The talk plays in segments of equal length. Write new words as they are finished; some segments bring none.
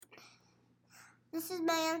This is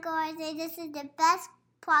my Uncle Isaiah. This is the best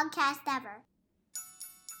podcast ever.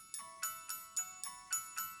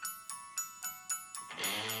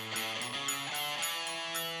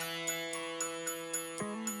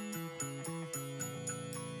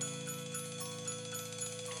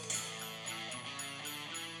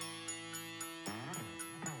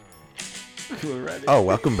 We're ready. Oh,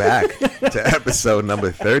 welcome back to episode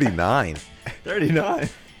number 39 39.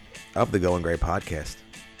 of the Going Gray podcast.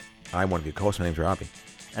 I'm one of your hosts. My name's Robbie.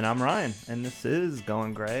 And I'm Ryan, and this is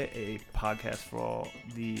Going Gray, a podcast for all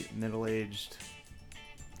the middle-aged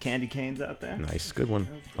candy canes out there. Nice, good one.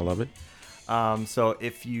 I love it. So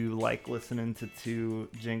if you like listening to 2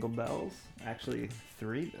 Jingle Bells, actually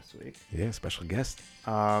 3 this week, Yeah, special guest.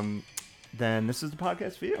 then this is the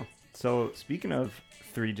podcast for you. So speaking of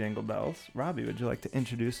 3 Jingle Bells, Robbie, would you like to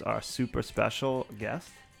introduce our super special guest?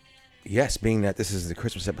 Yes, being that this is the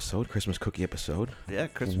Christmas episode, Christmas cookie episode, Yeah,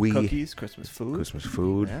 Christmas cookies, Christmas food. Christmas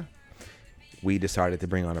food, Yeah. we decided to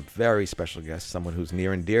bring on a very special guest, someone who's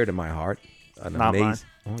near and dear to my heart. Not mine.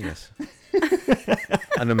 Oh, yes.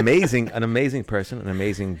 an amazing person, an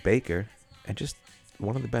amazing baker, and just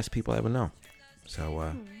one of the best people I ever know.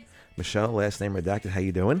 So, Michelle, last name redacted, how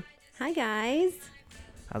you doing? Hi, guys.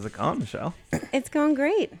 How's it going, Michelle? It's going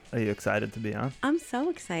great. Are you excited to be on? I'm so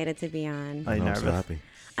excited to be on. Are you I'm nervous? so happy.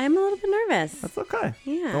 I'm a little bit nervous. That's okay.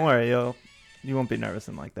 Yeah. Don't worry, you won't be nervous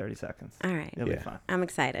in like 30 seconds. All right. You'll be Yeah. fine. I'm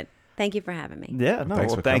excited. Thank you for having me. Yeah, no,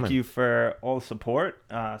 Thanks well, for thank coming. you for all the support,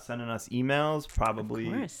 sending us emails, probably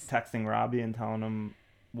Of course. texting Robbie and telling him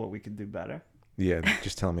what we could do better. Yeah,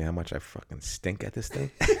 just tell me how much I fucking stink at this thing.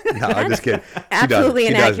 No, I'm just kidding. Absolutely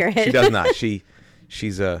inaccurate. She does not.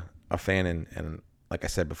 She's a fan, and like I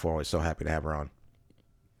said before, I was so happy to have her on.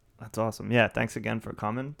 That's awesome. Yeah, thanks again for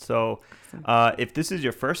coming. So if this is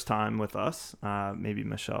your first time with us, maybe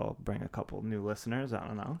Michelle bring a couple new listeners. I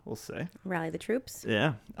don't know. We'll see. Rally the troops.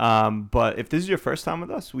 Yeah. But if this is your first time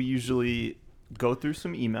with us, we usually go through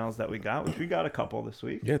some emails that we got, which we got a couple this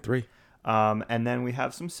week. Yeah, 3. And then we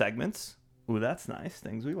have some segments. Ooh, that's nice.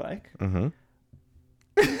 Things we like. Mm-hmm.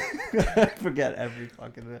 I forget every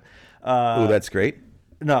fucking bit. Oh, that's great.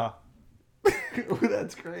 No. Ooh,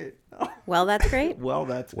 that's great. Well, that's great. Well,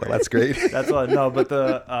 that's great. Well, that's great. That's all. No, but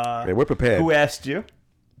the Yeah, we're prepared. who asked you?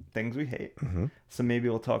 Things we hate. Mm-hmm. So maybe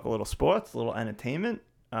we'll talk a little sports, a little entertainment.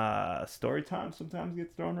 Story time sometimes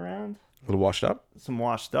gets thrown around. A little washed up. Some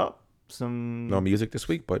washed up. Some No music this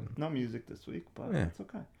week, but no music this week, but Yeah. that's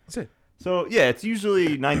okay. that's it. So yeah, it's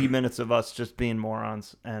usually 90 minutes of us just being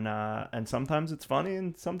morons, and sometimes it's funny,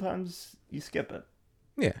 and sometimes you skip it.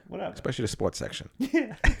 Yeah, Whatever. especially the sports section.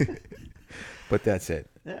 Yeah. But that's it.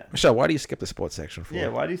 Yeah. Michelle, why do you skip the sports section for? Yeah.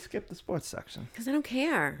 Why do you skip the sports section? Because I don't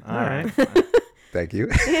care. All right. Thank you.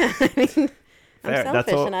 Yeah. I mean, Fair. I'm That's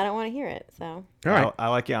selfish all- and I don't want to hear it. So All right. I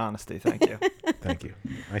like your honesty. Thank you. Thank you.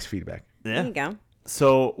 Nice feedback. there Yeah. you go.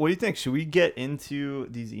 So what do you think? Should we get into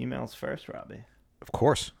these emails first, Robbie? Of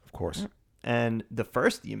course. Of course. And the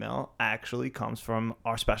first email actually comes from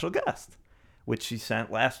our special guest, which she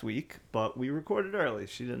sent last week, but we recorded early.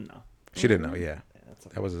 She didn't know. She didn't know. Yeah. Yeah, that's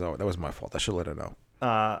okay. That was my fault. I should let her know.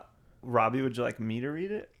 Robbie, would you like me to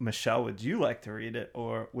read it? Michelle, would you like to read it,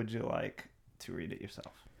 or would you like to read it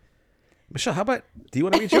yourself? Michelle, how about? Do you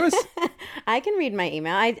want to read yours? I can read my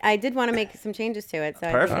email. I did want to make some changes to it, so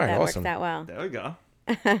I Perfect. think All right, that awesome. works out well. There we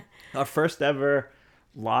go. Our first ever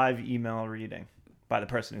live email reading by the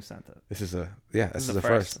person who sent it. This is the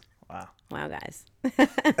first. Wow. Wow, guys.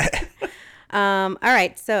 All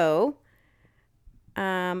right, so,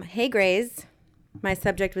 hey, Grays. My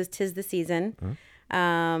subject was 'Tis the Season.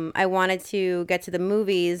 I wanted to get to the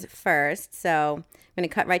movies first, so I'm going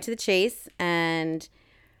to cut right to the chase. And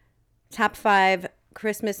top 5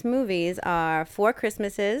 Christmas movies are Four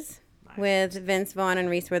Christmases with Vince Vaughn and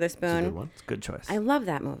Reese Witherspoon. Good one. It's a good choice. I love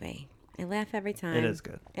that movie. I laugh every time. It is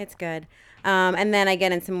good. It's good. And then I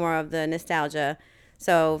get into more of the nostalgia.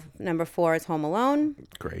 So number 4 is Home Alone.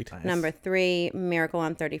 Great. Nice. Number 3, Miracle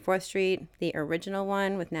on 34th Street, the original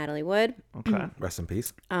one with Natalie Wood. Okay. Rest in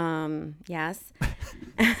peace. Yes.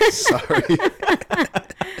 Sorry.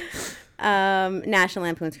 National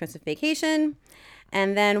Lampoon's Christmas Vacation.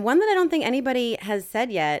 And then one that I don't think anybody has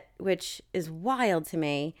said yet, which is wild to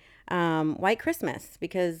me, White Christmas,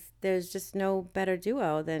 because there's just no better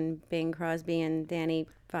duo than Bing Crosby and Danny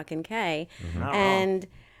fucking Kaye. Not wrong. And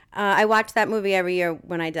I watch that movie every year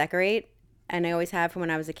when I decorate, and I always have from when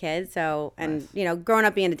I was a kid. So, and you know, growing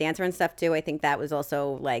up being a dancer and stuff too, I think that was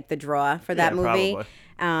also like the draw for that Yeah, movie.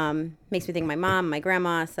 probably. Makes me think of my mom, my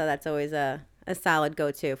grandma. So that's always a a solid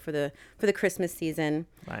go-to for the Christmas season.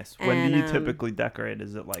 Nice. When do you And, typically decorate?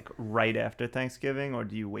 Is it like right after Thanksgiving, or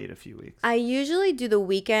do you wait a few weeks? I usually do the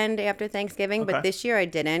weekend after Thanksgiving, Okay. but this year I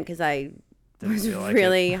didn't because I Didn't was feel like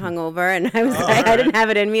really it. hungover and I alright. didn't have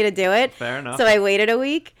it in me to do it. Fair enough. So I waited a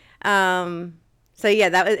week. So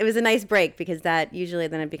yeah, it was a nice break because that usually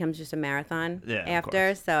then it becomes just a marathon Yeah, of after.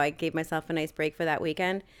 course. So I gave myself a nice break for that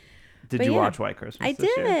weekend. Did but you yeah. watch White Christmas? I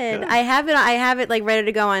this year? did. Good. I have it like ready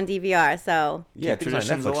to go on DVR. So Yeah, I think it's on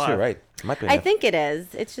traditions Netflix alive. too, right? It might be on I Netflix. think it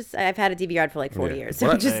is. It's just I've had a DVR for like 40 Yeah. years. So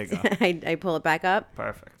Well, just there you go. I pull it back up.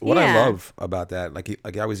 Perfect. What I Yeah. love about that,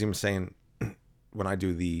 like I was even saying, when I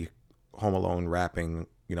do the Home Alone rapping,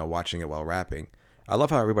 watching it while rapping, I love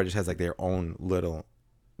how everybody just has like their own little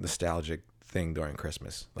nostalgic thing during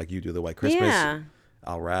Christmas. Like you do the White Christmas, Yeah.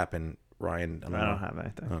 I'll rap, and Ryan, I I don't don't know. have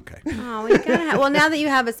anything. Okay. Oh, you gotta have, well, now that you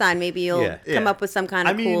have a son, maybe you'll Yeah. come Yeah. up with some kind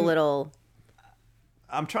I of cool mean, little.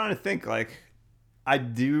 I'm trying to think. Like, I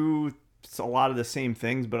do a lot of the same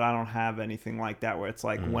things, but I don't have anything like that where it's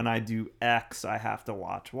like when I do X, I have to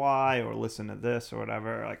watch Y or listen to this or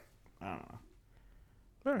whatever. Like, I don't know.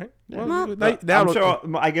 All right. Well, now I'm sure.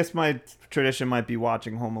 I guess my tradition might be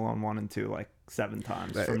watching Home Alone 1 and 2 like 7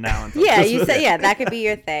 times from now until Yeah, Christmas. you said that could be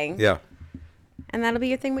your thing, Yeah. and that'll be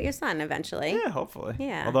your thing with your son eventually. Yeah, hopefully.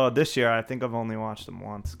 Yeah. Although this year I think I've only watched them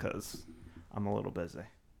once because I'm a little busy.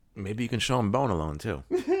 Maybe you can show him Bone Alone too.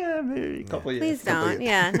 Yeah, maybe a couple years. Please don't.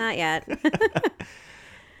 Yeah, not yet.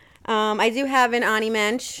 I do have an Ani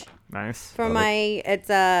Mensch Nice. for my. It's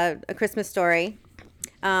a Christmas Story.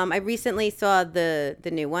 I recently saw the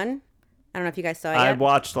new one. I don't know if you guys saw it I yet.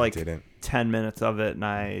 watched like Didn't. 10 minutes of it and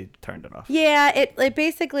I turned it off. Yeah, it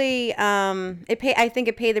basically I think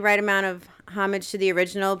it paid the right amount of homage to the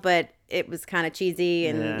original, but it was kind of cheesy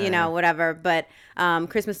and Yeah. whatever. But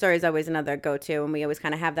Christmas Story is always another go-to, and we always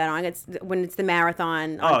kind of have that on. It's when it's the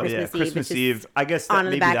marathon on Oh Christmas yeah, Eve. Christmas it's just Eve. I guess on that in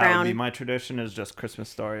the maybe that would be background. my tradition is just Christmas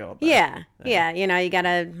Story all day. Yeah. You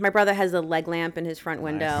gotta. My brother has a leg lamp in his front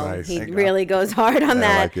window. Nice. He There you go. really goes hard on I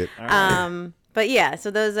that. like it. But yeah, so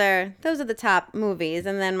those are the top movies,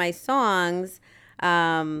 and then my songs.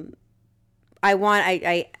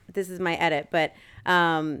 I this is my edit, but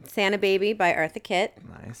Santa Baby by Eartha Kitt.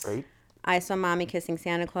 Nice. I Saw Mommy Kissing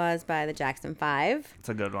Santa Claus by the Jackson 5. It's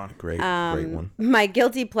a good one. Great one. My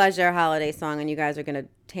guilty pleasure holiday song, and you guys are gonna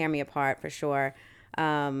tear me apart for sure.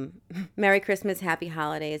 Merry Christmas, Happy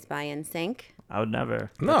Holidays by NSYNC. I would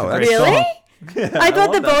never. No, That's a that's great Really? song. I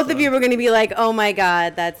thought love that that both of song. you were gonna be like, "Oh my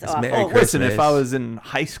God, that's awful." Merry Listen, if Christmas. I was in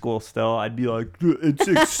high school still, I'd be like, it's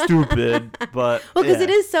just stupid. But Well, because yeah. it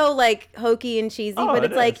is so like hokey and cheesy, Oh, but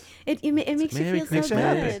it it's like is. it makes you Merry feel so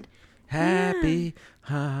Christmas. good. Happy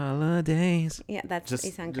holidays. Yeah, you just,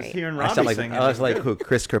 sound just great. hearing I Robbie sound like singing. I was like who?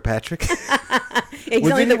 Chris Kirkpatrick. He's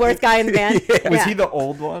Was only he- the worst guy in the band. Was Yeah. he the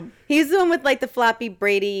old one? He's the one with like the floppy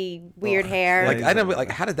Brady weird hair. like I never like.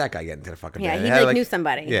 How did that guy get into the fucking yeah, band? he It had, like knew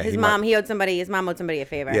somebody. Yeah, his he mom, might- he owed somebody. His mom owed somebody a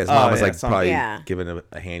favor. Yeah, his Oh, mom was yeah, like something. probably Yeah. giving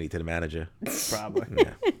a handy to the manager. Probably.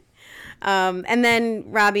 And then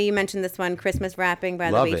Robbie, you mentioned this one, Christmas Wrapping by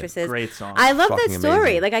Love the it. Waitresses. Great song. I love that Fucking story.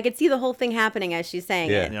 amazing. Like I could see the whole thing happening as she's saying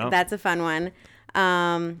Yeah. it. Yep. That's a fun one.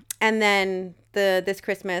 And then the This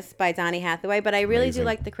Christmas by Donny Hathaway. But I really do Amazing.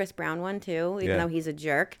 like the Chris Brown one too, even Yeah. though he's a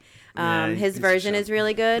jerk. Yeah, His he's a version shit. is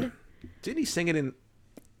really good. Didn't he sing it in?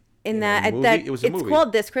 In In that, a movie? that It was a it's movie.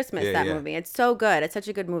 called This Christmas. Yeah, that yeah. movie. It's so good. It's such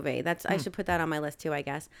a good movie. That's I should put that on my list too, I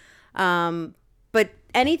guess. But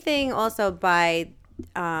anything also by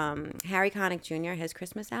Harry Connick Jr. His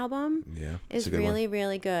Christmas album Yeah, is it's a good one. really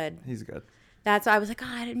really good. He's good. That's why I was like, oh,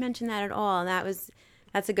 I didn't mention that at all. And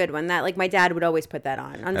that's a good one. That like my dad would always put that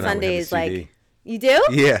on And I would have Sundays. the Like CD. you do?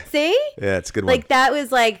 Yeah. See? Yeah, it's a good Like one. that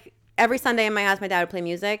was like every Sunday in my house, my dad would play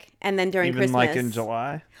music, and then during Even Christmas, like in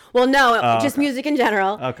July, Well, no, just okay. music in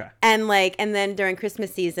general. Okay. And then during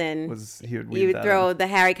Christmas season, he would you weave would that throw in. the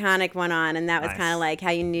Harry Connick one on, and that was Nice. kind of like how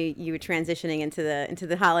you knew you were transitioning into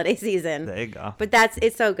the holiday season. There you go. But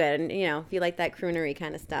it's so good, and if you like that croonery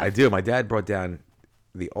kind of stuff. I do. My dad brought down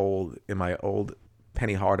in my old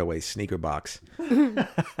Penny Hardaway sneaker box,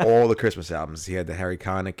 all the Christmas albums. He had the Harry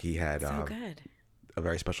Connick. He had So good. A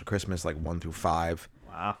Very Special Christmas, like 1 through 5.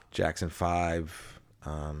 Wow. Jackson 5,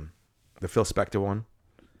 the Phil Spector one.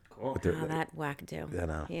 Cool. With the- Oh, that wackadoo. I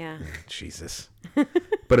know. Yeah. Jesus.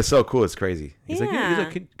 But it's so cool. It's crazy. He's like, Yeah.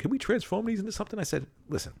 can we transform these into something? I said,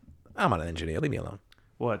 listen, I'm not an engineer. Leave me alone.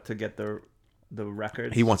 What, to get the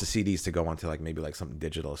records? He wants the CDs to go onto like maybe like something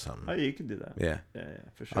digital or something. Oh, yeah, you can do that. Yeah. Yeah,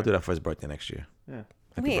 for sure. I'll do that for his birthday next year. Yeah.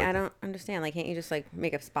 Happy Wait, I birthday. don't understand. Like, can't you just like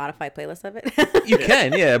make a Spotify playlist of it? You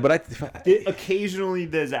can, yeah, but Occasionally,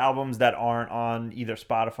 there's albums that aren't on either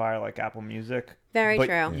Spotify or like Apple Music. Very but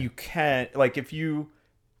true. You can, like, if you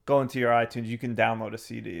go into your iTunes. You can download a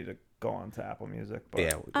CD to go onto Apple Music. But,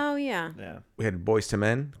 Yeah, Oh yeah. yeah. we had Boys to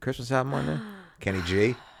Men Christmas album on there. Kenny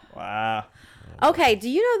G. Wow. Okay. Do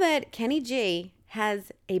you know that Kenny G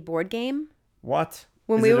has a board game? What?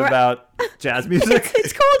 When Is we it were- about jazz music?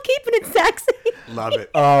 It's called Keeping It Sexy. Love it.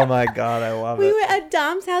 Oh my God, I love We it. were at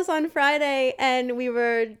Dom's house on Friday, and we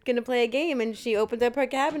were gonna play a game, and she opened up her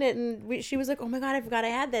cabinet, and she was like, "Oh my God, I forgot I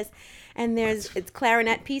had this." And it's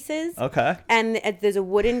clarinet pieces, Okay. and there's a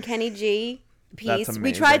wooden Kenny G piece. That's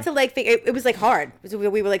We tried amazing. to like figure. It was like hard. So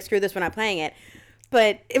we were like, "Screw this, we're not playing it."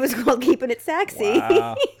 But it was called Keeping It Sexy.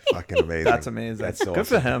 Wow. Fucking amazing. That's amazing. That's so good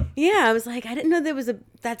for awesome. him. Yeah, I was like, I didn't know there was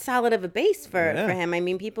that solid of a base for Yeah. him. I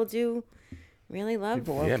mean, people do really love.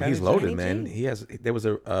 People love Yeah, Kenny he's G. loaded, Kenny man. G. There was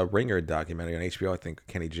a Ringer documentary on HBO, I think.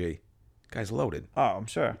 Kenny G. Guy's loaded. Oh, I'm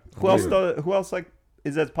sure. Who else like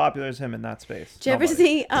is as popular as him in that space? Did you ever Nobody.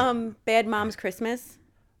 see Bad Moms Christmas?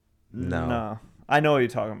 No. I know what you're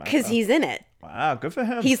talking about. Because though. he's in it. Wow, good for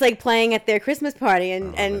him. He's like playing at their Christmas party,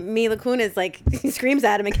 and Mila Kunis like screams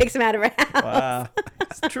at him and kicks him out of her house. Wow.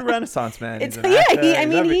 It's a true Renaissance man. It's He's an yeah.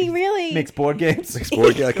 actor, He he's really. makes board games.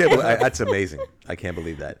 Sport, yeah, that's amazing. I can't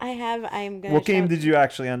believe that. I'm gonna. What game show- did you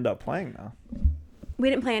actually end up playing though?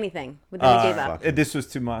 We didn't play anything. We gave up. This was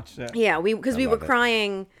too much. Yeah. Yeah, because we were love it.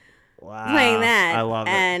 crying Wow. playing that. I love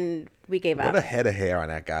it. And we gave What up. a head of hair on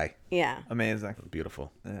that guy. Yeah. Amazing.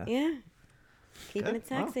 Beautiful. Yeah. Yeah. Keeping Okay, it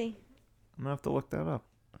sexy. I'm gonna have to look that up.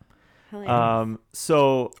 Hilarious.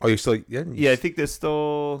 So Oh, you still? yeah, I think there's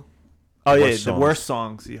still. Oh yeah, Worst the songs. worst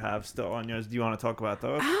songs you have still on yours. Do you want to talk about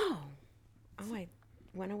those? Oh, I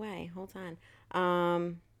went away. Hold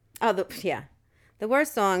on. The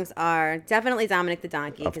worst songs are definitely Dominic the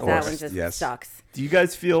Donkey, Of because that course, one just yes. sucks. Do you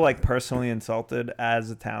guys feel like personally insulted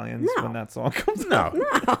as Italians No. when that song comes? No.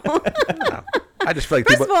 No. I just feel like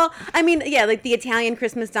First people. of all, I mean, yeah, like the Italian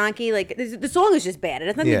Christmas donkey, like the song is just bad. It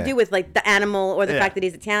has nothing Yeah. to do with like the animal or the Yeah. fact that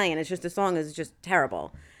he's Italian. It's just the song is just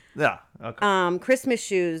terrible. Yeah. Okay. Christmas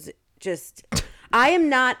shoes, just I am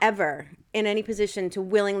not ever in any position to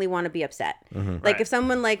willingly want to be upset. Like Right. if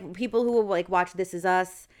someone like people who will like watch This Is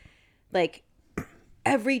Us, like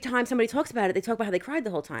every time somebody talks about it, they talk about how they cried the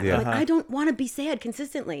whole time. Yeah. Like I don't want to be sad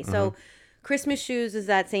consistently. So Christmas shoes is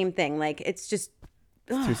that same thing. Like it's just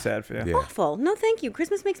Too sad for you. Yeah. awful. No, thank you.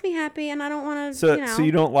 Christmas makes me happy, and I don't want to. So, so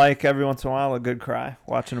you don't like every once in a while a good cry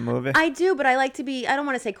watching a movie? I do, but I like to be. I don't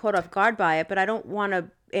want to say caught off guard by it, but I don't want to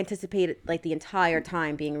anticipate it like the entire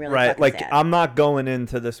time being really right. fucking Like sad. I'm not going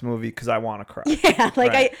into this movie because I want to cry. Yeah,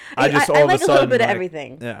 like Right. I just I all of like a sudden, little bit of like-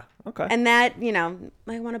 everything. Yeah. Okay. And that,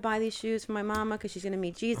 I want to buy these shoes for my mama because she's gonna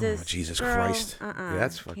meet Jesus. Oh, Jesus Girl, Christ. Uh-uh, Yeah,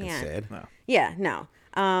 that's fucking can't. sad. No. Yeah, no.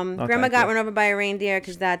 Grandma thank got you. run over by a reindeer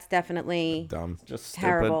because that's definitely Dumb. Just stupid.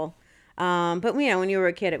 terrible. But when you were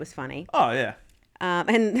a kid, it was funny. Oh yeah.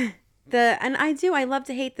 And I love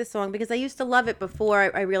to hate this song because I used to love it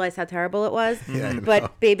before I realized how terrible it was. Yeah, I know.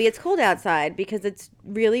 But Baby It's Cold Outside because it's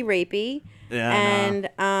really rapey. Yeah, I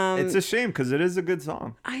And It's a shame because it is a good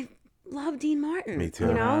song. I love Dean Martin. Me too.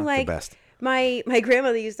 You know, The like best. my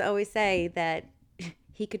grandmother used to always say that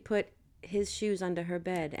he could put his shoes under her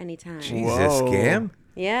bed anytime. Jesus, Whoa. scam?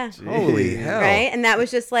 Yeah. Holy hell. Right? And that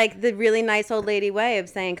was just like the really nice old lady way of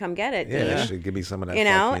saying, come get it, Yeah, Dean. that should give me some of that. You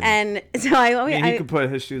know? fucking- And so I I always. mean, he could put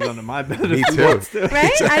his shoes under my bed. if Me he too. wants to. Right? I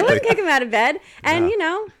Exactly. wouldn't kick him out of bed. And,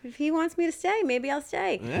 No. if he wants me to stay, maybe I'll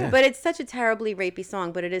stay. Yeah. But it's such a terribly rapey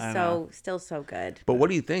song, but it is I know. still so good. But what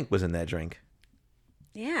do you think was in that drink?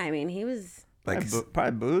 Yeah, I mean, he was. Like,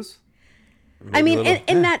 Probably booze. I mean, a little-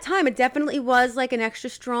 in that time, it definitely was like an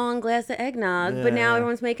extra strong glass of eggnog, but now Yeah.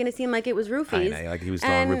 everyone's making it seem like it was I roofies. know, like he was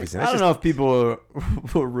throwing And- rupees. And I that's don't just, know if people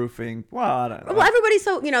were roofing. Well, I don't know. Well, everybody's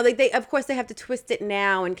so, they of course they have to twist it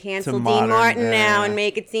now and cancel Dean modern, Martin now yeah. and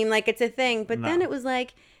make it seem like it's a thing. But then No. it was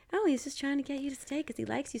like, oh, he's just trying to get you to stay because he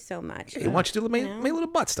likes you so much. He wants you to make a little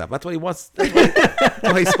butt stuff. That's what he wants. That's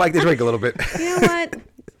why he spiked the drink a little bit. You know what?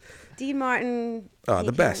 Dean Martin, Oh, he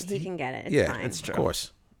the can- best. He can get it. It's Yeah, fine. it's of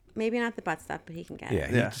course. Maybe not the butt stuff, but he can get Yeah, it.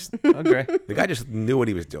 he Yeah. just- Okay. the guy just knew what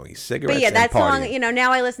he was doing. Cigarettes But yeah, and that partying. song,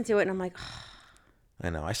 now I listen to it and I'm like, oh, I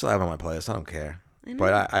know. I still have it on my playlist. I don't care.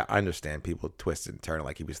 But I understand people twist and turn it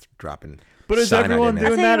like he was dropping. But is cyanide everyone in there.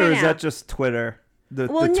 doing I'll tell that, you or right is now. that just Twitter? The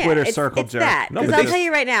yeah, Twitter it's, circle it's jerk. that. No, Because but I'll they- tell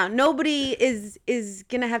you right now, nobody is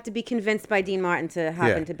going to have to be convinced by Dean Martin to hop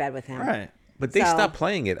Yeah. into bed with him. Right. But they So- stopped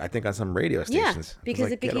playing it, I think, on some radio Yeah, stations. It's because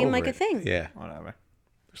it get became over like a it. thing. Yeah. Whatever.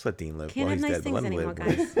 Just let Dean live. Can't Well, have he's nice dead, but things let him anymore,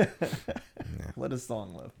 live. guys. Let his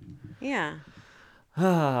song live. Yeah.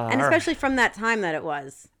 and And especially from that time that it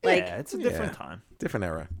was. Like, yeah, it's a different Yeah. time. Different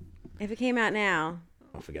era. if it came out now,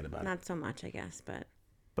 Don't forget about it. not so much, I guess. But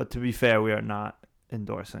But to be fair, we are not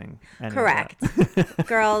endorsing any Correct. of that.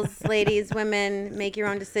 Girls, ladies, women, make your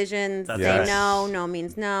own decisions. That's Say right. no. No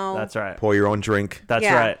means no. That's right. Pour your own drink. That's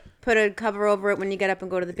Yeah. right. Put a cover over it when you get up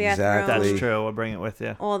and go to the bathroom. Exactly. That's true. We'll bring it with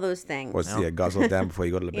you. All those things. What's guzzle it down before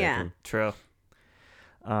you go to the Yeah. bathroom? True.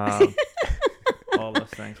 All those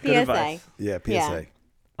things. Good PSA. advice. Yeah, PSA.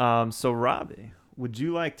 Yeah. So Robbie, would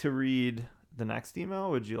you like to read the next email?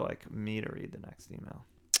 Or would you like me to read the next email?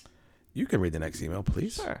 You can read the next email,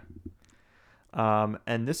 please. Sure.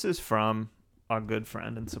 And this is from our good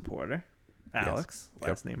friend and supporter, Alex. Yep.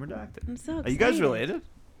 Last name redacted. I'm so Are excited. you guys related?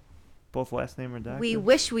 Both last name redacted? We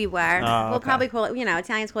wish we were. Oh, We'll okay. probably call it,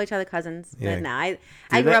 Italians call each other cousins. Yeah. But no, I Do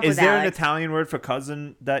grew they- up with Is there an Alex. Italian word for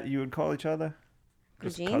cousin that you would call each other?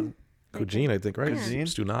 Just Cugine? Cugine, I think, right? Cugine?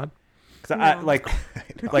 Stunad. 'Cause I No.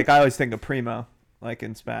 like I always think of primo, like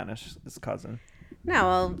in Spanish, it's cousin. No,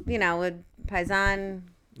 well, with Paisan,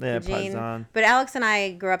 Yeah, Cugine. paisan. But Alex and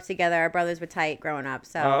I grew up together. Our brothers were tight growing up.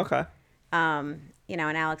 So, Oh, okay. and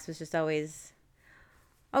Alex was just always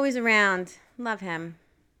around. Love him.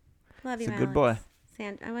 Love you, He's a Alex. good boy.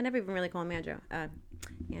 I would never even really call him Andrew.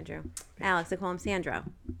 Alex, I call him Sandro.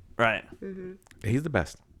 Right. He's the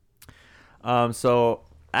best. So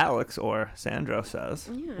Alex or Sandro says,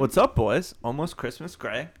 "What's up, boys? Almost Christmas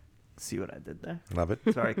gray." See what I did there? Love it.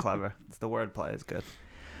 It's very clever. It's the wordplay is good.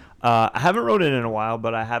 I haven't wrote it in a while,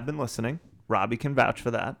 but I have been listening. Robbie can vouch for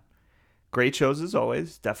that. Great shows as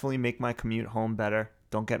always. Definitely make my commute home better.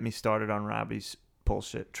 Don't get me started on Robbie's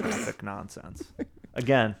bullshit traffic nonsense.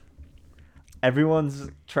 Again, everyone's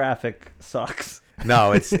traffic sucks.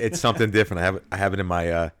 No, it's something different. I have it in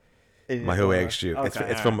my In my your car. HQ. It's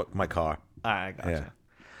Okay, from my car. All right, gotcha.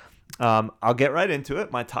 Yeah. I'll get right into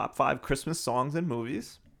it. My top 5 Christmas songs and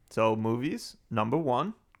movies. So movies, number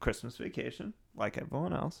 1, Christmas Vacation, like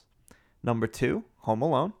everyone else. Number 2, Home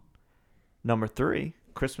Alone. Number 3,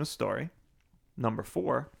 Christmas Story. Number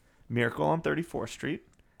 4, Miracle on 34th Street.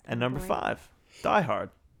 And number 5, Die Hard.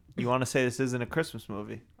 You want to say this isn't a Christmas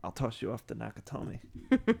movie? I'll toss you off to Nakatomi.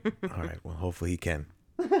 All right. Well, hopefully he can.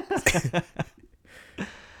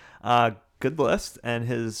 Good list. And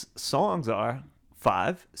his songs are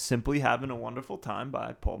 5, Simply Having a Wonderful Time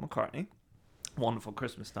by Paul McCartney. Wonderful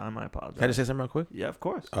Christmas Time, I apologize. Can I just say something real quick? Yeah, of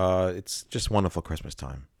course. It's just wonderful Christmas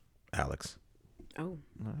time, Alex. Oh.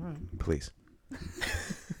 All right. Please.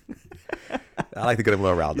 I like to get him a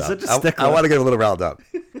little riled You're up. such a stickler. I want to get him a little riled up,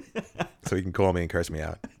 so he can call me and curse me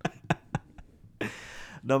out.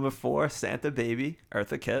 Number 4, Santa Baby,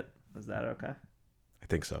 Eartha Kitt. Is that okay? I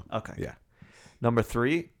think so. Okay. Yeah. Number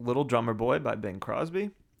 3, Little Drummer Boy by Bing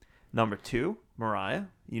Crosby. Number 2, Mariah.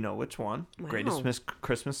 You know which one. Wow. Greatest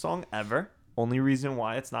Christmas song ever. Only reason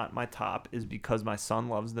why it's not my top is because my son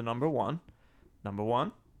loves the number 1. Number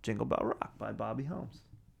 1, Jingle Bell Rock by Bobby Holmes.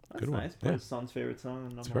 That's Good one. nice. Put Yeah. his son's favorite song in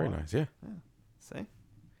number It's very 1. nice. Yeah. See?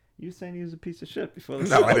 You were saying he was a piece of shit before the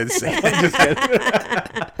No, show. I didn't say. Just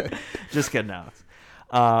kidding. Just kidding, Alex.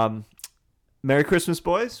 Merry Christmas,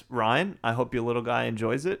 boys. Ryan, I hope your little guy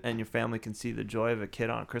enjoys it and your family can see the joy of a kid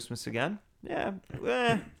on Christmas again. Yeah,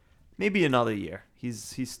 maybe another year. He's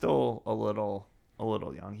still a little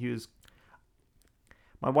young.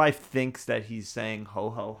 My wife thinks that he's saying ho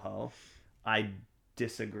ho ho. I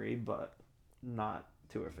disagree, but not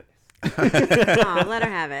to her face. Oh, let her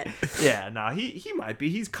have it. Yeah, no, he might be.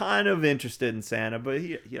 He's kind of interested in Santa, but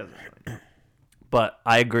he doesn't really. But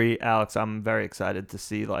I agree, Alex. I'm very excited to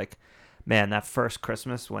see, like, man, that first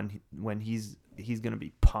Christmas when he's gonna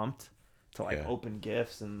be pumped to like Yeah. open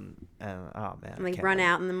gifts and oh man, And, like, can't run wait.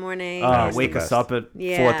 out in the morning. That's Wake the us best. up at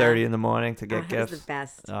Yeah. 4:30 in the morning to get Oh, that's gifts. the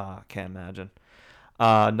best. Oh, can't imagine.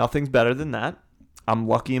 Nothing's better than that. I'm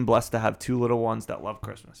lucky and blessed to have 2 little ones that love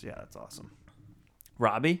Christmas. Yeah, that's awesome.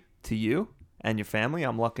 Robbie, to you and your family,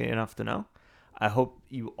 I'm lucky enough to know. I hope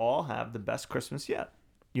you all have the best Christmas yet.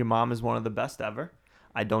 Your mom is one of the best ever.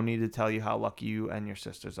 I don't need to tell you how lucky you and your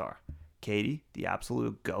sisters are. Katie, the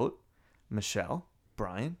absolute GOAT. Michelle,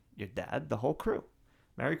 Brian, your dad, the whole crew.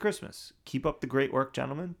 Merry Christmas. Keep up the great work,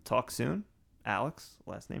 gentlemen. Talk soon. Alex,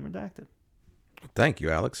 last name redacted. Thank you,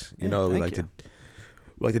 Alex. You Yeah, know, we thank you.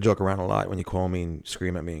 like to joke around a lot when you call me and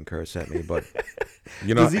scream at me and curse at me, but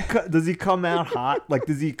you know. Does he come out hot? Like,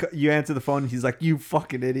 you answer the phone and he's like, you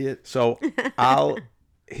fucking idiot. So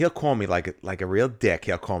he'll call me like a real dick.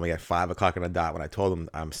 He'll call me at 5:00 on the dot when I told him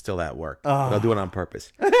I'm still at work. But I'll do it on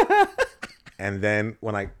purpose. And then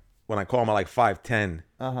when I call him at like 5:10,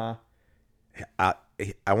 I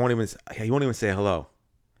won't even. He won't even say hello.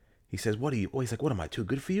 He says, "What are you?" Oh, he's like, "What am I, too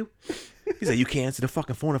good for you?" He's like, "You can't answer the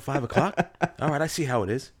fucking phone at 5:00." All right, I see how it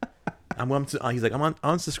is. He's like, "I'm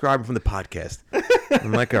unsubscribing from the podcast."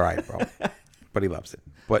 I'm like, "All right, bro." but he loves it.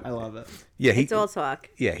 But I love it. yeah, It's all talk.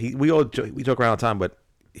 yeah, we joke around all the time, but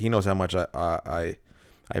he knows how much I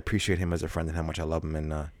appreciate him as a friend and how much I love him,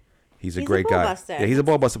 and he's a great ball guy. buster. Yeah, he's a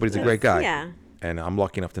ball buster, but he's a great guy. Yeah. And I'm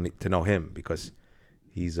lucky enough to know him because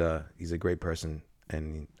he's a great person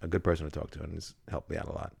and a good person to talk to, and he's helped me out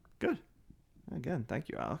a lot. Good. Again, thank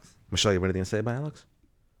you, Alex. Michelle, you have anything to say about Alex?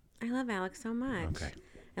 I love Alex so much. Okay.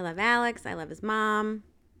 I love Alex. I love his mom,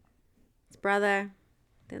 his brother.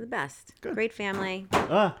 They're the best. Good. Great family.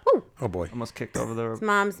 Oh boy. Almost kicked over the. His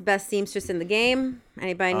mom's the best seamstress in the game.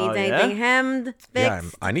 Anybody needs Oh, yeah? anything hemmed, fixed, Yeah,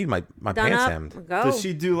 I need my done pants up, hemmed. go. Does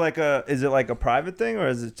she do like a? Is it like a private thing, or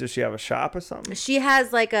is it? Does she have a shop or something? She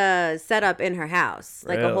has like a setup in her house,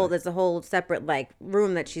 like Really? there's a whole separate like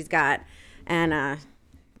room that she's got, and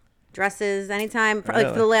dresses anytime like for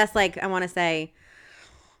Really? the last I want to say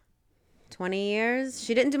 20 years.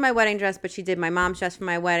 She didn't do my wedding dress, but she did my mom's dress for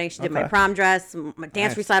my wedding. She did my Okay. prom dress, my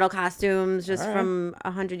dance Nice. recital costumes, just All right. from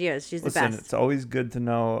 100 years. She's Listen, the best. it's always good to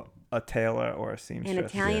know a tailor or a seamstress. An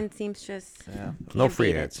Italian seamstress. Yeah, No Can't free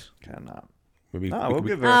beat it. ads. cannot. Maybe, No, we we'll could-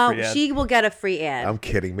 give her a free ad. She will get a free ad. I'm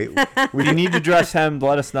kidding. Maybe, If you need the dress hemmed,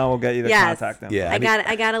 let us know. We'll get you the Yes. contact info. Yeah.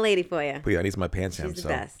 I got a lady for you. but yeah, I need my pants hemmed, the so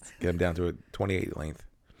best. get them down to a 28 length.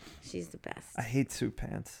 She's the best. I hate suit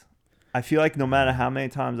pants. I feel like no matter how many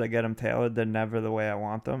times I get them tailored, they're never the way I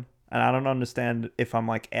want them. And I don't understand if I'm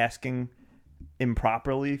like asking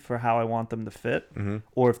improperly for how I want them to fit,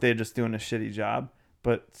 or if they're just doing a shitty job.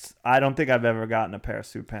 But I don't think I've ever gotten a pair of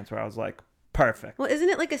suit pants where I was like, perfect. Well, isn't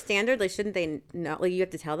it like a standard? Like, shouldn't they know? Like, you have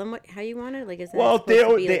to tell them how you want it. Like, is that Well, supposed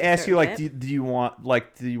to be, they a ask you certain like, fit?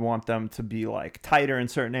 do you want them to be like tighter in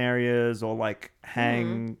certain areas or like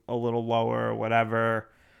hang a little lower or whatever.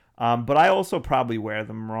 But I also probably wear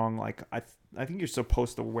them wrong. Like I think you're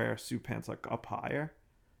supposed to wear suit pants like up higher.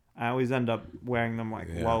 I always end up wearing them like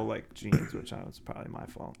low, like jeans, which is probably my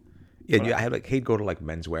fault. Yeah, I had like he'd go to like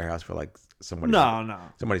Men's Warehouse for like somebody's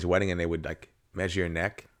somebody's wedding, and they would like measure your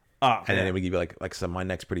neck, Oh, and then they would give you like some. My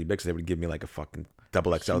neck's pretty big, so they would give me like a fucking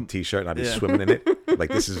double XL T-shirt, and I'd be swimming in it. Like,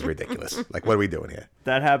 this is ridiculous. Like, what are we doing here?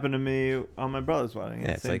 that happened to me on my brother's wedding. Yeah,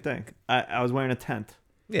 Yeah, it's same like- thing. I was wearing a tent.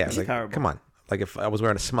 Yeah, It's like terrible. come on. Like if I was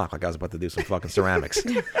wearing a smock, like I was about to do some fucking ceramics.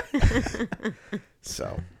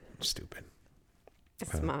 So stupid.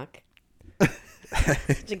 Smock.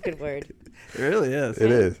 Such a good word. It really is.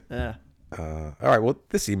 It is. Yeah. All right. Well,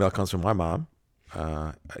 this email comes from my mom.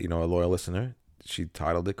 A loyal listener. She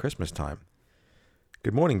titled it "Christmas Time."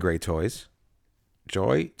 Good morning, Gray Toys.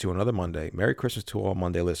 Joy to another Monday. Merry Christmas to all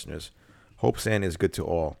Monday listeners. Hope Santa is good to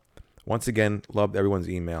all. Once again, loved everyone's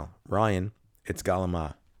email. Ryan, it's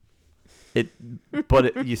Galama.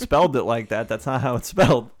 You spelled it like that. That's not how it's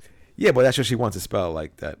spelled. Yeah, but that's what she wants to spell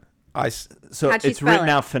like that. So How'd she it's spell written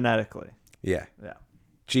it? out phonetically. Yeah. Yeah.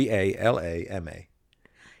 Galama.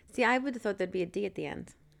 See, I would have thought there'd be a D at the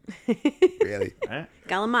end. Really? Right?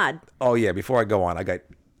 Galamad. Oh yeah. Before I go on, I got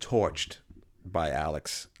torched by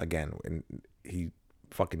Alex again, and he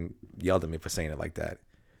fucking yelled at me for saying it like that.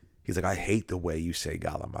 He's like, "I hate the way you say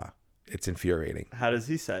Galama. It's infuriating." How does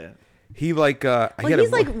he say it? He like Well, he had he's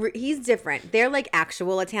a, like he's different. They're like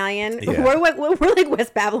actual Italian. Yeah. We're like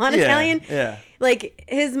West Babylon Yeah, Italian. yeah. Like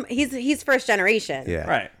he's first generation. yeah.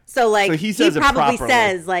 Right. So like So he says it probably properly.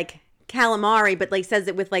 says like calamari, but like says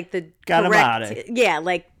it with like the Calamari. correct. Yeah,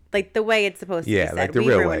 like the way it's supposed to Yeah, be said. like the we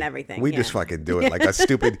real ruin way. everything. We yeah. just fucking do it like a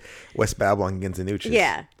stupid West Babylon Ginzanucci's.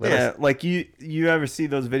 Yeah. Let Yeah, us- like you ever see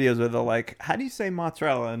those videos where they're like, how do you say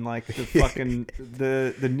mozzarella? And like the fucking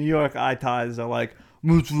the New York eye ties are like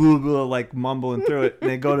mozzarella, like mumbling through it. And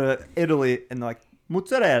they go to Italy and they're like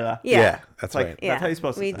mozzarella. yeah, that's It's like right. Yeah. that's how you're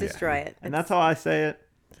supposed to We say destroy it. it. And that's how I say it.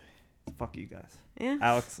 Fuck you guys. Yeah.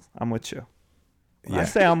 Alex, I'm with you. When I Yeah.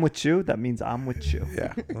 say I'm with you, that means I'm with you.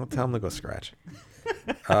 Yeah, well, tell him to go scratch.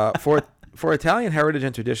 For Italian heritage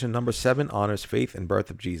and tradition, number 7 honors faith and birth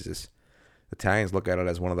of Jesus. Italians look at it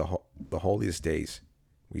as one of the holiest days.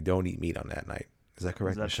 We don't eat meat on that night. Is that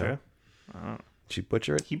correct, Is that Michelle? true? Did she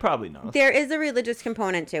butcher it? He probably knows. There is a religious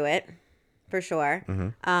component to it, for sure.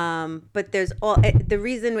 But there's the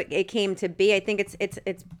reason it came to be. I think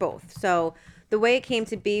it's both. So the way it came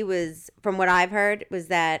to be was, from what I've heard, was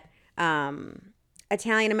that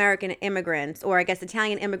Italian American immigrants, or I guess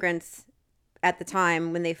Italian immigrants at the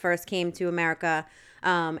time when they first came to America,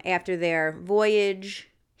 after their voyage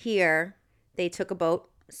here, they took a boat.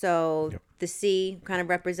 So the sea kind of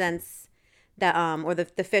represents that, or the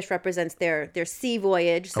fish represents their sea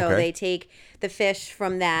voyage. So Okay. they take the fish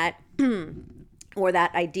from that or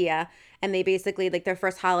that idea, and they basically, like, their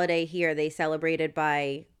first holiday here, they celebrated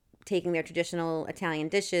by taking their traditional Italian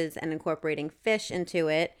dishes and incorporating fish into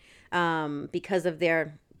it, because of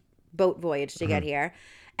their boat voyage to get here.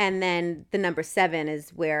 And then the number 7 is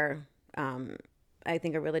where I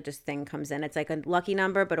think a religious thing comes in. It's like a lucky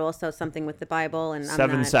number, but also something with the Bible and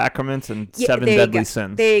Seven sacraments and Yeah, 7 there you deadly go.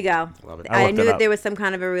 sins. There you go. Love it. I I looked knew it that up. there was some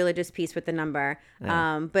kind of a religious piece with the number.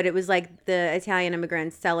 But it was like the Italian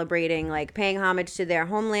immigrants celebrating, like paying homage to their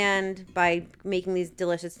homeland by making these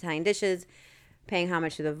delicious Italian dishes, paying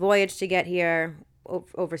homage to the voyage to get here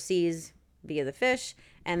overseas via the fish,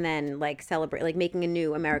 and then like celebrate, like making a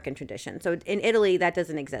new American tradition. So in Italy, that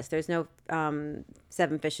doesn't exist. There's no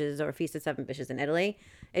 7 fishes or Feast of 7 Fishes in Italy.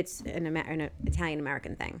 It's an Italian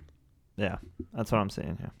American thing. Yeah, that's what I'm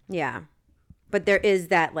saying here. Yeah. But there is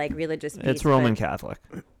that like religious piece. It's Roman but- Catholic.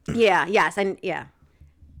 Yeah, yes, and yeah.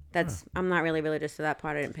 That's I'm not really religious to that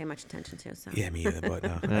part. I didn't pay much attention to. So Yeah, me either. But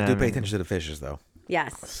I Yeah, do me pay attention to the fishes, though.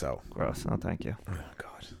 yes, So, Gross. No, thank you. oh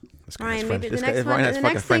god, this guy has Ryan. French. Maybe This the guy, next Ryan one, has the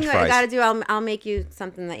fucking next French thing fries. I gotta do, I'll make you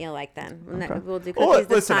something that you'll like. Then we'll do Well, cookies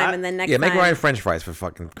this listen, time, and then next Yeah, make time. Ryan French fries for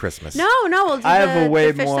fucking Christmas. No, we'll do I have a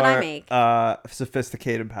way the fish that I more make.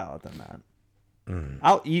 sophisticated palate than that.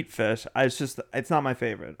 I'll eat fish. It's not my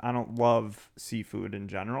favorite. I don't love seafood in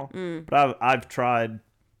general, but I've tried.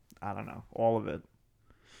 I don't know, all of it.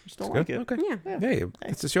 Just don't like it. Okay. Yeah. Hey,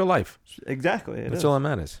 it's just your life. Exactly. It That's is. all that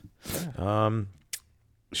matters.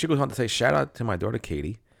 She goes on to say, shout out to my daughter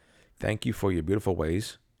Katie. Thank you for your beautiful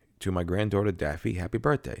ways. To my granddaughter Daffy, happy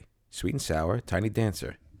birthday. Sweet and sour, tiny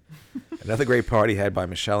dancer. Another great party had by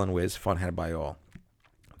Michelle and Wiz. Fun had by all.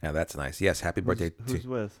 Now that's nice. Yes, happy birthday Who's to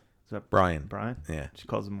with? Is that Brian. Brian? Yeah, She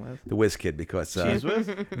calls him with. the Wiz kid because She's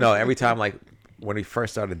with. no, every time like when we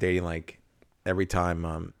first started dating, like every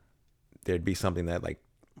time there'd be something that like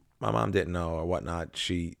my mom didn't know or whatnot.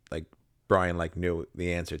 She like Brian like knew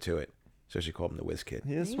the answer to it, so she called him the Wiz kid.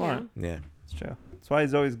 He is There you smart. Yeah, It's true. That's why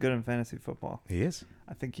he's always good in fantasy football. he is.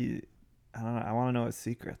 I think I don't know. I want to know his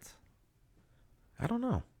secrets. I don't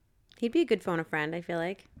know. He'd be a good phone a friend. I feel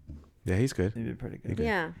like. Yeah, he's good. He'd be pretty good. Okay.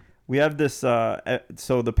 Yeah. We have this. So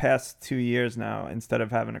the past 2 years now, instead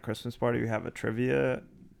of having a Christmas party, we have a trivia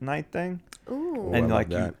night thing. Ooh. I And love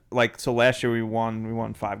that. so last year we won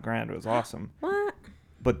 $5,000. It was awesome. What?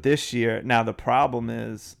 But this year, now the problem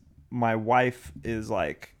is my wife is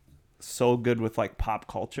like so good with like pop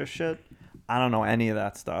culture shit. I don't know any of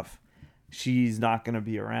that stuff. She's not gonna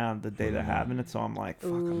be around the day they're having it, so I'm like, fuck,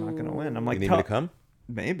 I'm not gonna win. I'm You like, need me to come?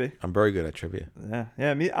 maybe. I'm very good at trivia.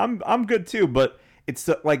 Yeah. Me, I'm good too. But it's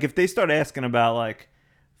like if they start asking about like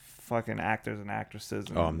fucking actors and actresses,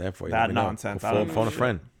 and Oh, I'm there for you. that Let me know. nonsense. I Phone, don't know phone a shit.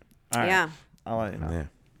 friend. All right. Yeah. I'll let you know. Yeah.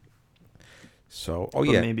 So, But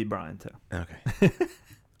yeah. maybe Brian too. Okay.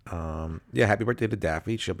 Yeah, happy birthday to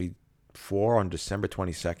Daffy. She'll be 4 on December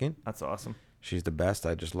 22nd. That's awesome. She's the best.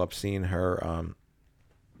 I just love seeing her.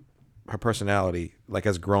 Her personality like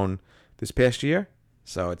has grown this past year,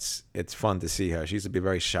 so it's fun to see her. She used to be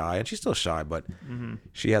very shy, and she's still shy, but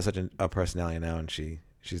she has such a personality now, and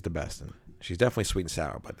she's the best. And she's definitely sweet and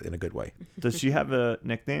sour, but in a good way. Does she have a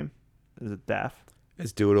nickname? Is it Daff?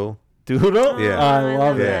 It's Doodle. Doodle? Yeah. Oh, I I love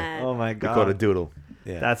love it. that. Oh my We call it god. Doodle.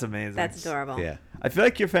 Yeah, That's amazing. That's adorable. yeah. I feel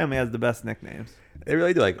like your family has the best nicknames. They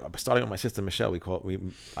really do. Like starting with my sister Michelle, I call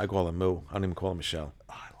her Moo. I don't even call her Michelle.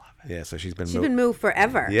 Oh, I love it. Yeah, so she's been She's Moo. been moved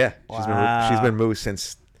forever. Yeah, Wow. she's been Moo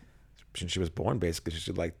since she was born. Basically,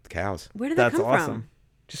 she liked cows. Where did that That's come awesome.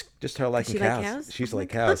 Just her liking she like cows. cows? She used to like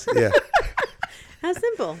cows. Yeah, from? How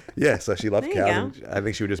simple. yeah. So she loved There you cows. And I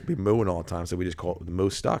think she would just be mooing all the time. So we just call it the Moo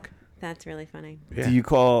Stuck. That's really funny. Yeah. Do you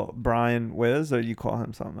call Brian Wiz or do you call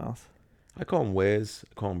him something else? I call him Wiz.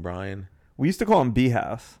 I call him Brian. We used to call him B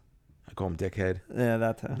House. I call him Dickhead. Yeah,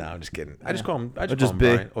 that too. No, I'm just kidding. I just call him. I Or just just call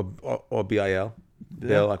him B. Brian or Bil.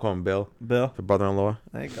 Bill. I call him Bill. Bill. For brother-in-law.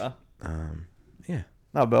 There you go. Yeah.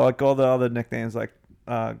 No, Bill, like all the other nicknames like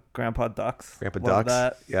Grandpa Ducks. Grandpa Love Ducks.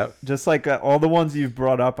 That. Yep. Just like all the ones you've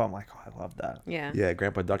brought up, I'm like, oh, I love that. Yeah. Yeah,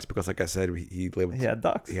 Grandpa Ducks because, like I said, he lived. He had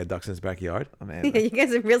ducks. He had ducks in his backyard. Amazing. You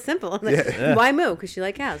guys are real simple. Like, Yeah. Why moo? Because she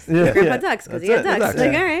like cows. Yeah. Grandpa Yeah. Ducks because he That's had it. ducks. Ducks.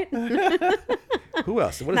 Like, all right. Who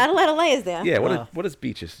else? What is, Not a lot of layers there. yeah, Wow. what is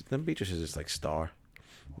Beaches? Then Beaches is just like Star.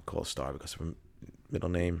 We call it Star because of her middle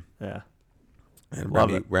name. Yeah. And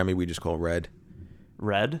Love it. Remy we just call Red.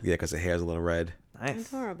 Red. Yeah, because her hair's a little red. Nice.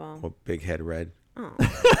 Adorable. Or big head red. Oh.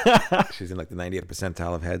 She's in like the 90th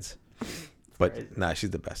percentile of heads. But crazy. nah, she's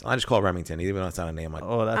the best. I just call her Remington, even though it's not a name.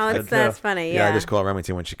 Oh, that's Oh, good that's too. funny. yeah, Yeah. I just call her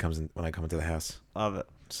Remington when she comes in when I come into the house. Love it.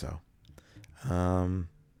 So,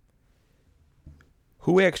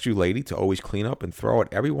 who asked you, lady, to always clean up and throw out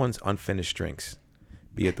everyone's unfinished drinks,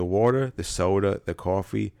 be it the water, the soda, the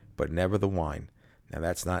coffee, but never the wine? Now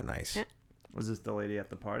that's not nice. Yeah. Was this the lady at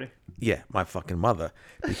the party? Yeah, my fucking mother,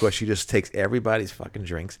 because she just takes everybody's fucking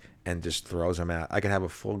drinks and just throws them out. I can have a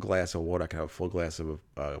full glass of water. I can have a full glass of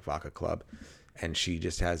vodka club. and she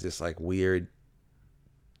just has this like weird.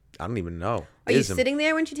 I don't even know. Are you ism. sitting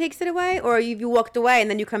there when she takes it away, or you walked away and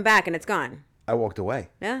then you come back and it's gone? I walked away.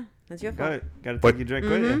 Yeah, that's your fault. Got to But- take your drink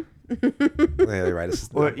with you. Yeah, you're right. This is,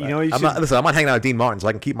 Well, you know, you I'm not, should- listen, I'm not hanging out with Dean Martin, so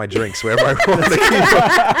I can keep my drinks wherever I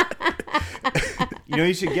want. You know, what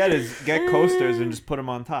you should get coasters and just put them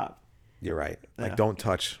on top. You're right. Like, Yeah. don't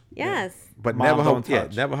touch. Yes. But Mom, never don't her, yeah,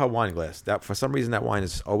 touch. never her wine glass. That for some reason that wine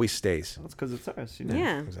is always stays. That's because it's hers. You know?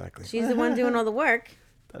 Yeah. Exactly. She's the one doing all the work.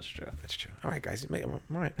 That's true. That's true. All right, guys. All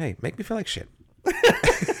right. Hey, make me feel like shit.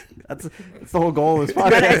 That's the whole goal of this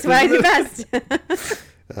That's podcast. what I do best.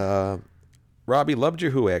 Robbie, loved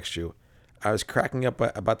you. Who asked you? I was cracking up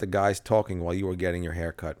about the guys talking while you were getting your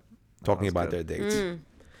hair cut, talking that's about good. their dates,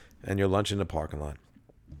 and your lunch in the parking lot.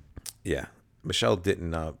 Yeah, Michelle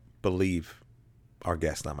didn't believe our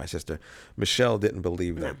guest, not my sister. Michelle didn't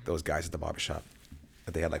believe that those guys at the barbershop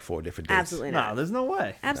that they had like 4 different dates. Absolutely No, not. there's no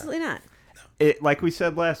way. Absolutely not. It like we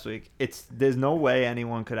said last week. There's no way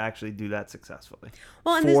anyone could actually do that successfully.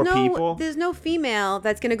 Well, and 4 there's no people. there's no female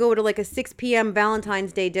that's gonna go to like a 6 p.m.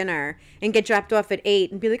 Valentine's Day dinner and get dropped off at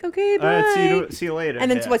 8 and be like, okay, bye. All right, see you later.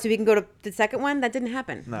 And then Yeah. what? So we can go to the second one? That didn't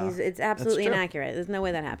happen. No. It's absolutely true. inaccurate. There's no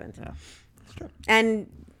way that happened. Yeah.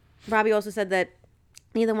 And Robbie also said that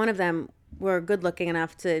neither one of them were good looking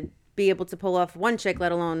enough to be able to pull off one chick,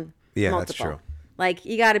 let alone Yeah, that's multiple. true. Like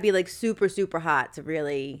you got to be like super super hot to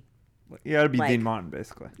really You got to be Like- Dean Martin,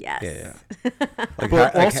 basically. yes. Yeah, Like,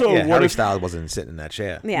 But also, what Harry if- Styles wasn't sitting in that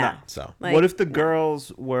chair. Yeah. So Like, What if the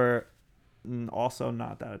girls were also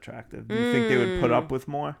not that attractive? Do you think they would put up with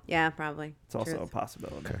more? Yeah, probably. It's also Truth. a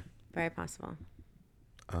possibility. Okay. Very possible.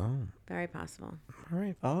 Oh, Very possible. all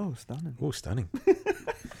right. Oh, stunning. Ooh, stunning.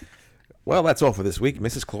 Well, that's all for this week.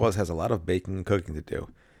 Mrs. Claus has a lot of baking and cooking to do.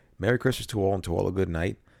 Merry Christmas to all and to all a good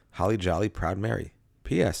night. Holly jolly, proud Mary.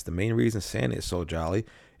 P.S. The main reason Santa is so jolly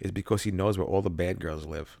is because he knows where all the bad girls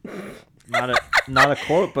live. Not a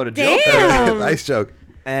quote, but a joke. Damn. Nice joke.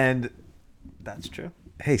 And that's true.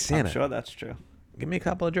 Hey, Santa, I'm sure that's true. give me a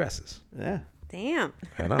couple of dresses. Yeah. Damn.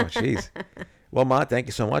 I know, jeez. Well, Ma, thank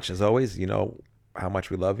you so much. As always, you know how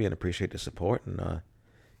much we love you and appreciate the support. And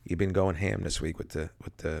you've been going ham this week with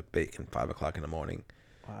the bacon, 5 o'clock in the morning.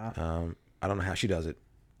 Wow. I don't know how she does it.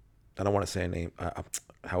 I don't want to say a name,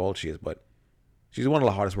 how old she is, but she's one of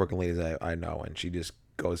the hardest working ladies I know, and she just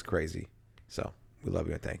goes crazy. So we love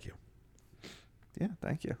you and thank you. Yeah,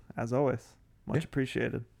 thank you. As always. Much Yeah.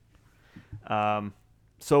 appreciated.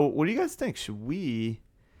 So what do you guys think? Should we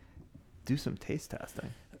do some taste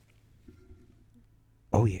testing?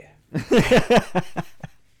 Oh, yeah.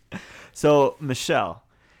 So, Michelle,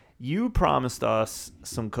 you promised us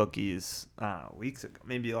some cookies weeks ago,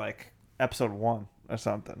 maybe like episode 1 or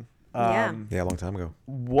something. Yeah. Yeah, a long time ago.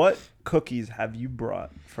 What cookies have you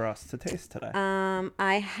brought for us to taste today?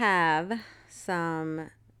 I have some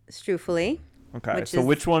Strufoli, Okay, which so is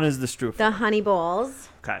which one is the strufel? the honey balls.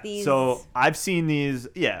 Okay, These- so I've seen these,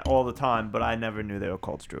 all the time, but I never knew they were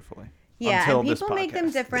called strufoli. Yeah, until and this people make them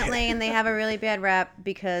podcast. differently, and they have a really bad rep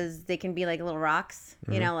because they can be like little rocks.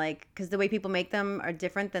 You Mm-hmm. know, like because the way people make them are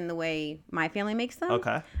different than the way my family makes them.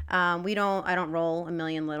 Okay. I don't roll a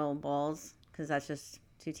million little balls because that's just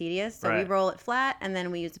too tedious. So we Right. roll it flat, and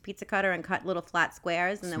then we use a pizza cutter and cut little flat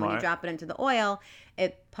squares, and then when you Smart. drop it into the oil,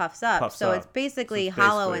 it puffs up. Puffs so up. it's basically So it's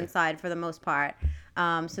hollow basically- inside for the most part.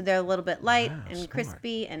 So they're a little bit light and smart.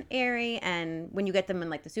 crispy and airy, and when you get them in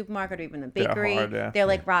like the supermarket or even the They're bakery, hard, yeah. they're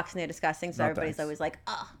like rocks and they're disgusting. So No, everybody's thanks. always like,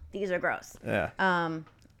 "Oh, these are gross." Yeah.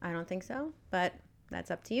 I don't think so, but that's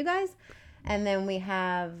up to you guys. And then we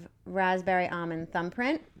have raspberry almond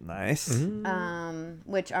thumbprint, Nice.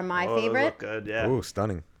 which are my Oh, those favorite. look good, yeah. Oh,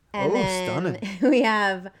 stunning. And Oh, then stunning. we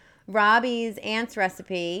have Robbie's aunt's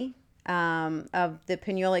recipe of the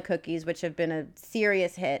pinole cookies, which have been a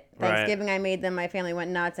serious hit. Right. Thanksgiving, I made them. My family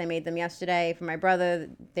went nuts. I made them yesterday for my brother.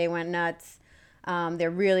 They went nuts.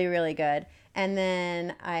 They're really, really good. And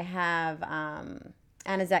then I have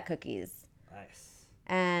anisette cookies. Nice.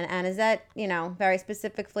 And anisette, very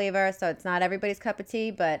specific flavor, so it's not everybody's cup of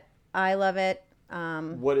tea, but I love it.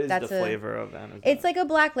 What is the flavor of anisette? It's like a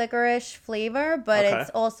black licorice flavor, but Okay. it's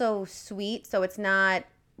also sweet, so it's not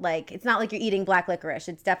like you're eating black licorice.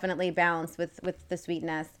 It's definitely balanced with the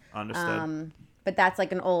sweetness. Understood. But that's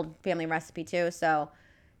like an old family recipe too, so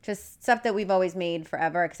just stuff that we've always made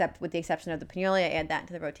forever, except with the exception of the pinole. I add that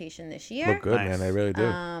to the rotation this year. Look good, Nice. man. They really do.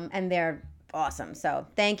 And they're awesome. So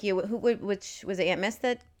thank you. Which was it? Aunt Miss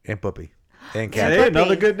that? Aunt Puppy. Aunt Yeah. Cat. Hey,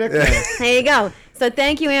 another good nickname. There you go. So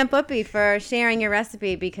thank you, Aunt Puppy, for sharing your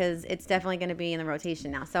recipe because it's definitely going to be in the rotation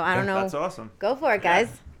now. So I don't know. That's awesome. Go for it, guys.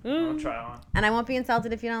 I'll try one. And I won't be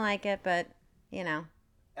insulted if you don't like it, but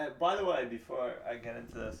By the way, before I get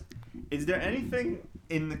into this, is there anything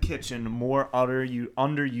in the kitchen more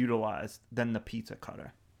underutilized than the pizza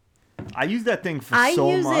cutter? I use that thing for I so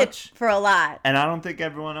use much, it for a lot. and I don't think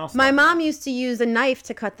everyone else. My does. mom used to use a knife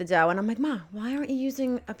to cut the dough, and I'm like, Ma, why aren't you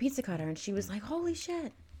using a pizza cutter? And she was like, holy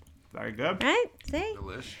shit. Very good. Right? See?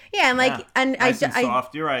 Delish. Yeah, and like, Yeah. and Nice and I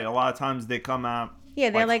soft. You're right. A lot of times they come out. yeah,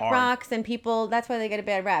 they're like hard. rocks, and people, that's why they get a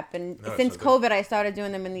bad rep. And No, since it's so good. COVID, I started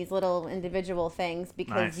doing them in these little individual things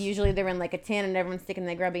because Nice. usually they're in like a tin and everyone's sticking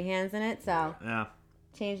their grubby hands in it. So Yeah.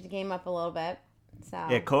 changed the game up a little bit. So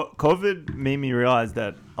Yeah, COVID made me realize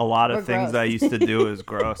that a lot of We're things gross. that I used to do is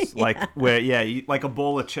gross. Like where, like a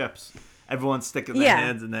bowl of chips. Everyone's sticking their Yeah,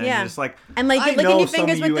 hands in there. yeah. And you're just like, and like I you're licking know your some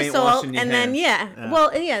fingers of with you the ain't salt, washing your and then hands. well,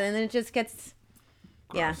 and then it just gets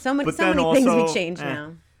so many But then things we also- change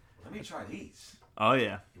now. Let me try these. Oh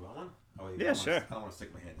yeah. You want one? Oh, Yeah, sure. I don't want to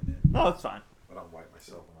stick my hand in there, No, it's fine. but I'll wipe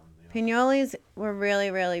myself when I'm. Pinoles were really,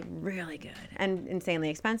 really, really good and insanely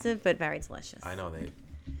expensive, but very delicious. I know they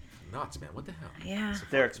nuts, man. What the hell? Yeah.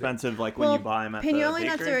 They're expensive, like when you buy them at the pinole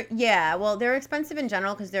nuts bakery. are well, they're expensive in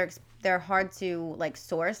general because they're hard to like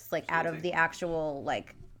source like out of the actual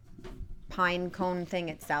like pine cone thing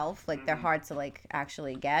itself. Like they're hard to like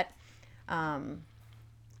actually get.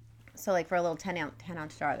 So like for a little 10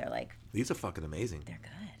 ounce jar, they're like These are fucking amazing. they're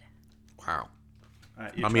good. Wow. All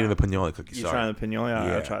right, I'm eating the pinole cookies. You Sorry. trying the pinole? Yeah,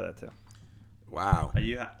 Yeah. I'll try that too. Wow. Are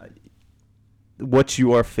you? What's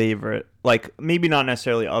your favorite? Like maybe not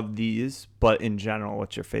necessarily of these, but in general,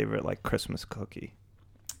 what's your favorite like Christmas cookie?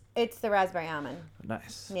 It's the raspberry almond.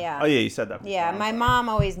 Nice. Yeah. Oh yeah, you said that. Before. Yeah, I'm my sorry. mom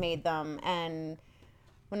always made them, and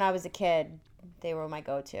when I was a kid, they were my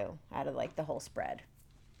go-to out of like the whole spread.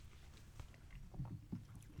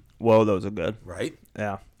 Whoa, those are good. Right?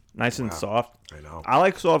 Yeah, nice and Wow. soft. I know. I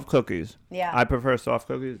like soft cookies. Yeah. I prefer soft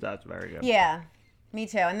cookies. That's very good. Yeah, me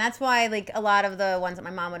too. And that's why like a lot of the ones that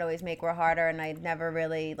my mom would always make were harder, and I never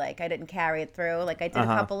really like I didn't carry it through. Like I did a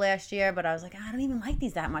couple last year, but I was like, I don't even like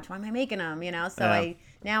these that much. Why am I making them? You know. So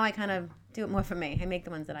Yeah. I kind of do it more for me. I make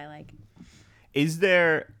the ones that I like. Is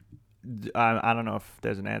there? I don't know if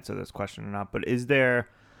there's an answer to this question or not, but is there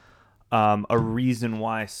a reason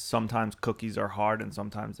why sometimes cookies are hard and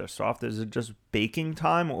sometimes they're soft? Is it just baking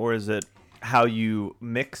time, or is it how you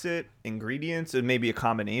mix it, ingredients, and maybe a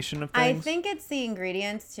combination of I things? think it's the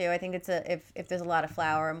ingredients too. I think it's if there's a lot of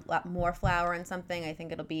flour, a lot more flour in something, I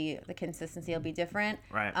think it'll be the consistency will be different.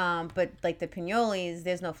 Right. But like the pinoles,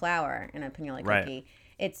 there's no flour in a pinole Right. cookie.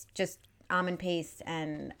 It's just almond paste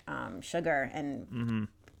and sugar and Mm-hmm.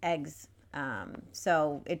 eggs.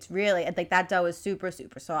 So it's really like that dough is super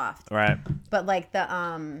super soft. Right. But like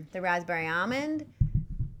the raspberry almond,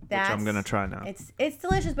 that's, I'm gonna try now. It's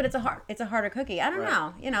delicious, but it's a harder cookie. I don't Right.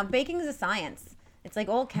 know. You know, baking is a science. It's like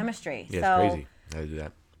old chemistry. Yeah, so it's crazy. How to do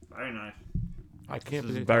that. Very nice. I can't This is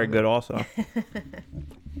believe very good also.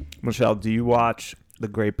 Michelle, do you watch the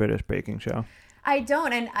Great British Baking Show? I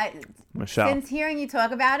don't, and Michelle, since hearing you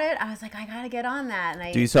talk about it, I was like, I gotta get on that.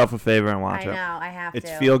 And do yourself a favor and watch I it. know I have It's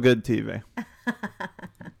to. feel good TV.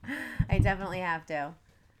 I definitely have to.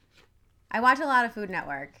 I watch a lot of Food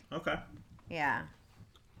Network. Okay. Yeah.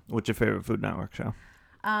 What's your favorite Food Network show?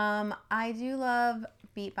 I do love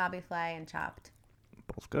Beat Bobby Flay and Chopped.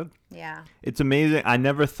 Both good. Yeah. It's amazing. I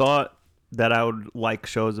never thought that I would like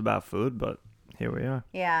shows about food, but here we are.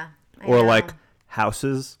 Yeah. I Or know. like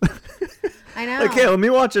houses. I know. Like, hey, let me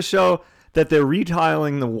watch a show that they're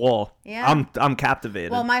retiling the wall. Yeah. I'm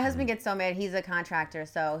captivated. Well, my husband gets so mad. He's a contractor,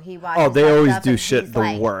 so he watches. Oh, they that always stuff, do and shit he's the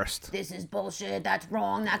like, worst. This is bullshit. That's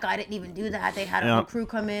wrong. That guy didn't even do that. They had a Yeah. whole crew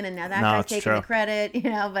come in, and now that No, guy's it's taking true. the credit. You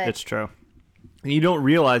know, but It's true. And you don't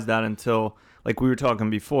realize that until, like we were talking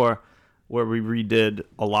before, where we redid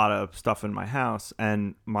a lot of stuff in my house,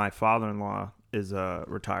 and my father-in-law is a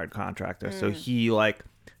retired contractor, so he like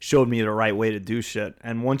showed me the right way to do shit.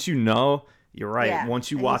 And once you know, you're right. Yeah. Once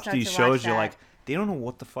you And you watch start these to shows, watch you're that. like, they don't know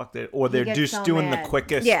what the fuck they, or they're gets just so doing mad. the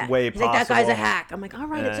quickest yeah. way He's possible. like, that guy's a hack. I'm like, all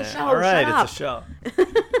right, it's a show. All right, Shut up. it's a show.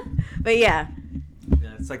 But yeah, Yeah,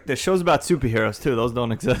 it's like there's shows about superheroes too. Those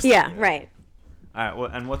don't exist. yeah, right. All right. Well,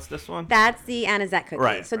 and what's this one? That's the Anisette cookie.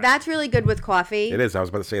 Right, So right. that's really good with coffee. It is. I was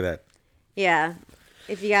about to say that. Yeah.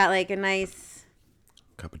 If you got like a nice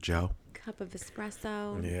Cup of Joe. cup of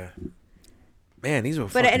espresso. Yeah. Man, these were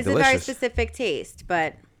But fucking it's a delicious. very specific taste.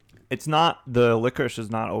 But It's not, the licorice is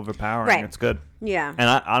not overpowering. Right. It's good. yeah. And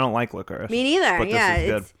I don't like licorice. Me neither. But Yeah. this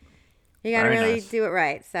is good. It's you gotta Very really nice. do it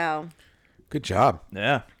right. So Good job.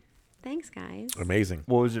 Yeah. thanks, guys. Amazing.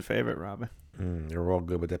 What was your favorite, Robin? They were all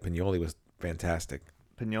good, but that pinole was fantastic.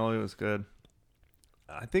 Pignoli was good.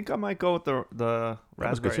 I think I might go with the That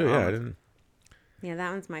was good raspberry too. Yeah, I almond. didn't. Yeah,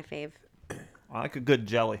 that one's my fave. I like a good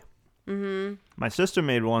jelly. Mm-hmm. My sister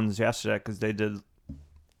made ones yesterday because they did.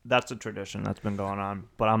 That's a tradition that's been going on,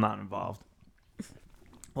 but I'm not involved.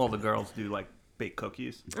 All the girls do like baked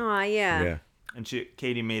cookies, Oh, yeah. Yeah. and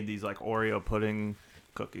Katie made these like Oreo pudding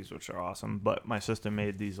cookies, which are awesome. But my sister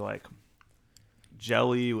made these like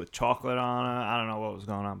jelly with chocolate on it. I don't know what was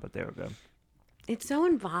going on, but they were good. It's so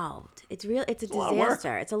involved. It's real. It's a lot of work.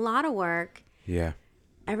 disaster. It's a lot of work. Yeah.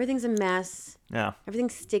 Everything's a mess. Yeah.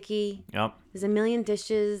 Everything's sticky. Yep. There's a million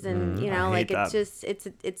dishes, and you know, I like hate it's that.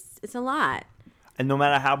 just it's a lot. And no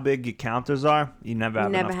matter how big your counters are, you never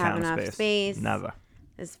have never enough have counter enough space. Never.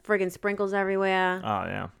 There's friggin' sprinkles everywhere. Oh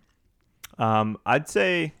yeah. I'd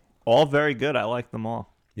say all very good. I like them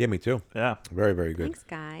all. Yeah, me too. Yeah. Very, very good. Thanks,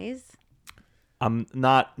 guys. I'm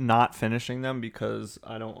not finishing them because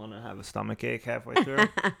I don't want to have a stomach ache halfway through.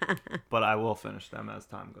 But I will finish them as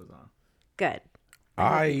time goes on. Good.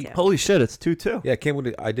 hope you do. Holy shit! It's 2-2. Yeah, came with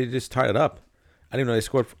it. I did just tie it up. I didn't even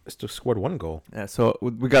know they scored one goal. Yeah. So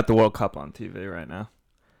we got the World Cup on TV right now.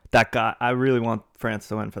 That guy. I really want France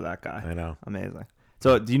to win for that guy. I know. Amazing.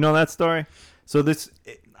 So do you know that story? So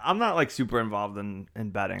I'm not like super involved in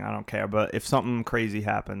betting. I don't care. But if something crazy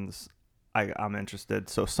happens, I'm interested.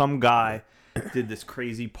 So some guy did this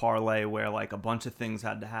crazy parlay where like a bunch of things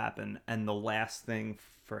had to happen, and the last thing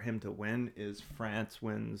for him to win is France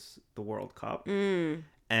wins the World Cup. And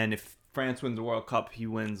if France wins the World Cup, he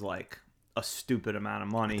wins like a stupid amount of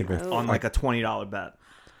money on like a $20 bet.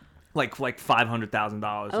 Like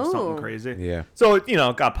 $500,000 or something crazy. Yeah. So it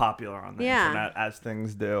got popular on the Yeah. internet as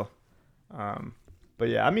things do. But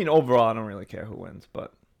yeah, I mean overall I don't really care who wins,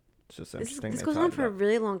 but it's just interesting. This they goes on talked for a about-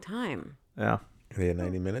 really long time. Yeah. They had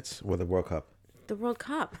 90 minutes with the World Cup. The World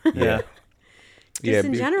Cup. Yeah. Just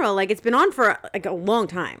in general, like it's been on for like a long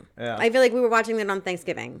time. Yeah. I feel like we were watching it on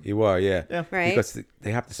Thanksgiving. You are, yeah. Yeah. Right? Because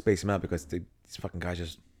they have to space them out because these fucking guys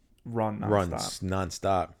just Run nonstop. runs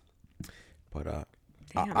nonstop. But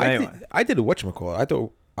Damn. Anyway. I did a whatchamacallit. I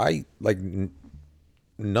thought I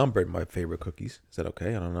numbered my favorite cookies. Is that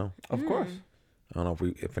okay? I don't know. Of course. I don't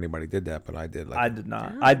know if anybody did that, but I did. Like, I did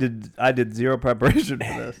not. I did zero preparation for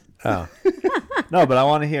this. oh. No, but I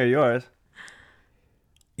want to hear yours.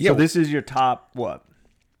 Yeah, So this is your top what?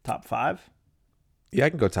 Top 5? yeah, I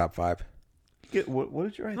can go top 5. What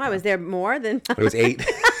did you write? Why down? was there more than? It was 8.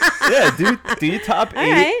 Yeah, do your top 8,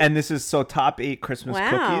 right. and this is top 8 Christmas Wow.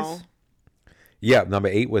 cookies. Yeah, number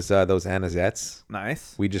 8 was those Anisettes.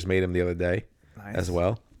 Nice. We just made them the other day Nice. as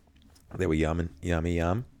well. They were yummy.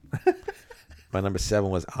 My number 7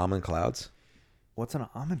 was almond clouds. What's an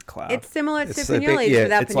almond cloud? It's similar to It's like Pignoli's yeah,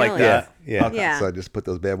 without it's like Pignoli's. that. Yeah. Okay. Yeah. So I just put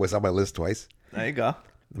those bad boys on my list twice. There you go.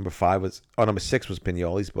 Number 6 was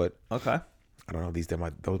Pignoli's, but Okay. I don't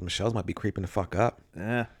know. Those Michelle's might be creeping the fuck up.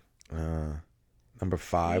 Yeah. Number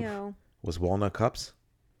 5 Ew. was walnut cups.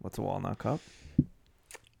 What's a walnut cup?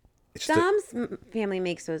 It's Dom's family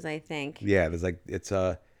makes those, I think. yeah, there's like it's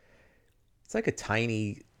like a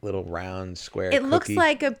tiny little round square. It looks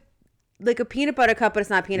cookie. like a peanut butter cup, but it's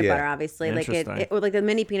not peanut Yeah. butter, obviously. Like Interesting. or like the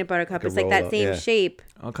mini peanut butter cup. Like a It's like that roll-up, same yeah. shape,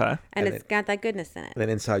 Okay. and And it's got that goodness in it. And then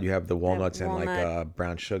inside you have the walnuts and like walnut.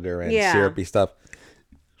 brown sugar and Yeah. syrupy stuff.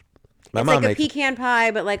 My It's mom like a makes pecan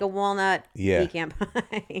pie, but like a walnut Yeah. pecan pie.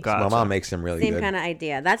 Got my Gotcha. mom makes them really Same good. kind of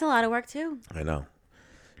idea. That's a lot of work too. I know.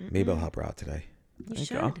 Maybe I'll help her out today. You There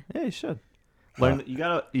should. you go. Yeah, you should. Learn. You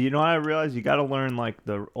gotta. You know what I realized? You gotta learn like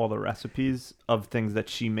all the recipes of things that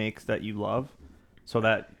she makes that you love, so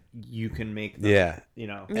that you can make them. Yeah.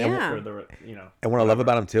 Yeah. For the And what I love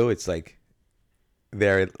about them too, it's like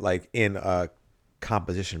they're like in a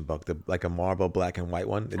composition book, like a marble black and white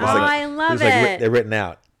one. They're just, like, I love they're just, like, it. they're written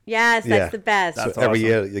out. Yes, Yeah. that's the best. That's So every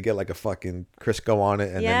awesome. year you get like a fucking Crisco on it,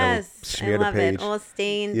 and then yes, they'll smear I the love page. it. All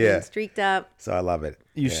stained Yeah. and streaked up. So I love it.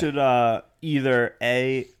 You Yeah. should either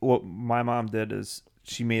what my mom did is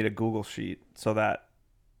she made a Google sheet so that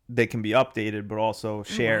they can be updated but also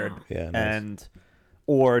shared, Yeah, nice. and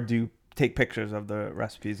or take pictures of the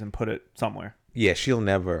recipes and put it somewhere. Yeah, she'll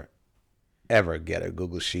never, ever get a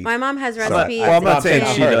Google sheet. My mom has So recipes. Well, I'm not saying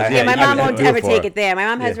in- she does. Yeah, Yeah, my you mom can won't do it ever for take her. it there. My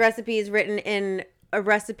mom has Yeah. recipes written in a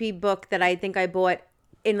recipe book that I think I bought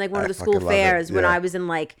in like one of I the school fucking love it. fairs when Yeah. I was in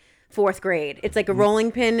like 4th grade. It's like a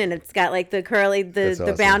rolling pin and it's got like the curly, That's the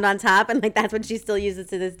awesome. bound on top, and like that's what she still uses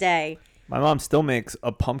to this day. My mom still makes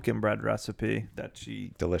a pumpkin bread recipe that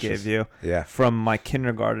she Delicious. gave you. Yeah. From my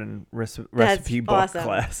kindergarten recipe book awesome.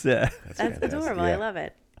 class. Yeah. That's fantastic. adorable. Yeah. I love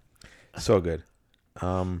it. So good.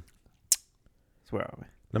 So where are we?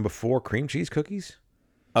 Number 4, cream cheese cookies.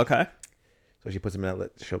 Okay. So she puts them in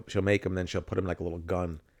that. She'll make them, then she'll put them in like a little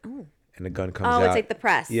gun, and the gun comes Oh, out. it's like the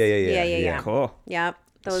press. Yeah. Yeah. Cool. Yep.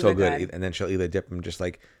 Those so are good. good. And then she'll either dip them just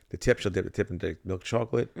like the tip. She'll dip the tip into milk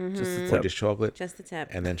chocolate, Just the or tip. just chocolate, Just the tip.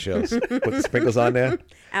 and then she'll put the sprinkles on there.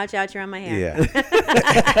 Ouch, ouch, you're on my hair.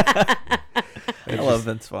 Yeah, I love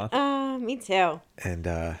Vince Vaughn. Oh, me too. and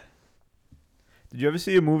Did you ever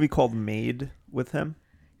see a movie called Made with him?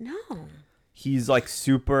 No. He's like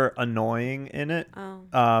super annoying in it.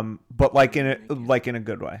 Oh. But like in a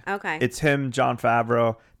good way. Okay. It's him, John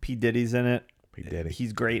Favreau, P. Diddy's in it. P. Diddy.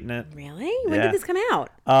 He's great in it. Really? When Yeah. did this come out?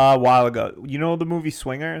 A while ago. You know the movie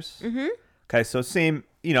Swingers? Mm-hmm. Okay, so same,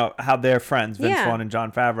 how they're friends, Vince Yeah. Vaughn and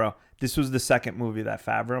John Favreau. This was the second movie that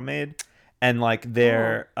Favreau made. And like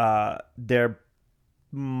they're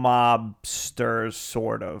mobsters,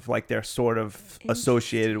 sort of. Like they're sort of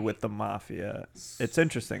associated with the mafia. It's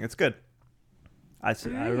interesting. It's good. I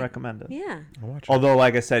would recommend it. Yeah. I'll watch it. Although,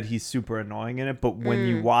 like I said, he's super annoying in it. But when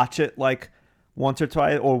you watch it, like once or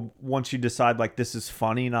twice, or once you decide like this is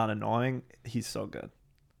funny, not annoying, he's so good.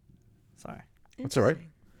 Sorry. That's all right.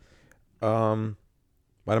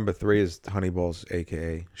 My number 3 is Honey Balls,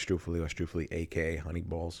 aka Strufoli, or Strufoli, aka Honey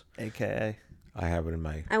Balls. AKA. I have it in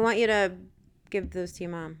my. I want you to give those to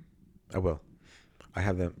your mom. I will. I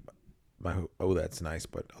have them. Oh, that's nice,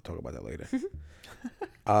 but I'll talk about that later.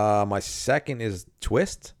 My second is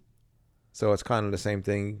Twist. So it's kind of the same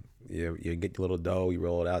thing. You get your little dough, you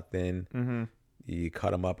roll it out thin, Mm-hmm. you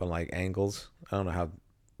cut them up in like angles. I don't know how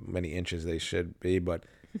many inches they should be, but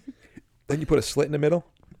then you put a slit in the middle.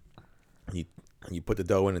 You put the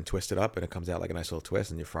dough in and twist it up, and it comes out like a nice little twist,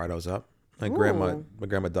 and you fry those up. My grandma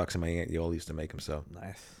Ducks and my aunt Yoli used to make them, so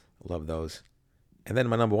Nice. love those. And then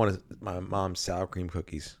my number 1 is my mom's sour cream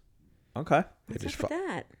cookies. Okay. They're What's just up with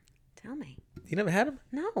that? Tell me. You never had them?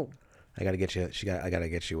 No. I gotta get you. I gotta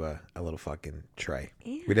get you a little fucking tray.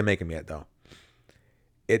 Yeah. We didn't make them yet though.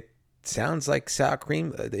 It sounds like sour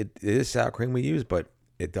cream. It is sour cream we use, but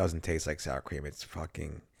it doesn't taste like sour cream. It's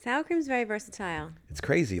fucking. Sour cream's very versatile. It's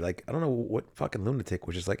crazy. Like I don't know what fucking lunatic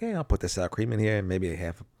was just like, hey, I'll put the sour cream in here and maybe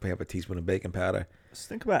half a teaspoon of baking powder. Just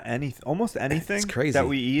think about almost anything It's crazy. that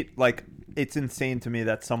we eat. Like, it's insane to me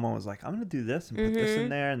that someone was like, I'm going to do this and put this in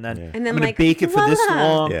there. And then, Yeah. And then I'm going like, to bake it for this voila.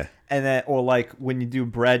 long. Yeah. And then, or like when you do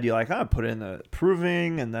bread, you're like, put it in the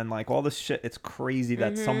proving. And then like all this shit. It's crazy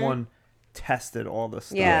that someone tested all this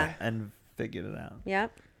stuff Yeah. and figured it out.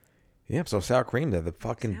 Yep. Yep. So sour cream, they're the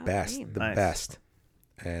fucking Sour best. cream. The Nice. best.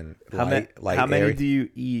 And How many airy. do you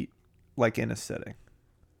eat like in a sitting?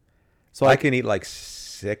 So I like, can eat like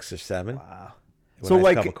 6 or 7. wow. with So a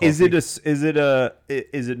nice cup like, of is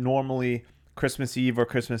it normally Christmas Eve or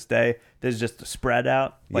Christmas Day? There's just a spread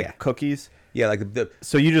out like Yeah. cookies. Yeah, like the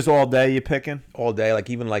So you just all day you picking? all day,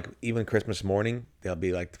 even Christmas morning, there'll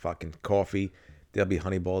be like the fucking coffee. There'll be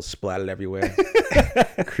honey balls splattered everywhere,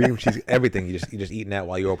 cream cheese, everything. You just eating that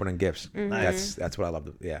while you're opening gifts. That's what I love.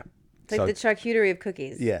 Yeah, It's like the charcuterie of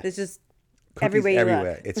cookies. Yeah. It's just cookies everywhere you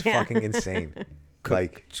everywhere. look. It's Yeah. fucking insane.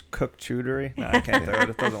 Like Cook chutery? No, I can't do it.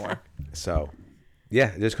 It doesn't work. so,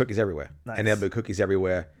 yeah. There's cookies everywhere, Nice. and there'll be cookies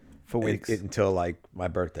everywhere For weeks. until like my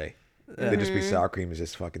birthday. There'll just be sour cream is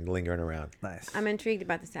just fucking lingering around. Nice. I'm intrigued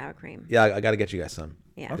about the sour cream. Yeah, I got to get you guys some.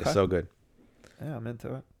 Yeah. Okay. They're so good. Yeah, I'm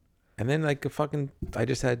into it. And then like I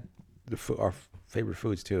just had our favorite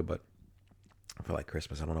foods too, but I feel like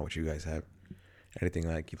Christmas. I don't know what you guys have. Anything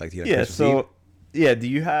like you like to eat on Yeah, Christmas so Eve? yeah, do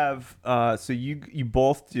you have so you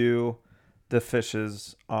both do the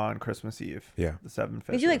fishes on Christmas Eve? Yeah. The 7 We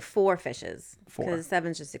fishes. do like 4 fishes. 4. Because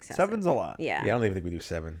 7's just excessive. 7's a lot. Yeah. Yeah, I don't even think we do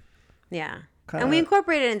 7. Yeah. Kinda- And we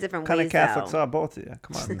incorporate it in different Kind of ways. Catholics though. are both of you.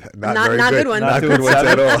 Come on. Not very good ones. Not Not good good ones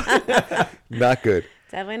at ones. all. Not good.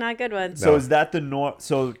 Definitely not good ones. So is that the norm?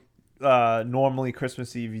 So normally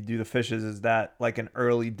Christmas Eve you do the fishes. Is that like an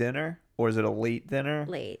early dinner or is it a late dinner?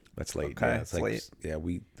 Late. That's late. Okay, Yeah, it's like late. yeah,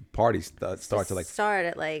 the parties start to like Start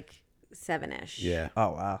at like 7-ish. yeah, Oh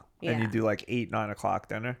wow! And you Yeah. do like 8-9 o'clock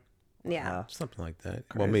dinner. Yeah. something like that.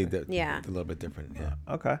 Well, me, Yeah. a little bit different. Yeah.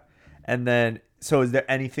 Okay. And then, so is there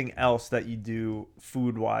anything else that you do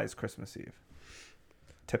food wise Christmas Eve?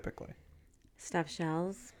 Typically. Stuffed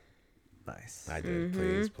shells. Nice. I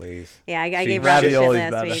did. Please. Yeah, I See, gave Robbie shit ravioli's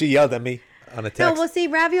last better. week. She yelled at me on a No, text. well, see,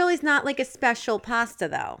 ravioli's not like a special pasta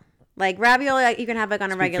though. Like ravioli, like, you can have like on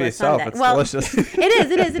a Speak for regular yourself, Sunday. it's well, delicious.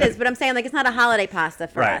 it is. But I'm saying like it's not a holiday pasta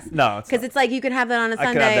for Right. us. No, it's because not. it's like you can have that on a could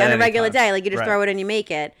have Sunday that on a regular anytime. day. Like you just Right. throw it and you make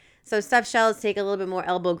it. So stuffed shells take a little bit more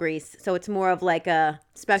elbow grease. So it's more of like a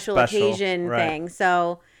special occasion right. thing.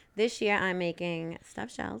 So this year I'm making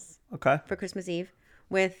stuffed shells Okay. for Christmas Eve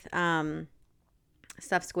with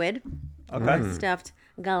stuffed squid, Okay. stuffed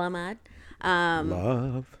galamad.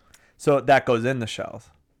 Love. So that goes in the shells.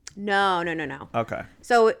 No. Okay.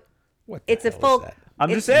 So What? The it's a hell is full. that? I'm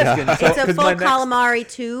It's- just asking. So, It's a 'cause full my next- calamari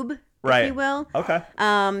tube Right. if you will. Okay.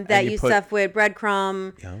 That you you put- stuff with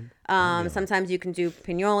breadcrumb. Yum. Sometimes you can do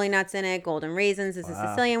pinoli nuts in it, golden raisins is the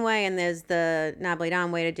Sicilian way, and there's the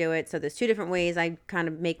Napolitan way to do it. So there's two different ways. I kind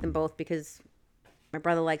of make them both because my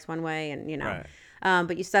brother likes one way, and Right.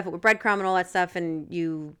 But you stuff it with breadcrumb and all that stuff, and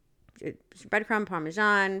breadcrumb,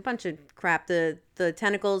 Parmesan, bunch of crap. The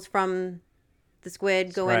tentacles from the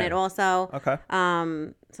squid go in Right. it also. Okay.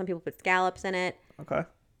 Some people put scallops in it. Okay.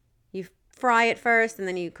 You fry it first, and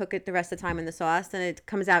then you cook it the rest of the time in the sauce, and it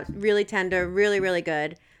comes out really tender, really, really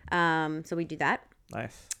good. So we do that.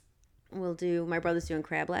 Nice. My brother's doing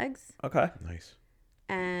crab legs, Okay. Nice.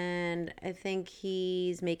 and I think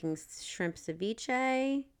he's making shrimp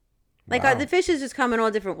ceviche. Like Wow. the fish is just coming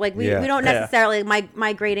all different. Like we Yeah. don't Yeah. necessarily.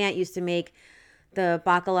 My great aunt used to make the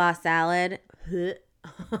bacala salad. It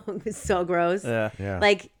was so gross. Yeah. Yeah.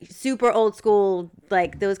 Like super old school.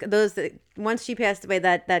 Like those. Once she passed away,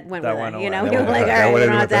 that went That with went it. You away. know, That we were went like, away. all That right, we went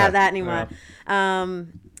don't in have to with have that. that anymore.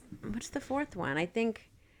 What's the fourth one? I think.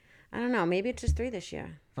 I don't know. Maybe it's just 3 this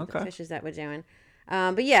year. for the Okay. fishes that we're doing.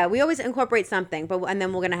 But yeah, we always incorporate something. And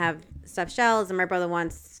then we're gonna have stuffed shells, and my brother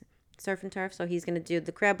wants surf and turf, so he's gonna do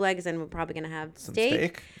the crab legs, and we're probably gonna have Some steak.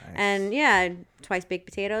 steak. Nice. And yeah, twice baked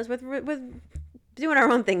potatoes with doing our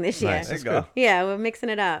own thing this year. Nice. There you That's go. Yeah, we're mixing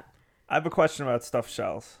it up. I have a question about stuffed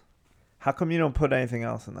shells. How come you don't put anything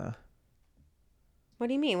else in there? What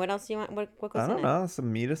do you mean? What else do you want? What goes I in don't it? know.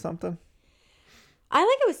 Some meat or something? I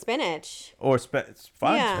like it with spinach. Or it's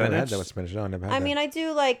fine. Yeah. I haven't had Spinach. that with spinach. No, I never had I that. mean, I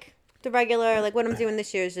do like the regular. Like what I'm doing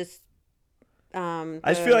this year is just. I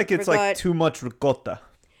just feel like it's like too much ricotta.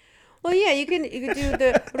 Well, yeah, you can do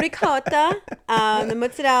the ricotta, the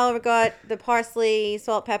mozzarella ricotta, the parsley,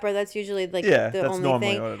 salt, pepper. That's usually like Yeah, the that's only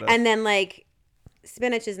normally thing. what it is. And then like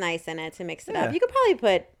spinach is nice in it to mix it Yeah. up. You could probably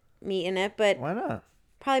put meat in it, but Why not?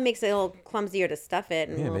 probably makes it a little clumsier to stuff it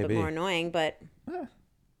and Yeah, a little bit maybe. more annoying. But Yeah. you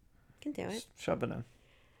can do it. Shove it in.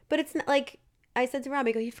 But it's not like I said to Rob,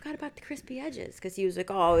 I go, you forgot about the crispy edges because he was like,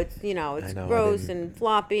 oh, it's it's I know, I gross didn't. and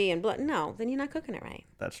floppy and no, then you're not cooking it right.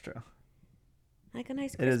 That's true. Like a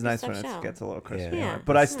nice It crispy is nice when stuffed it shell. gets a little crispy. Yeah. on it. Yeah,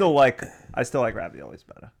 But I it's still like raviolis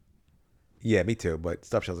better. Yeah, me too. But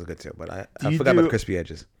stuffed shells is good too. But I you forgot about do- the crispy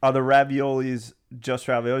edges. Are the raviolis just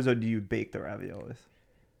raviolis, or do you bake the raviolis?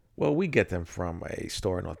 Well, we get them from a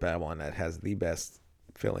store in North Babylon that has the best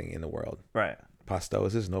filling in the world. Right.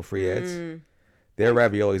 Pastosis, no free ads. Mm. Their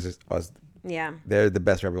raviolis Yeah. they're the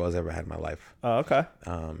best raviolis I've ever had in my life. Oh, okay.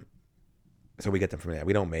 So we get them from there.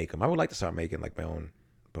 We don't make them. I would like to start making like my own,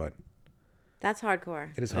 but That's hardcore.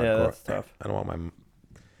 it is Yeah, hardcore. that's tough. I don't want my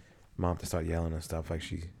mom to start yelling and stuff like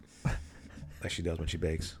she does when she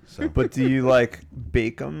bakes. So But do you like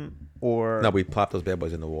bake them or no, we plop those bad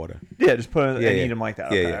boys in the water. Yeah, just put it Yeah, and yeah. eat them like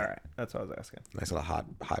that. Yeah, Okay, yeah. all right. That's what I was asking. Nice little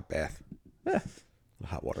hot bath. Yeah. A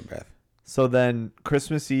hot water bath. So then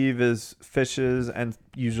Christmas Eve is fishes and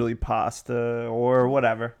usually pasta or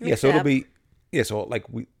whatever. Yeah, Mix so it it'll up. be so like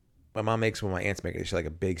my mom makes when my aunts make it. It's like a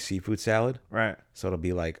big seafood salad. Right. So it'll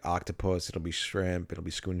be like octopus, it'll be shrimp, it'll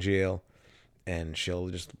be scungeel, and she'll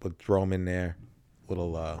just throw them in there,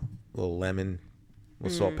 little lemon,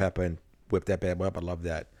 little salt, pepper, and whip that bad boy up. I love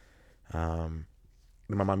that.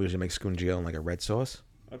 My mom usually makes scungeel in like a red sauce,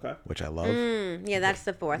 Okay. which I love. Yeah, that's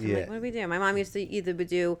the fourth. I'm Yeah. like, what do we do? My mom used to either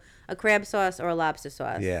do a crab sauce or a lobster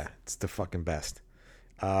sauce. Yeah, it's the fucking best.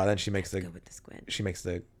 Then she makes Good with the squid.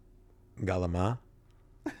 the galama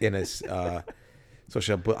in a so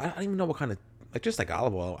she'll put, I don't even know what kind of, like just like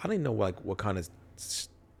olive oil. I don't even know what kind of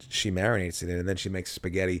she marinates it in, and then she makes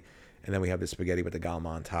spaghetti, and then we have the spaghetti with the galama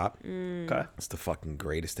on top. Okay. It's the fucking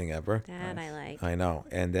greatest thing ever. That I like. I know.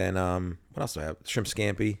 And then what else do I have? Shrimp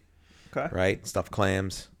scampi, Okay. right? Stuffed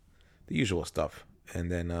clams, the usual stuff. And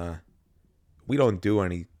then we don't do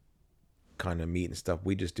any kind of meat and stuff.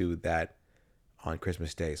 We just do that on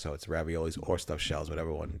Christmas Day. So it's raviolis or stuffed shells,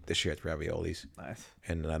 whatever one. This year it's raviolis Nice.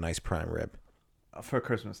 and a nice prime rib. For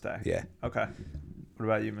Christmas Day. Yeah. Okay. What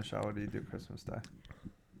about you, Michelle? What do you do Christmas Day?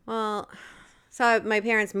 Well, so my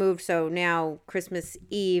parents moved, so now Christmas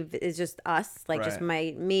Eve is just us, like just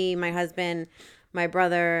Right. my husband, my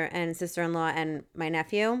brother and sister-in-law, and my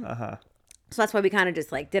nephew. Uh-huh. So that's why we kind of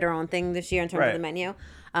just like did our own thing this year in terms Right. of the menu.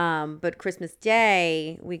 But Christmas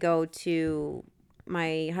Day, we go to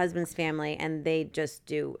my husband's family, and they just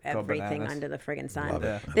do everything bananas. under the friggin' sun. Love it.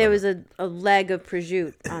 Yeah. I There love was a leg of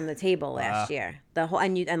prosciutto on the table last year. The whole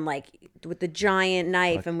and like with the giant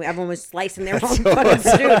knife, and everyone was slicing their own fucking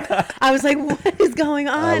prosciutto. I was like, "What is going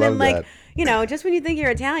on?" love And like, that. just when you think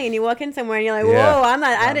you're Italian, you walk in somewhere and you're like, Yeah. "Whoa, I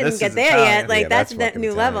Wow, didn't this get is there Italian. yet." Like Yeah, that's that's that fucking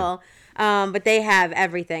new Italian. level. But they have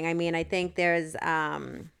everything. I mean, I think there's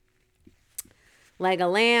leg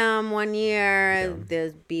of lamb one year.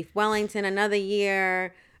 There's beef Wellington another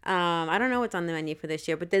year. I don't know what's on the menu for this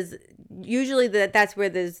year, but there's usually that's where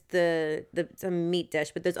there's a meat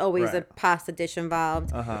dish, but there's always a Right. pasta dish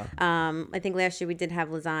involved. Uh-huh. I think last year we did have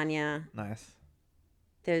lasagna. Nice.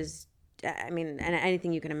 There's, and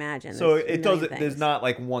anything you can imagine. So There's a it million doesn't. There's things. not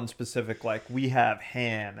like one specific like we have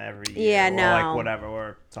ham every year. Yeah, or no. like whatever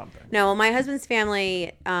or something. No, well, my husband's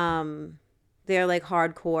family, they're like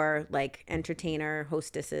hardcore like entertainer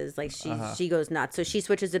hostesses. Like she goes nuts. So she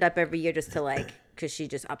switches it up every year just to like because she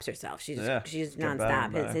just ups herself. She's Yeah, she's get better nonstop.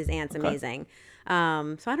 and better. His aunt's Okay. amazing. So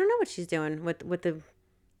I don't know what she's doing. What the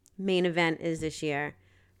main event is this year,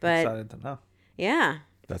 but Excited to know. yeah,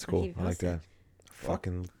 That's cool. keep I like posted. that.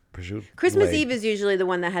 Fucking prosciutto. Christmas leg. Eve is usually the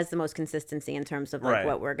one that has the most consistency in terms of like Right.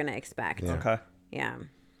 what we're gonna expect. Yeah. Okay. Yeah.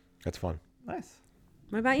 That's fun. Nice.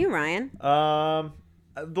 What about you, Ryan?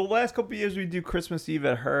 The last couple of years we do Christmas Eve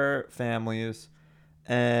at her family's,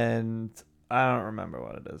 and I don't remember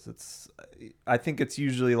what it is. I think it's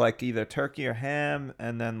usually like either turkey or ham,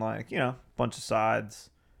 and then like bunch of sides.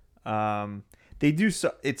 They do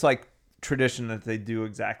so. It's like tradition that they do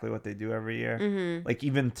exactly what they do every year. Mm-hmm. Like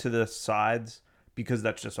even to the sides because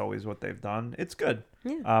that's just always what they've done. It's good.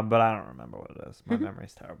 Yeah. But I don't remember what it is. My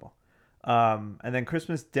memory's terrible. And then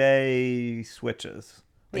Christmas Day switches.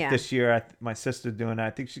 Like Yeah. this year, my sister's doing it. I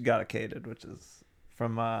think she got it catered, which is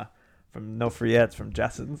from No Friettes from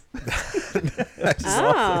Jessens.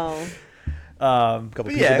 Oh. Couple But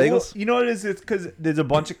pizza yeah, well, bagels? you know what it is? It's because there's a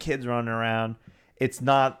bunch of kids running around. It's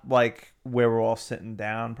not like where we're all sitting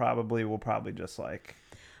down. Probably we'll probably just like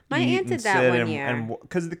My eat aunt and did that sit one and- year. and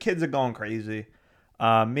because the kids are going crazy.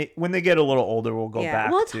 When they get a little older, we'll go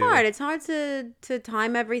back. Well, it's to, hard. It's hard to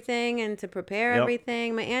time everything and to prepare Yep.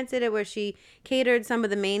 everything. My aunt did it where she catered some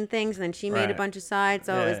of the main things and then she made a Right. bunch of sides,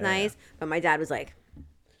 so Yeah, it was yeah, nice. But my dad was like,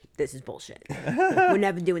 "This is bullshit. We're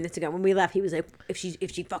never doing this again." When we left, he was like, "If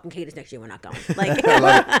she fucking caters next year, we're not going." Like,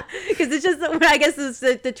 because it's just I guess it's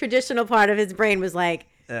the traditional part of his brain was like,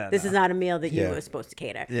 Yeah, "This no. is not a meal that you Yeah. were supposed to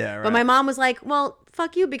cater." Yeah, But my right. mom was like, "Well,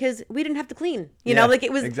 fuck you," because we didn't have to clean. You Yeah, know, like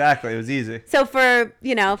it was exactly. It was easy. so for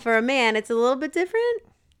a man, it's a little bit different,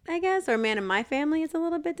 I guess, or a man in my family, it's a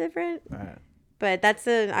little bit different. All right. But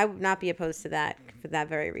I would not be opposed to that for that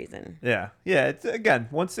very reason. Yeah, yeah. It's again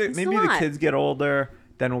once It's a maybe the lot. kids get older,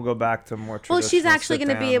 then we'll go back to more traditional. Well, she's actually sit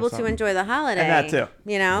going to be down or able to something. enjoy the holiday. And that too.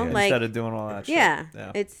 You know, Yeah. like instead of doing all that. Shit. yeah,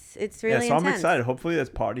 yeah. it's really So intense. I'm excited. Hopefully, there's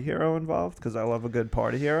Party Hero involved because I love a good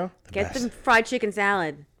Party Hero. Get best. them fried chicken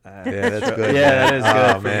salad. Yeah, that's good. Yeah, that is good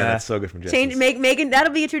Oh from man, that. that's so good from Jessens. Making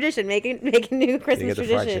that'll be a tradition. Make a new You Christmas get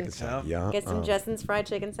the fried tradition. chicken salad. Yeah. Get some Justin's fried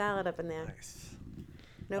chicken salad up in there. Nice.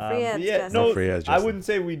 No friets, yeah, Justin. no, No free ads, I Justin. wouldn't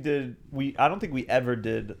say we did. I don't think we ever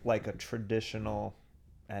did like a traditional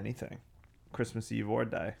anything, Christmas Eve or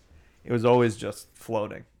day. It was always just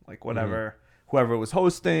floating, like whatever, whoever was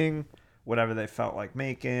hosting, whatever they felt like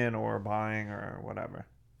making or buying or whatever.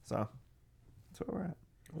 So that's where we're at.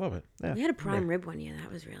 Love it. Yeah, We had a prime rib one year.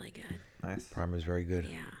 That was really good. nice. Prime is very good.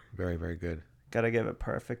 Yeah. Very, very good. Gotta give it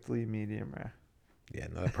perfectly medium rare. Yeah,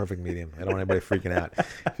 not a perfect medium. I don't want anybody freaking out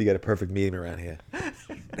if you got a perfect medium around here.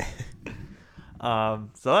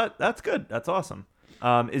 So that's good. That's awesome.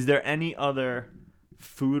 Is there any other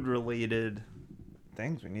food related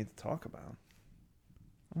things we need to talk about?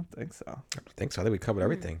 I don't think so. I think so. I think we covered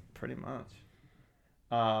everything. Pretty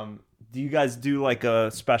much. Do you guys do like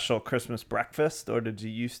a special Christmas breakfast, or did you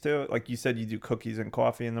used to? Like you said, you do cookies and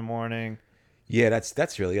coffee in the morning. Yeah,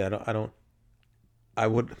 that's really. I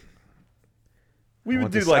would. We I would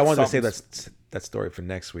want do to, like. I wanted to say something- that story for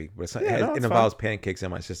next week, but it's not, Yeah, no, it it's involves pancakes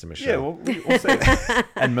and my sister Michelle. Yeah, we'll say that.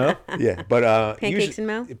 And Mo. Yeah, but Pancakes and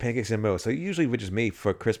Mo? Pancakes and Mo. So usually with just me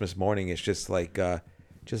for Christmas morning, it's just like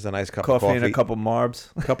just a nice cup Coffee of and a couple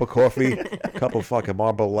marbs. cup of coffee, a couple of fucking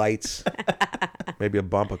Marlboro Lights, maybe a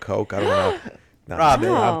bump of Coke. I don't know. No, Rob, I'm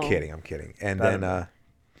no. kidding. I'm kidding. And Better. then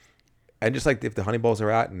and just like if the honey balls are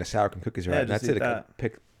out and the sour cream cookies are Yeah, out, and just that's it. eat I that.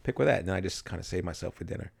 pick with that, and then I just kind of save myself for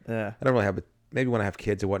dinner. Yeah. I don't really have a. Maybe when I have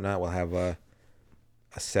kids or whatnot, we'll have a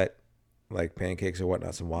set like pancakes or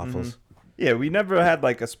whatnot, some waffles. Yeah, we never had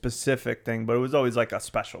like a specific thing, but it was always like a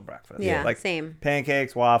special breakfast. Yeah, like same.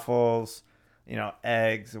 pancakes, waffles,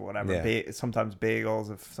 eggs or whatever. Yeah. Sometimes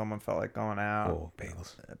bagels if someone felt like going out. Oh,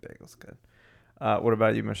 bagels. Yeah, bagels good. What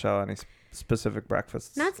about you, Michelle? Any specific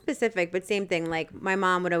breakfasts? Not specific, but same thing. Like my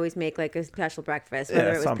mom would always make like a special breakfast, Yeah, whether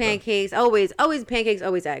it was something. pancakes, always pancakes,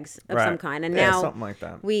 always eggs of Right. some kind. And Yeah, now something like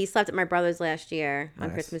that. we slept at my brother's last year on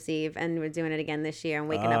Nice. Christmas Eve, and we're doing it again this year. And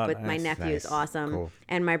waking Ah, up with my nice. nephew is Nice. awesome, Cool.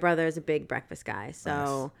 and my brother is a big breakfast guy.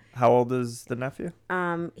 So How old is the nephew?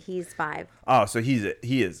 he's 5. Oh, so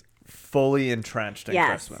he is fully entrenched in Yes,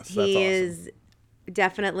 Christmas. That's he awesome. is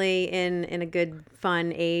definitely in a good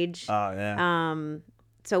fun age. Oh yeah.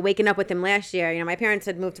 so waking up with him last year, my parents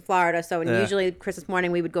had moved to Florida, so Yeah. usually Christmas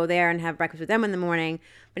morning we would go there and have breakfast with them in the morning.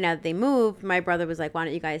 But now that they moved, my brother was like, "Why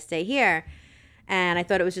don't you guys stay here?" And I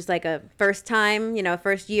thought it was just like a first time,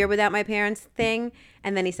 first year without my parents thing.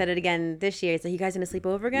 And then he said it again this year. He's like, "You guys gonna sleep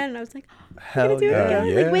over again?" And I was like, Hell "We're gonna do it yeah. again."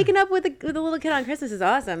 Yeah. Like waking up with a little kid on Christmas is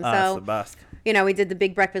awesome. That's So the best. we did the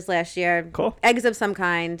big breakfast last year. Cool. Eggs of some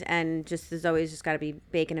kind, and there's always just got to be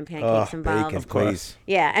bacon and pancakes involved. Bacon, Of course. please.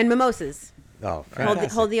 Yeah, and mimosas. Oh, Hold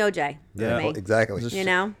fantastic. the OJ. Yeah. for me, Exactly. Just- You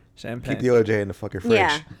know? Champagne. Keep the OJ in the fucking fridge.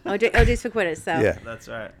 Yeah. OJ's for quitters. So, Yeah. That's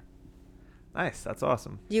right. Nice. That's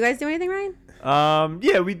awesome. do you guys do anything, Ryan?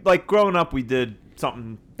 Yeah, we like growing up. We did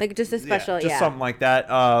something Like just a special, just something like that.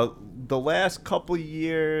 The last couple Mm-hmm.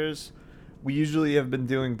 years, we usually have been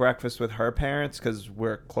doing breakfast with her parents because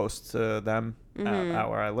we're close to them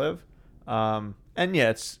out where I live. And yeah,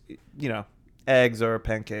 it's eggs or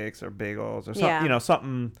pancakes or bagels or something, Yeah.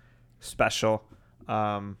 something special.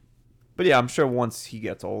 But yeah, I'm sure once he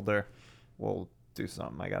gets older, we'll do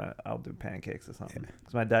something. I'll do pancakes or something.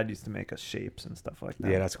 Because my dad used to make us shapes and stuff like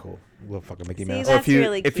that. Yeah, that's cool. Little fucking Mickey See, Mouse. that- That's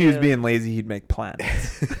really if he was cute. being lazy, he'd make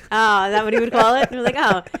planets. Oh, is that what he would call it? We're like,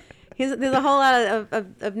 oh, there's a whole lot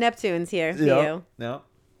of Neptunes here for you. No.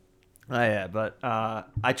 Oh yeah, but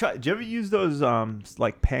I try. Do you ever use those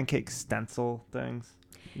like pancake stencil things?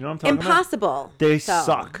 You know what I'm talking about? Impossible. They So,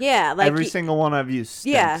 suck. Yeah, like every single one I've used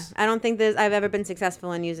stinks. Yeah, I don't think I've ever been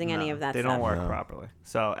successful in using any No, of that They stuff. don't work No. properly.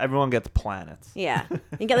 So everyone gets planets. Yeah,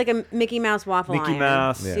 you get like a Mickey Mouse waffle Mickey iron.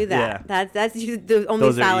 Mouse. Yeah. Do that. Yeah. That's the only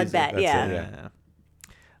Those are solid easy. bet. That's Yeah. it,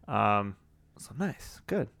 Yeah. So nice.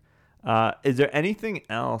 Good. Is there anything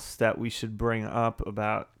else that we should bring up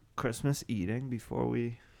about Christmas eating before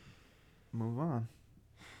we move on?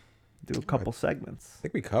 Do a couple segments. I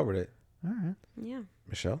think we covered it. All right. Yeah.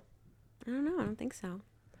 Michelle, I don't know. I don't think so.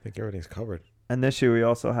 I think everything's covered. And this year we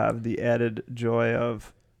also have the added joy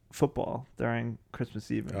of football during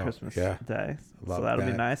Christmas Eve and Oh, Christmas yeah. Day. Love So that'll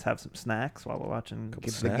be that. nice. Have some snacks while we're watching Couple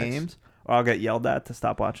the snacks. games. Or I'll get yelled at to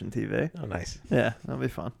stop watching TV. Oh, nice. Yeah, that'll be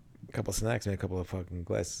fun. A couple snacks, maybe a couple of fucking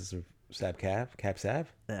glasses of Cap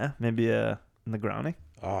Sav. Yeah, maybe a Negroni.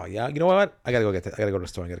 Oh yeah, you know what? I gotta go to the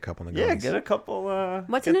store and get a couple of Negronis. Yeah, get a couple.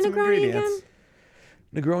 What's get in a some Negroni ingredients.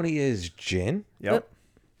 Negroni is gin, Yep.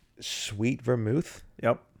 sweet vermouth,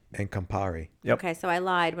 Yep. and Campari. Yep. Okay, so I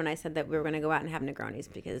lied when I said that we were going to go out and have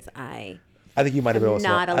Negronis because I. I think you might have been I'm also.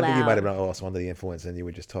 not I think you might have allowed. been also under the influence, and you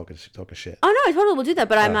were just talking shit. Oh no, I totally will do that,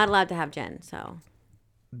 but I'm Oh. not allowed to have gin, so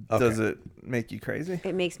Okay. Does it make you crazy?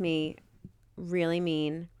 it makes me really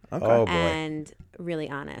mean Okay. Oh boy. and really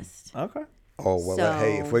honest. Okay. Oh well.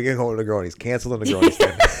 Hey, So- if we're getting hold of Negronis, cancel the Negronis.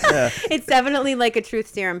 then. Yeah. It's definitely like a truth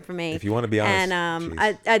serum for me. If you want to be honest. And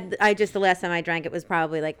jeez. I just the last time I drank it was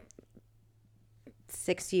probably like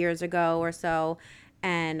 6 years ago or so,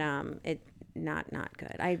 and it not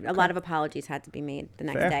good. A lot of apologies had to be made the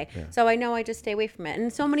next Fair. day, Yeah. so I know I just stay away from it.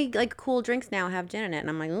 And so many like cool drinks now have gin in it, and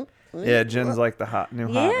I'm like, "Ooh, ooh." Yeah, gin's like the new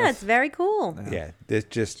yeah, hotness. it's very cool. yeah, it's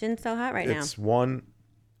just Gin's so hot right now. it's one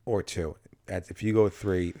or two. If you go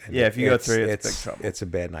three, and Yeah, if you go three, it's big trouble. It's a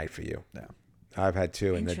bad night for you. Yeah. I've had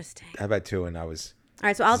two, and Interesting. I've had two, and I was. All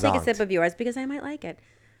right, so I'll take a zonked. sip of yours because I might like it.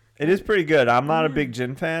 It is pretty good. I'm not a big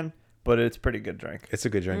gin fan, but it's a pretty good drink. It's a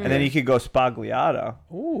good drink. And then you could go Spagliato.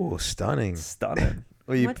 Ooh, stunning. Stunning.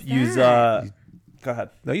 Well, you What's use that? Go ahead.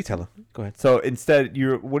 No, you tell her. Go ahead. So instead,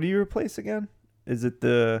 what do you replace again? Is it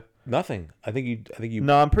the? Nothing. I think you.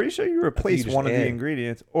 No, I'm pretty sure you replace just one of the add-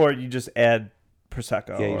 ingredients, or you just add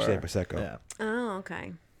prosecco. Yeah, you or, say prosecco. Yeah, Oh,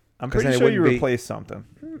 okay. I'm 'Cause pretty then it sure you wouldn't be- replace something.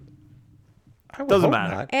 I would Doesn't hope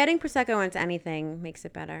matter. not. Adding prosecco into anything makes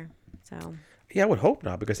it better. So Yeah, I would hope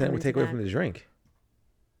not, because then it I'm would into take away that. from the drink.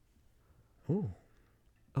 Ooh.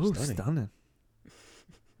 Oh, Stunning. stunning.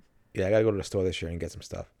 Yeah, I gotta go to the store this year and get some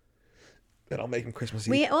stuff. Then I'll make them Christmas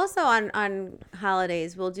Eve. we also on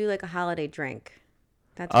holidays we'll do like a holiday drink.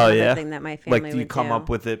 That's Oh, another yeah? thing that my family Like, do you would come do. up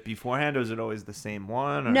with it beforehand, or is it always the same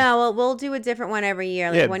one? Or? No, we'll do a different one every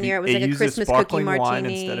year. Like one year it was like a uses Christmas cookie sparkling wine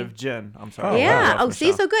martini. instead of gin. I'm Oh, sorry. Yeah. wow. Oh,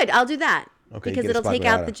 see, so good. I'll do that. Okay, you because get a it'll take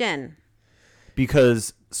out Spagliato. the gin.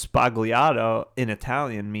 Because spagliato in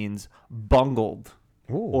Italian means bungled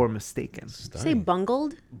Ooh. or mistaken. Did you say Stunning.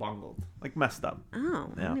 bungled? Bungled, like messed up.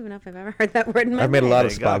 Oh, I Yeah. don't even know if I've ever heard that word in my I've made a life. lot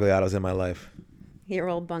of There you go. spagliatos in my life. You're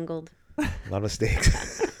old bungled. A lot of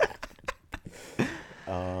mistakes.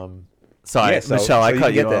 Sorry, Yeah, so- Michelle, so I you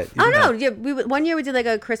cut you get off. that. Oh no! Yeah, one year we did like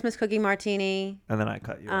a Christmas cookie martini. And then I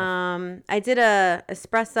cut you off. I did a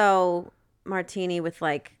espresso martini with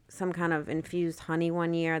like some kind of infused honey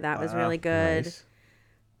one year. That was really good. Nice.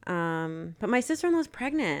 But my sister-in-law's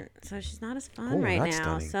pregnant, so she's not as fun Oh, right that's now.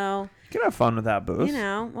 stunning. So, You can have fun with that booze. you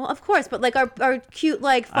know, well, of course, but like our cute,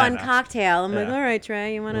 like, fun know. cocktail. I'm like, Yeah. all right,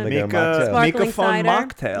 Trey, you want to Make a Make mocktail. a, make sparkling a fun cider?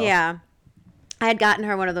 mocktail. Yeah. I had gotten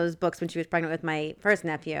her one of those books when she was pregnant with my first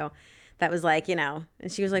nephew that was like, you know,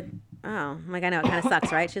 and she was like, oh, I'm like, I know, it kind of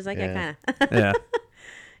sucks, right? She was like, yeah, Yeah. kind of. Yeah.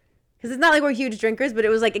 Because it's not like we're huge drinkers, but it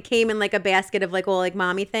was like, it came in like a basket of like all like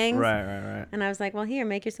mommy things. Right. And I was like, well, here,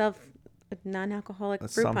 make yourself a non-alcoholic fruit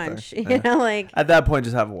Something, punch. yeah. You know, like, At that point,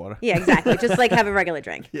 just have water. yeah, exactly. Just like have a regular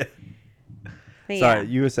drink. Yeah. But, Sorry, yeah.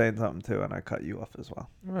 you were saying something too, and I cut you off as well.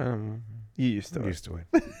 You used to I'm it. used to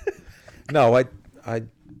it. No,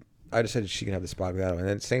 I just said she can have the sparkling, and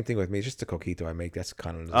then same thing with me. It's just the coquito I make. That's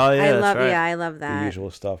kind of Oh yeah, I that's love, right. yeah, I love the that. usual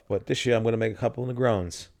stuff. But this year I'm going to make a couple of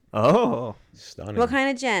Negrones. Oh, Stunning. What kind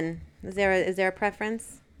of gin? Is there a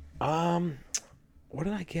preference? What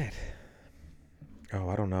did I get? Oh,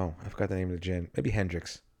 I don't know. I forgot the name of the gin. Maybe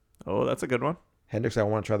Hendrix. oh, that's a good one. Hendrix. I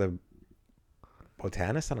want to try the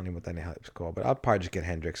Botanist. I don't know what that name is called, but I'll probably just get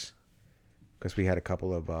Hendrix because we had a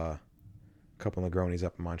couple of Negronis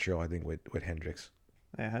up in Montreal. I think with Hendrix.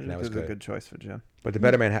 Yeah, that Hendrix was is a good. good choice for gin. But the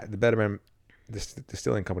Betterman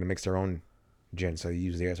distilling company makes their own gin, so you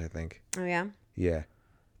use theirs. I think. Oh yeah. Yeah.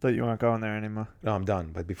 Thought you weren't going there anymore. No, I'm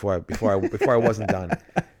done. But before I wasn't done,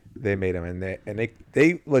 they made them, and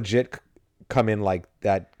they legit come in like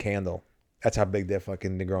that candle. That's how big their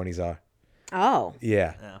fucking Negronis are. Oh.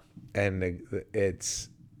 Yeah. Yeah. And it's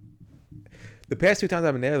the past 2 times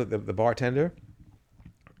I've been there, the bartender,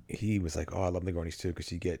 he was like, "Oh, I love Negronis too,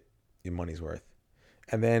 because you get your money's worth."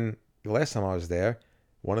 And then the last time I was there,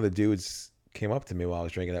 one of the dudes came up to me while I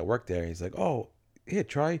was drinking at work there. He's like, "Oh, here,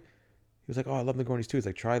 try." He was like, "Oh, I love Negronis too." He's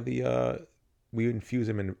like, "Try the." We infuse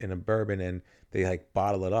them in a bourbon, and they like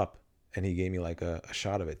bottle it up, and he gave me like a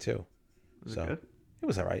shot of it too. Was So it good? it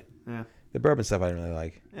was all right. Yeah. The bourbon stuff I didn't really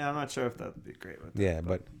like. Yeah, I'm not sure if that'd be great with that. Yeah,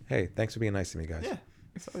 but hey, thanks for being nice to me, guys. Yeah,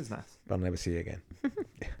 it's always nice. But I'll never see you again.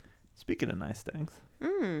 Speaking of nice things,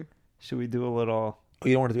 Mm. should we do a little? Oh,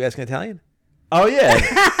 you don't want to be asking Italian? Oh yeah,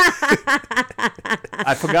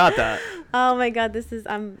 I forgot that. Oh my God, this is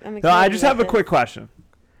I'm excited. No, I just have a about quick question.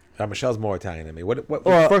 Michelle's more Italian than me. What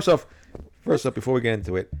Well- first off, before we get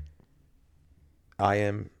into it, I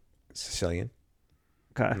am Sicilian,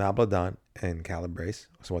 Okay. Nabladan, and Calabrese.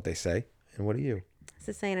 That's what they say. And what are you? this.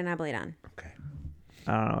 Sicilian and Napolitan. Okay.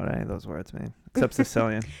 I don't know what any of those words mean, except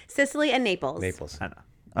Sicilian. Sicily and Naples. Naples. I know.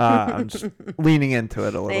 I'm just leaning into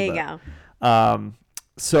it a little There you bit. go.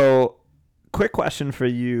 So, quick question for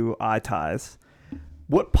you, Ties.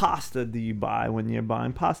 What pasta do you buy when you're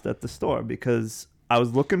buying pasta at the store? Because I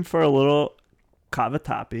was looking for a little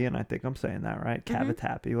cavatappi, and I think I'm saying that right.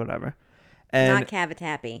 Cavatappi, whatever. And Not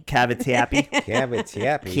Cavatappi. cavatappi.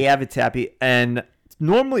 Cavatiapi. Cavatappi. And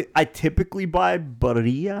normally, I typically buy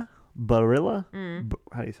Barilla.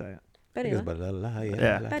 How do you say it? Barilla.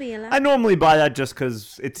 Yeah. Barilla. I normally buy that just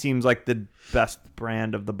because it seems like the best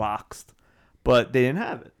brand of the boxed, but they didn't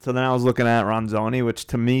have it. So then I was looking at Ronzoni, which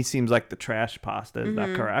to me seems like the trash pasta. Is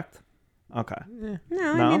that correct? Okay. No, No?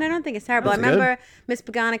 I mean I don't think it's terrible. That's I remember Miss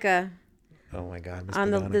Paganica Oh my God, Miss on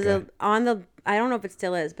Paganica. on the I don't know if it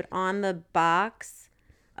still is, but on the box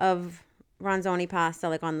of Ronzoni pasta,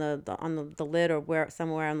 like on the lid or where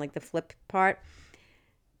somewhere on like the flip part,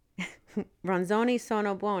 Ronzoni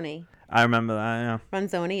sono buoni. I remember that.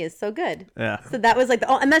 Ronzoni is so good. Yeah. So that was like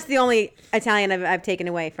and that's the only Italian I've taken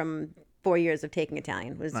away from 4 years of taking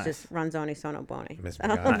Italian was Nice. just Ronzoni sono buoni. Miss So,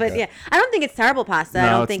 Paganica. but yeah, I don't think it's terrible pasta. I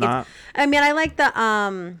No, don't it's think not. it's. I mean, I like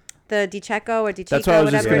the Di Cecco or Di Chico, That's what I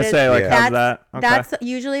was just whatever gonna it is. say. Like, Yeah. how's that? Okay. That's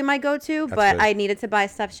usually my go-to, but good. I needed to buy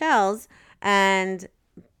stuffed shells, and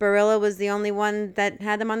Barilla was the only one that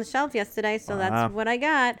had them on the shelf yesterday, so Wow. that's what I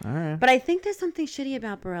got. All right. But I think there's something shitty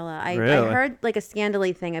about Barilla. I Really? heard like a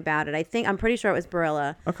scandally thing about it. I'm pretty sure it was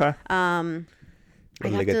Barilla. Okay. I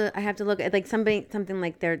What do they have to look at like something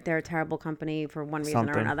like they're a terrible company for one reason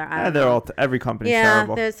or Something. another. I Yeah, don't they're know. all every company's Yeah,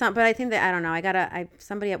 terrible. there's some, but I think that I don't know.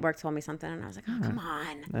 Somebody at work told me something, and I was like, oh come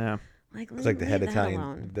on, Yeah. like It's like the head leave hell Italian.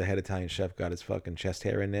 alone. The head Italian chef got his fucking chest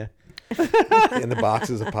hair in there, in the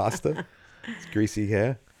boxes of pasta. It's greasy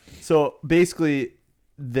hair. So basically,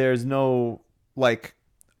 there's no like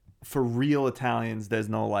for real Italians. There's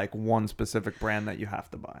no like one specific brand that you have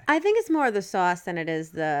to buy. I think it's more the sauce than it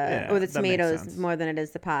is Yeah, or the that makes tomatoes sense. more than it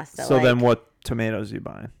is the pasta. So like, then, what tomatoes are you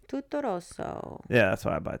buying? Tutto Rosso. Yeah, that's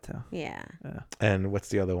what I buy too. Yeah. And what's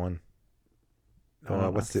the other one?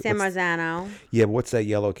 What's the? San What's, Marzano. yeah, but what's that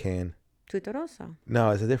yellow can? Tutto Rosso.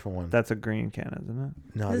 No, it's a different one. That's a green can, isn't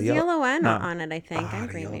it? No, There's the yellow and no. on it, I think. Ah, and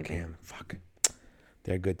the green, yellow maybe. can. Fuck.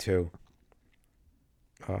 They're good too.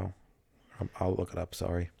 Oh, I'll look it up.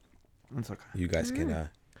 Sorry. That's okay. You guys can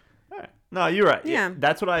No, you're right. Yeah.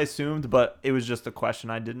 That's what I assumed, but it was just a question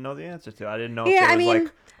I didn't know the answer to. I didn't know Yeah, if I there was mean-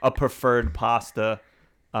 like a preferred pasta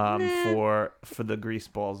for the grease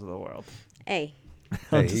balls of the world. Hey,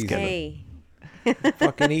 Hey, just easy. hey.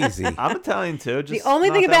 Fucking easy. I'm Italian too. Just The only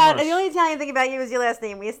not thing that about much. the only Italian thing about you is your last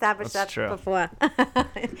name. We established That's that true. before.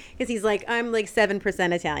 Because he's like, I'm like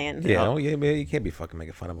 7% Italian. Yeah, no, yeah, man, you can't be fucking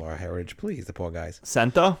making fun of our heritage, please. The poor guys.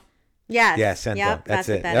 Cento? Yes. Yeah, cento. Yep, That's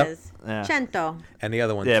what it. that Yep. is. Yeah. Cento. And the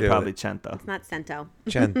other one Yeah, too. probably cento. It's not cento.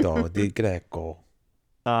 Cento di Greco.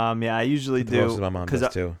 Yeah, I usually The roast do my mom because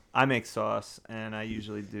does too. I make sauce, and I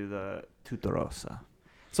usually do the tutorosa.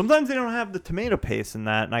 Sometimes they don't have the tomato paste in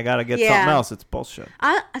that, and I gotta get Yeah. something else. It's bullshit.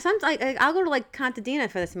 I'll go to like Contadina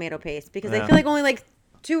for the tomato paste because I Yeah. feel like only like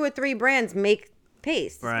 2 or 3 brands make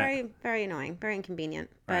paste. It's Right. very, very annoying, very inconvenient.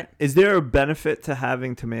 But Is there a benefit to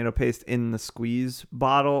having tomato paste in the squeeze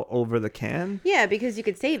bottle over the can? yeah, because you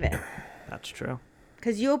could save it. That's true.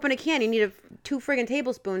 Because you open a can, you need 2 friggin'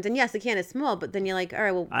 tablespoons, and yes, the can is small, but then you're like, all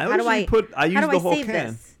right, well, I how do usually I I use how do the I whole save can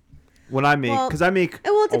this? when I make Well, because I make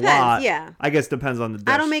well, it a depends, lot. yeah. I guess depends on the dish.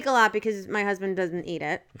 I don't make a lot because my husband doesn't eat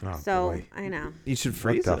it. Oh, so boy. I know. You should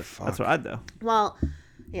freeze the it. fuck? That's what I do. Well,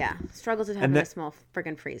 yeah, struggles with having then- a small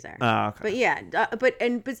friggin' freezer. Oh, okay. But yeah, but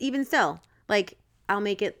even still, like I'll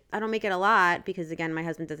make it. I don't make it a lot because again, my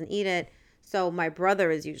husband doesn't eat it. So my brother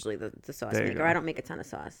is usually the sauce There you maker. go. I don't make a ton of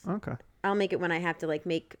sauce. Okay. I'll make it when I have to like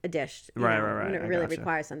make a dish. you Right, know, right, right. When it I really gotcha.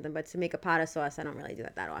 requires something. But to make a pot of sauce, I don't really do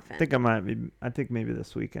that often. I think maybe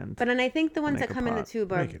this weekend. But and I think the ones Make that a come in the pot.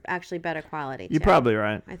 tube are actually better quality. You're too. probably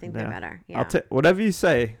right. I think they're better, I'll yeah. take whatever you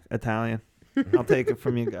say, Italian. I'll take it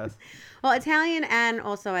from you guys. Well, Italian and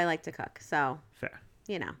also I like to cook. So Fair.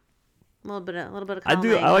 you know, a little bit of. I do.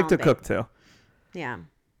 column A, I like to column B. cook too. Yeah.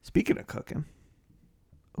 Speaking of cooking,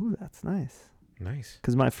 ooh, that's nice. Nice.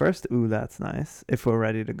 Because my first ooh, that's nice. If we're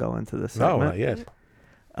ready to go into this No, segment. not yet.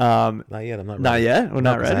 Not yet. I'm not ready. Not yet. We're No,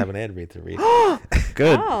 not 'cause ready. I have an ad read to read.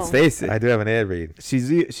 Good, Oh. Stacy. I do have an ad read.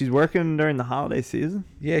 She's working during the holiday season.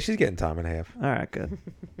 Yeah, she's getting time and a half. All right, good.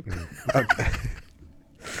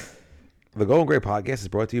 The Golden Gray Podcast is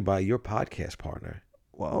brought to you by your podcast partner.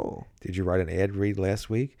 Whoa. Did you write an ad read last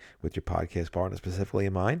week with your podcast partner specifically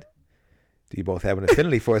in mind? Do you both have an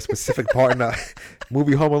affinity for a specific part in the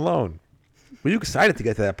movie Home Alone? Were you excited to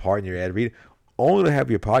get to that part in your ad read, only to have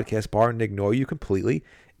your podcast partner ignore you completely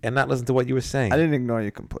and not listen to what you were saying? I didn't ignore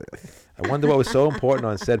you completely. I wonder what was so important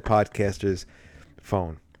on said podcaster's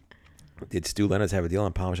phone. Did Stu Leonard's have a deal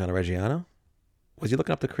on Parmigiano Reggiano? Was he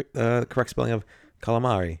looking up the correct spelling of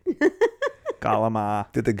calamari? Galama.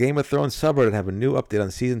 Did the Game of Thrones subreddit have a new update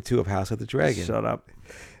on season 2 of House of the Dragon? Shut up.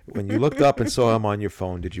 When you looked up and saw him on your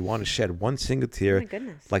phone, did you want to shed one single tear my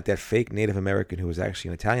goodness. like that fake Native American who was actually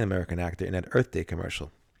an Italian American actor in that Earth Day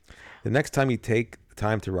commercial? The next time you take the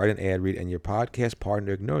time to write an ad read and your podcast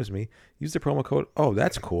partner ignores me, use the promo code, oh,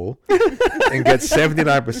 that's cool, and get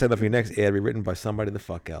 79% of your next ad read written by somebody the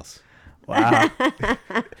fuck else. Wow.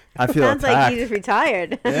 I feel Sounds like attacked. you just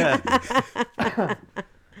retired. Yeah.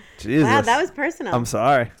 Jesus. Wow, that was personal. I'm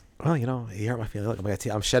sorry. Well, you know, you hurt my feelings. Look,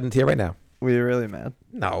 I'm shedding a tear right now. Were you really mad?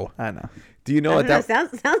 No. I know. Do you know I what don't know,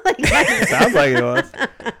 that... sounds like Sounds like it was.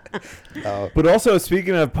 Oh. But also,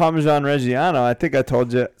 speaking of Parmesan Reggiano, I think I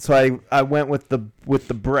told you. So I went with the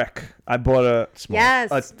brick. I bought a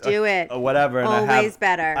Yes, do it. a whatever, and Always I have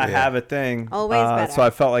better. I have a thing. Always better. So I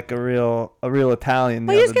felt like a real Italian.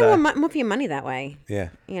 Well, the you just other get day. more for your money that way. Yeah.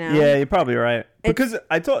 You know. Yeah, you're probably right. Because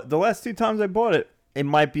I thought the last 2 times I bought it, it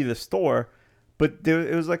might be the store, but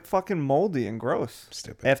it was like fucking moldy and gross.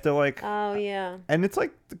 Stupid. After like, Oh yeah. and it's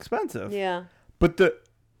like expensive. Yeah. But the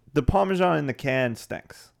Parmesan in the can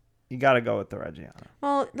stinks. You got to go with the Reggiano.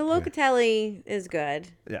 Well, the Locatelli is good,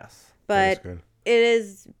 Yes. That is but good. it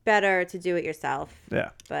is better to do it yourself.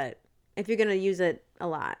 Yeah. But if you're gonna use it a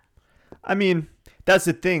lot, I mean, that's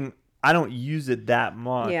the thing. I don't use it that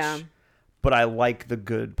much. Yeah. But I like the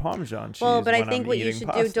good Parmesan cheese. well, but I when think I'm what you eating should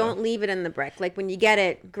pasta. do, don't leave it in the brick. Like when you get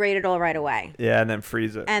it, grate it all right away, Yeah, and then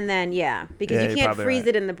freeze it. and then because Yeah, you you're can't probably freeze right.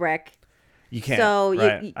 it in the brick. You can't. so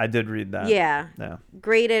right. I did read that. Yeah. Yeah.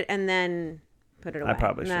 Grate it and then put it away. I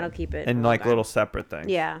probably and should. that'll keep it in like longer. little separate things.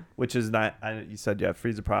 Yeah. Which is not. You said you have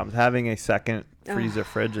freezer problems. Having a second freezer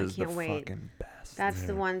fridge I is the can't wait. fucking best. That's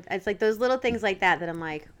the one. It's like those little things like that I'm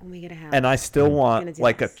like, oh, we gotta have. And I still gonna want do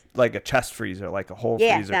like this. a chest freezer, like a whole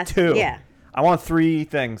Yeah, freezer that's- too. yeah. I want 3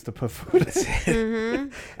 things to put food in, Mm-hmm.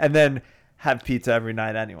 and then have pizza every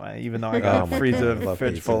night anyway. Even though I got Oh a my freezer God, I love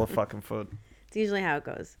fridge pizza. full of fucking food. It's usually how it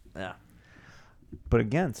goes. Yeah. But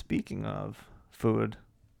again, speaking of food,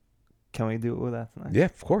 can we do it with that tonight? Yeah,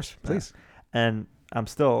 of course. Please. And I'm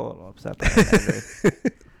still a little upset by that.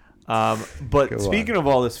 But Go speaking of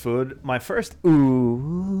all this food, my first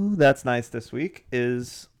ooh, that's nice this week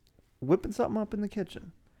is whipping something up in the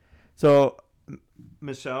kitchen. So,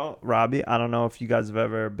 Michelle, Robbie, I don't know if you guys have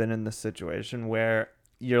ever been in this situation where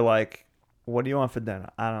you're like, what do you want for dinner?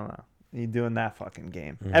 I don't know. You're doing that fucking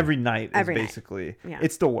game. Every night is Every night. basically, Yeah.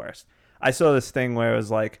 it's the worst. I saw this thing where it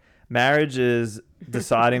was like, marriage is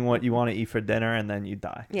deciding what you want to eat for dinner and then you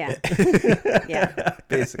die. Yeah. Yeah.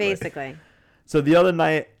 Basically. So the other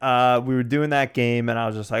night, we were doing that game, and I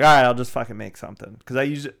was just like, all right, I'll just fucking make something.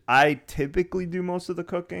 Because I typically do most of the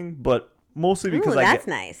cooking, but mostly because Ooh, that's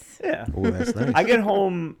nice. Yeah. Ooh, that's nice. I get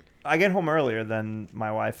home earlier than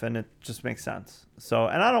my wife, and it just makes sense. So,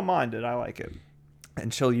 and I don't mind it. I like it.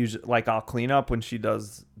 And she'll usually, like, I'll clean up when she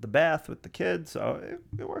does the bath with the kids. So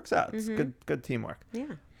it works out. It's good teamwork. Yeah.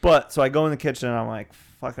 But so I go in the kitchen and I'm like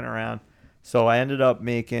fucking around. So I ended up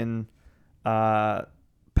making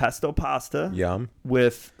pesto pasta Yum.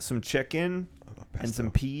 with some chicken and pesto.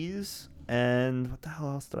 some peas and what the hell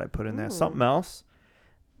else did I put in there? Something else.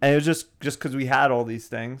 And it was just because we had all these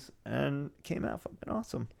things and it came out fucking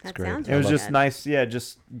awesome. That great. sounds It was really just good. nice. Yeah,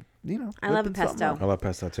 just, you know. I love a whipping something pesto. up. I love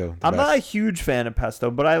pesto too. The I'm not a best. huge fan of pesto,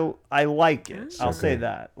 but I like it. So I'll say good.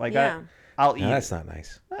 that. Like Yeah. I'll eat No, that's it. not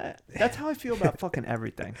nice. That's how I feel about fucking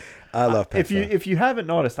everything. I love pesto. If you haven't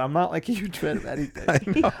noticed, I'm not like a huge fan of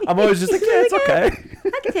anything. I'm always just like, yeah, it's okay.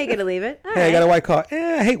 I can take it or leave it. All Hey, I got a right. white car.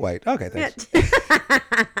 I hate white. Okay, thanks.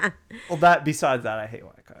 Well, besides that, I hate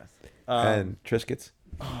white cars. And Triscuits.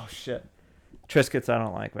 Oh shit, Triscuits I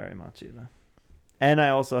don't like very much either. And I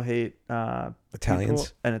also hate Italians?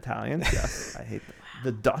 people- and Italians. Yes, I hate them.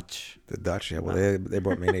 The Dutch. The Dutch. Yeah, well, they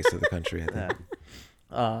brought mayonnaise to the country, I think.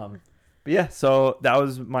 Yeah. But yeah, so that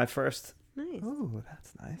was my first. Nice. Ooh,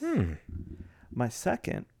 that's nice. My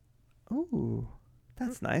second. Ooh,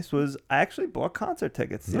 that's nice. Was I actually bought concert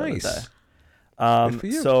tickets the Nice. other day. Good for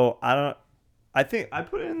you. So I think I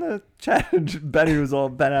put it in the chat. Benny was all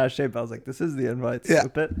bent out of shape. I was like, "This is the invite." Yeah.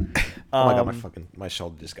 Stupid. Oh my god, my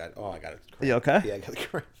shoulder just got. Oh, I got it. You okay? Yeah, I got it. You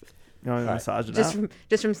want to All right. massage it Just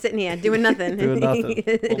out? from sitting here doing nothing. Doing nothing.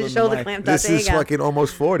 Holding the Shoulder mic. clamped up. This There is you go. fucking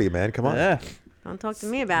almost 40, man. Come on. Yeah. Don't talk to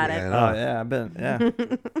me about Yeah, it. I know. Oh yeah, I've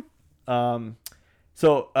been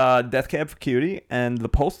So Death Cab for Cutie and the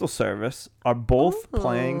Postal Service are both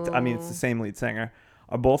playing. I mean, it's the same lead singer.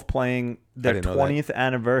 Are both playing their didn't know that. 20th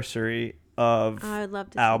anniversary of Oh, I'd love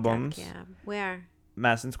to albums. see that. Yeah. Where?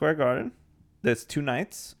 Madison Square Garden. There's 2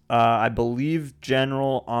 nights. I believe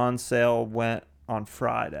general on sale went on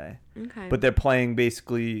Friday, Okay. but they're playing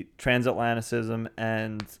basically Transatlanticism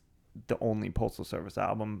and the only Postal Service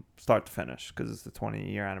album start to finish because it's the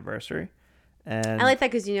 20-year anniversary. And I like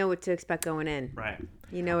that because you know what to expect going in. right.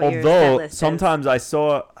 You know what your set Although list is. sometimes I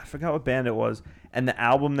forgot what band it was, and the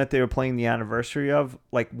album that they were playing the anniversary of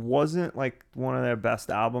wasn't like one of their best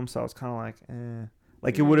albums. So I was kind of like, eh.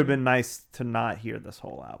 Like it would have been nice to not hear this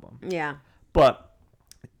whole album, Yeah. but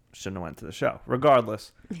shouldn't have went to the show.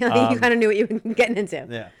 Regardless, you kind of knew what you were getting into.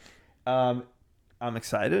 yeah. I'm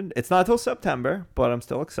excited. It's not till September, but I'm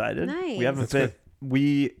still excited. Nice. We haven't That's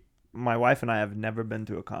been. My wife and I have never been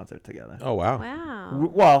to a concert together. Oh, wow. Wow.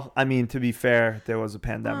 Well, I mean, to be fair, there was a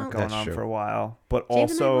pandemic Well- going That's on true. for a while, but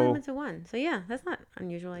James and I only also, went to one. So yeah, that's not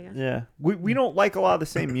unusual, I guess. yeah, we don't like a lot of the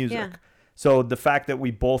same music. Yeah. So the fact that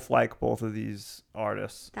we both like both of these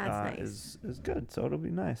artists That's nice. is good. So it'll be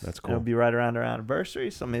nice. That's It'll cool. be right around our anniversary,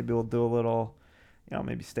 so maybe we'll do a little,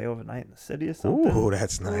 maybe stay overnight in the city or something. Ooh,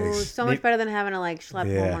 that's Ooh, nice. so much better than having to like schlep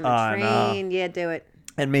Yeah. home on I the know. train. Yeah, do it.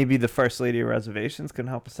 And maybe the first lady of reservations can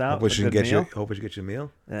help us out. Hope we with a should good get you. meal. Hope we should get you a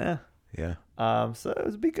meal. Yeah. Yeah, So it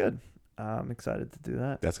would be good. I'm excited to do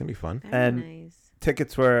that. that's gonna be fun. Very And- nice.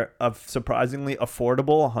 Tickets were surprisingly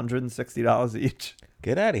affordable, $160 each.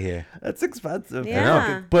 Get out of here. That's expensive.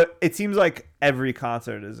 Yeah. But it seems like every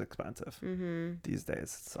concert is expensive Mm-hmm. these days. It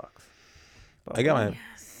sucks. But, I got my.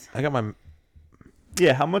 Yes. I got my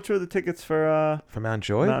Yeah, how much were the tickets for for Mount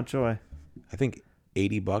Joy. Mount Joy? I think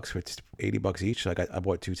 $80 for $80 each. Like I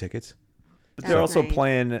bought 2 tickets. But That's they're also nice.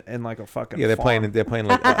 playing in like a fucking Yeah, they're farm. playing. They're playing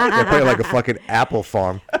like they're playing like a fucking apple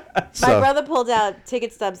farm. My So brother pulled out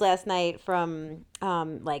ticket stubs last night from,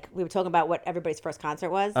 like, we were talking about what everybody's first concert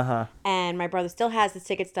was. Uh-huh. And my brother still has his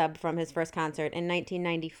ticket stub from his first concert in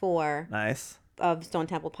 1994 Nice. of Stone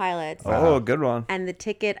Temple Pilots. Oh, good one. And the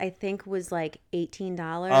ticket, I think, was like $18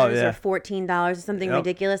 Oh, yeah. or $14 or something Yep.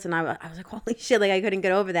 ridiculous. And I was like, holy shit, like I couldn't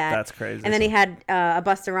get over that. That's crazy. And then he had a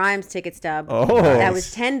Busta Rhymes ticket stub. Oh. That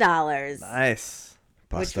was $10. Nice.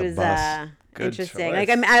 Which Busta was Bus. Good interesting. choice.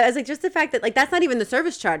 Like I was like, just the fact that like that's not even the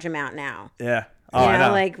service charge amount now. Yeah. You Oh, I know,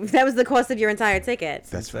 know. like that was the cost of your entire ticket.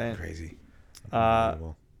 That's fucking insane. crazy.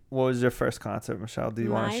 What was your first concert, Michelle? Do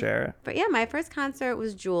you want to My- share it? But yeah, my first concert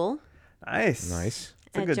was Jewel. Nice. Nice.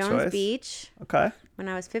 at good Jones choice. Beach Okay. when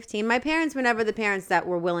I was 15. My parents were never the parents that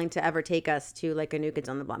were willing to ever take us to like a New Kids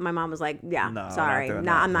on the Block. My mom was like, "Yeah, No, not sorry, doing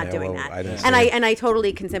no, that. I'm not Yeah, doing well, that." I didn't And see it. I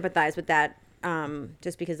totally can sympathize with that.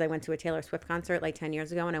 Just because I went to a Taylor Swift concert like 10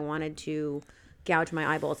 years ago and I wanted to gouge my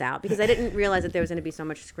eyeballs out because I didn't realize that there was going to be so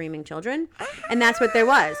much screaming children, and that's what there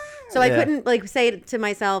was. So I Yeah. couldn't like say to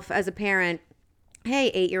myself as a parent,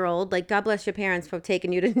 "Hey, 8-year-old, like God bless your parents for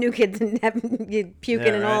taking you to New Kids and having you puking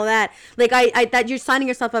Yeah, and all right. that." Like I that you're signing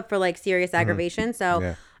yourself up for like serious aggravation. So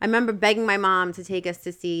Yeah. I remember begging my mom to take us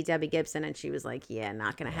to see Debbie Gibson, and she was like, "Yeah,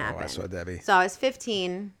 not gonna Oh, happen." I saw Debbie. So I was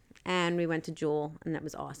 15, and we went to Jewel, and that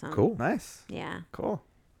was awesome. Cool. Nice. Yeah. Cool.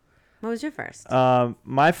 What was your first?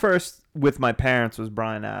 My first with my parents was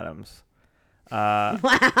Bryan Adams. Wow.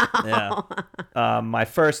 Yeah. My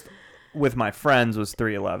first with my friends was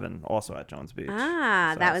 311, also at Jones Beach.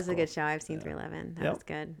 Ah, So that that's was a cool. good show. I've seen 311. That Yep. was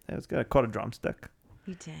good. It was good. I caught a drumstick.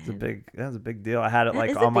 You did. That was a big deal. I had it That like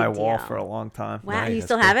is a on my big wall deal. for a long time. Wow, Nice, you that's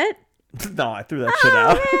still cool. have it? No, I threw that shit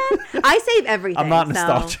out. Oh, man. I save everything. I'm not so-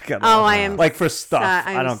 nostalgic at all. Oh, I am. Like for stuff,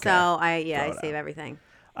 I'm I don't care. I Throw it save out. everything.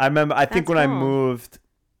 I remember. I think That's when I cool. moved,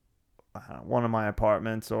 one of my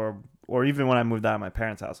apartments, or even when I moved out of my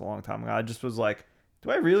parents' house a long time ago, I just was like,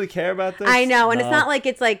 "Do I really care about this?" I know, and it's No. not like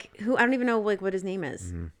it's like who I don't even know like what his name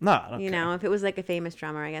is. No, I don't You care. know, if it was like a famous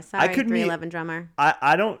drummer, I guess. Sorry, could meet- 311 drummer.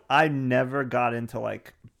 I never got into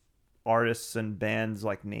like artists and bands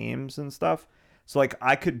like names and stuff. So like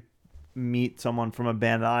I could meet someone from a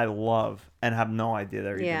band that I love and have no idea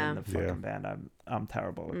they're even Yeah. in the fucking Yeah. band. I'm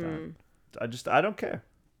terrible with that. I don't care.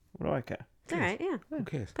 What do I care? It's all right, yeah. Who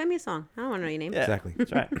cares? Play me a song. I don't want to know your name. Yeah. Exactly.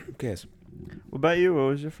 That's right. Who cares? What about you? What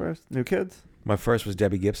was your first? New Kids? My first was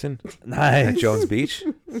Debbie Gibson at Nice. Jones Beach,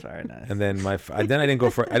 Very nice. and then I didn't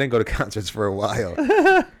go to concerts for a while,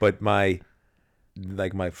 but my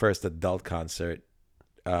first adult concert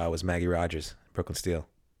was Maggie Rogers, Brooklyn Steel,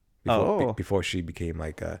 before she became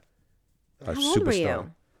like a How old were superstar.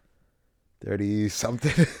 you? 30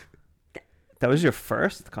 something, That was your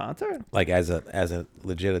first concert? like as a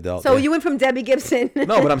legit adult. So yeah. you went from Debbie Gibson.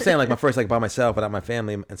 No, but I'm saying like my first like by myself without my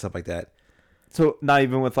family and stuff like that. So not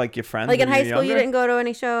even with like your friends? like in when high you were school, you younger? didn't go to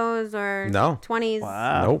any shows or No. 20s.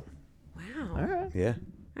 Wow. Nope. Wow. All right. Yeah.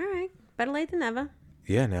 All right. Better late than never.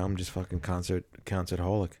 Yeah. Now I'm just fucking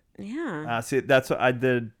concertaholic. Yeah. See, that's what I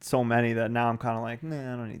did so many that now I'm kind of like,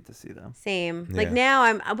 nah, I don't need to see them. Same. Yeah. Like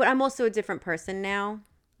now but I'm also a different person now.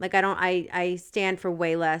 Like I stand for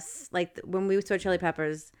way less. Like when we saw Chili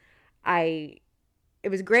Peppers, it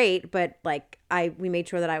was great, but like we made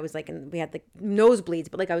sure that I was like, we had like nosebleeds,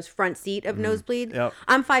 but like I was front seat of nosebleed. Yep.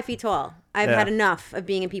 I'm 5 feet tall. I've Yeah. had enough of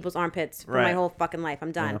being in people's armpits for my Right. whole fucking life.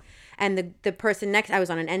 I'm done. And the person next, I was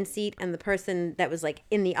on an end seat, and the person that was like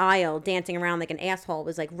in the aisle dancing around like an asshole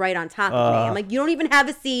was like right on top of me. I'm like, you don't even have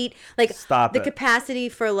a seat. Like Stop the it. capacity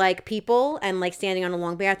for like people and like standing on a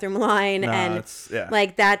long bathroom line No, and yeah.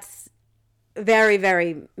 like that's very,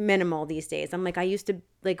 very minimal these days. I'm like, we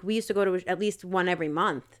used to go to at least one every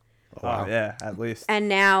month. Oh, yeah, at least. And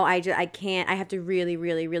now I can't. I have to really,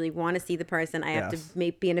 really, really want to see the person. I have Yes.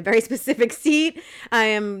 to be in a very specific seat. I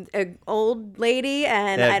am an old lady,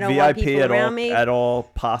 and Yeah, I don't want people at around all, me. at all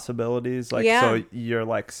possibilities. Like, Yeah. so you're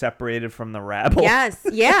like separated from the rabble. Yes,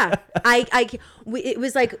 yeah. It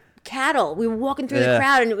was like cattle. We were walking through the Yeah.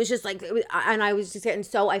 crowd, and it was just like, and I was just getting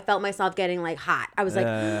I felt myself getting like hot. I was like,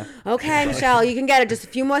 Yeah. okay, Michelle, you can get it. Just a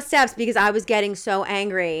few more steps because I was getting so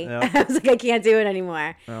angry. Yeah. I was like, I can't do it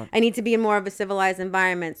anymore. Yeah. I need to be in more of a civilized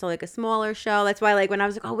environment. So like a smaller show. That's why like when I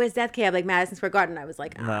was like, oh, where's Death Cab? Like Madison Square Garden. I was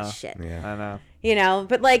like, oh No. shit. Yeah. I know. You know,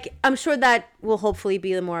 but like I'm sure that will hopefully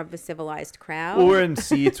be more of a civilized crowd. Well, we're in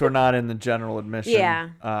seats. We're not in the general admission. Yeah.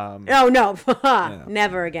 Um, Oh no,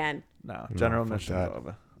 never again. no, general fuck admission's that.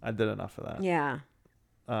 over. I did enough of that. Yeah.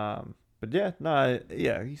 But yeah, no, I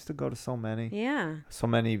used to go to so many. Yeah. So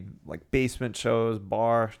many like basement shows,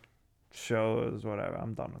 bar shows, whatever.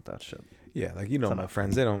 I'm done with that shit. Yeah. Like my enough.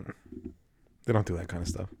 friends, they don't do that kind of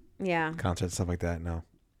stuff. Yeah. Concerts, stuff like that. No.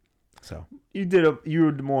 So You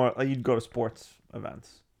would more you'd go to sports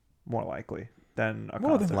events more likely than a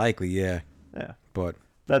more concert. than likely, yeah. Yeah. But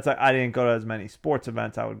That's like I didn't go to as many sports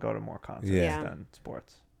events. I would go to more concerts Yeah. than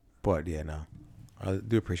sports. yeah, no. I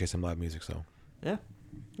do appreciate some live music, so Yeah.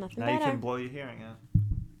 Nothing Now better. you can blow your hearing out.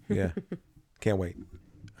 yeah. Can't wait.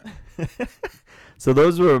 So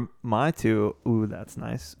those were my two. Ooh, that's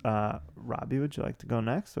nice. Robbie, would you like to go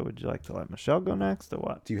next, or would you like to let Michelle go next, or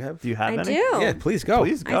what? Do you have? Do you have I any? do. Yeah, please go.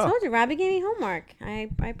 Please I go. told you, Robbie gave me homework. I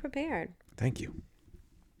prepared. Thank you.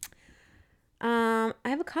 I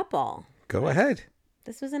have a couple. Go ahead.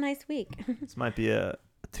 This was a nice week. This might be a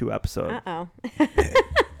 2 episode. Uh-oh.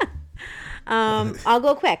 I'll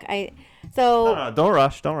go quick. So No, don't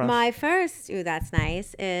rush. Don't rush. my first, ooh, that's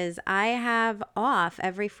nice, is I have off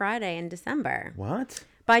every Friday in December What?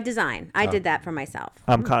 by design. I did that for myself.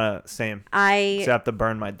 I'm kind of same. I I have to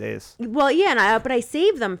burn my days. Well, yeah, but I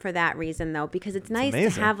save them for that reason though, because it's nice to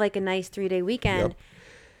amazing. have like a nice 3-day weekend Yep.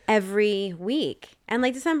 every week. And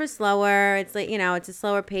like December's slower. It's like, it's a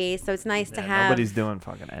slower pace, so it's nice to have. Nobody's doing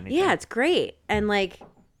fucking anything. Yeah, it's great. And like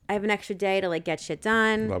I have an extra day to like get shit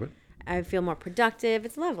done. Love it. I feel more productive.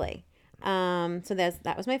 It's lovely. So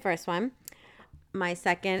that was my first one. My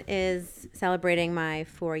second is celebrating my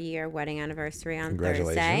 4-year wedding anniversary on Thursday.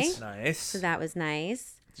 Congratulations. Nice. So that was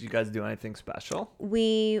nice. Did you guys do anything special?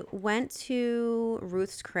 We went to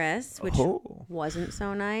Ruth's Chris, which Oh. wasn't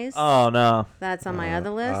so nice. Oh no, That's on my other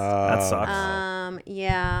list. that sucks.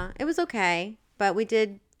 Yeah, it was okay, but we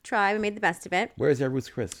did try. We made the best of it. Where is that Ruth's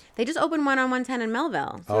Chris? They just opened one on 110 in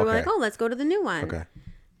Melville, so we were Okay. like, oh, let's go to the new one. Okay.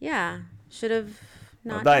 Yeah, should have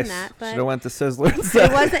not Nice. done that, Should but have went to Sizzler instead.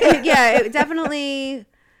 it wasn't. Yeah, it definitely.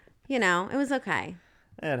 It was okay.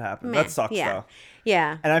 It happened. Meh. That sucks Yeah. though.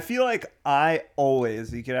 Yeah. And I feel like I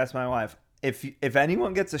always, you could ask my wife, if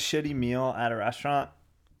anyone gets a shitty meal at a restaurant,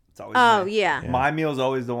 it's always Oh me. yeah. My meal's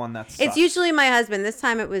always the one that's. It's usually my husband. This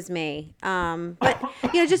time it was me. But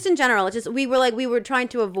just in general, it's just we were trying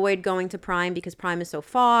to avoid going to Prime because Prime is so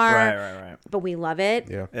far. Right. But we love it.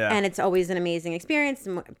 Yeah. Yeah. And it's always an amazing experience,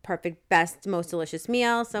 perfect, best, most delicious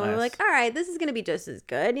meal. So we were Nice. like, all right, this is going to be just as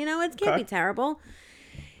good. It can't Okay. be terrible.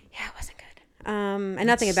 Yeah, it wasn't good. And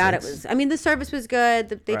nothing about it was. I mean, the service was good.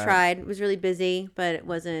 They Right. tried. It was really busy, but it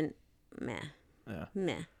wasn't meh. Yeah.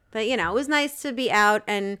 Meh. But it was nice to be out,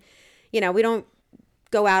 and we don't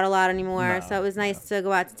go out a lot anymore, No, so it was nice to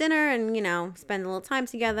go out to dinner and spend a little time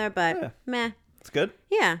together. But Yeah. meh. It's good.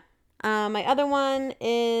 Yeah. My other one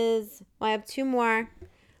is, I have 2 more.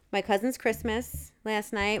 My cousin's Christmas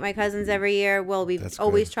last night. My cousins every year, we've That's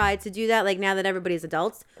always good. tried to do that. Like now that everybody's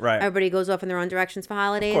adults, Right. everybody goes off in their own directions for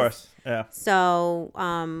holidays. Of course. Yeah. So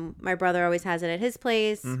my brother always has it at his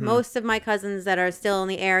place. Mm-hmm. Most of my cousins that are still in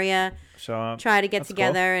the area Show up. try to get That's cool.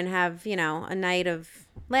 together and have, a night of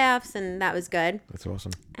laughs, and that was good. That's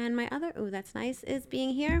awesome. And my other, that's nice, is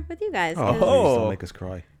being here with you guys. Oh, 'cause please Oh. don't make us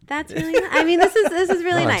cry. That's really nice. I mean, this is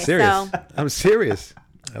really No, I'm nice. serious. So I'm serious.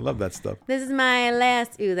 I love that stuff. this is my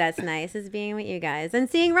last, that's nice, is being with you guys. And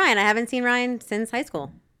seeing Ryan. I haven't seen Ryan since high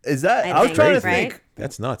school. Is that? I I was think, trying to right? think.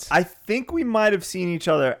 That's nuts. I think we might have seen each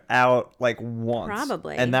other out like once.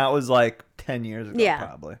 Probably. And that was like 10 years ago. Yeah.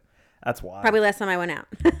 Probably. That's wild. Probably last time I went out.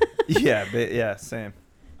 Yeah. Same.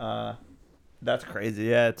 That's crazy.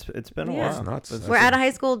 Yeah. It's been a Yeah. while. That's nuts. It's We're out of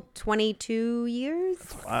high school 22 years.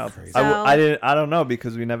 wild. crazy. I don't know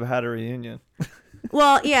because we never had a reunion.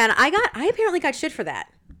 Well, yeah, and I apparently got shit for that.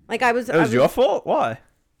 Like I was. It was your fault. Why?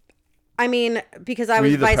 I mean, because I Were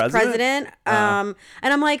was you the vice president? president. And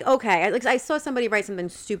I'm like, okay. I saw somebody write something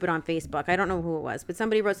stupid on Facebook. I don't know who it was, but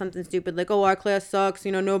somebody wrote something stupid like, "Oh, our class sucks.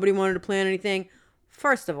 Nobody wanted to plan anything."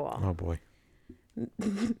 First of all, Oh boy.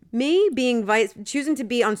 me being choosing to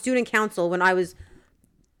be on student council when I was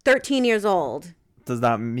 13 years old Does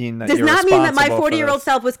not mean that does you're not mean that my responsible for 40-year-old this.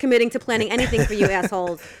 self was committing to planning anything for you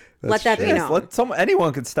assholes. Let that be true. known.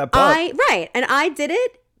 Anyone could step up. And I did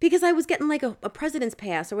it because I was getting like a president's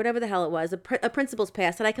pass or whatever the hell it was, a principal's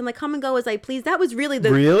pass that I can like come and go as I please. That was really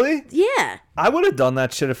the Really? yeah. I would have done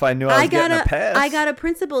that shit if I knew I was getting a pass. I got a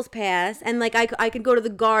principal's pass, and like I could go to the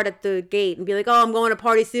guard at the gate and be like, "Oh, I'm going to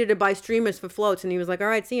Party City to buy streamers for floats," and he was like, "All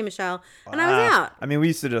right, see you, Michelle," and I was out. I mean, we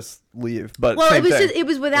used to just leave, but Well, same it was thing. just it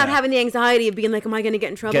was without Yeah. having the anxiety of being like, "Am I going to get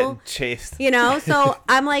in trouble?" Getting chased. So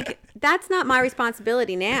I'm like, that's not my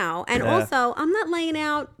responsibility now. And Yeah. also, I'm not laying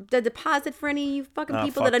out the deposit for any of you fucking Oh,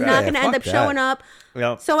 people fuck that are that. not Yeah, going to end fuck up showing that. up.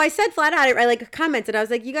 Yep. So I said flat out, I like commented. I was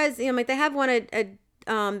like, you guys, like they have one at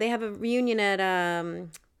they have a reunion at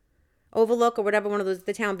Overlook or whatever, one of those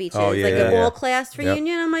the town beaches, Oh, yeah, like yeah, an yeah. all class Yep.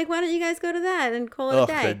 reunion. I'm like, why don't you guys go to that and call it Ugh,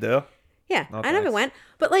 a they day? do. Yeah, No I never thanks. went,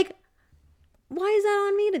 but like, why is that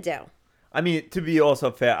on me to do? I mean, to be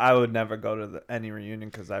also fair, I would never go to any reunion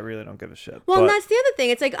because I really don't give a shit. Well, But- and that's the other thing.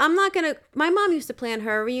 It's like I'm not gonna. My mom used to plan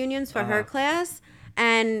her reunions for Uh-huh. her class,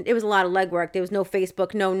 and it was a lot of legwork. There was no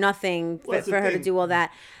Facebook, no nothing Well, that's for the her to thing. do all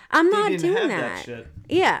that. I'm They not didn't doing have that. shit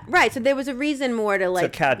Yeah, right. So there was a reason more to to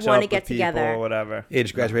like catch want up to get with people together. or whatever. Yeah,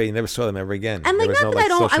 just graduated. You never saw them ever again. And like, There was not no, that I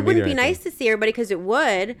don't, I social wouldn't media be or nice anything. to see everybody because it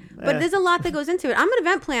would, but Yeah. there's a lot that goes into it. I'm an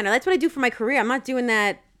event planner. That's what I do for my career. I'm not doing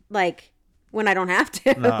that like when I don't have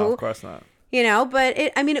to. No, of course not. But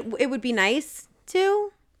it would be nice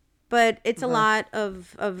to, but it's a lot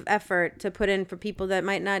of effort to put in for people that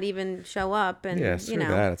might not even show up. And, Yeah, screw you know,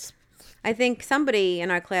 that. It's I think somebody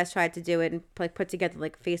in our class tried to do it and like put together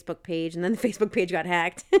like a Facebook page, and then the Facebook page got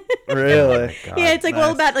hacked. Really? God. Yeah, it's like all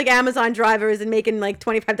Nice. about like Amazon drivers and making like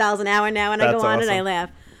 $25 an hour now, and I That's go on and I awesome. laugh.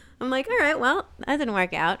 I'm like, all right, well, that didn't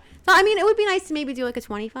work out. So I mean, it would be nice to maybe do like a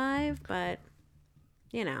 25, but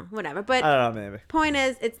you know, whatever. But I don't know, maybe. point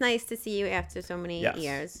is, it's nice to see you after so many Yes.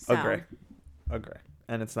 years. So. Agree.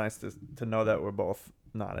 And it's nice to know that we're both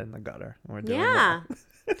not in the gutter. We're doing Yeah,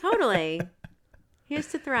 well. totally. Here's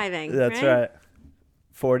to thriving. That's right.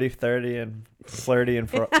 40, 30, and flirty and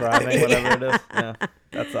thriving, whatever it is. Yeah,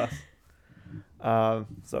 that's us.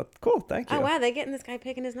 So cool. Thank you. Oh wow, they're getting this guy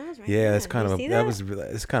picking his nose right Yeah, now. it's kind You of see that was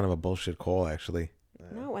it's kind of a bullshit call actually.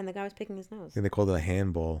 No, when the guy was picking his nose. I think they called it a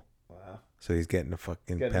handball. Wow. So he's getting a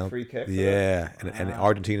fucking Getting a penalty. free kick for Yeah, and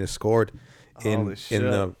Argentina scored in Holy shit.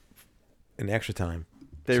 in extra time.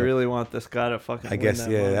 They So- really want this guy to fucking I win guess that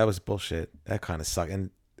yeah, money. that was bullshit. That kind of sucked, and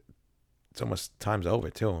it's almost time's over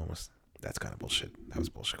too. Almost that's kind of bullshit. That was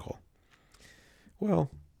a bullshit call.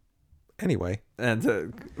 Well, anyway, And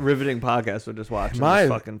riveting podcast we're just watching My- this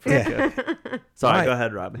fucking free yeah. kick. Sorry, My- go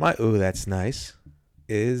ahead, Robbie. my ooh, that's nice.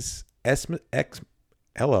 Is X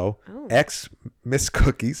Oh. Miss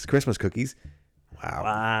Cookies Christmas cookies? Wow,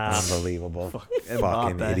 Wow. unbelievable, fucking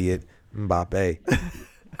Mbappe. idiot, Mbappe.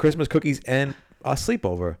 Christmas cookies and a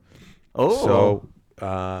sleepover. Oh, So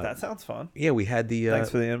that sounds fun. yeah, we had the. Thanks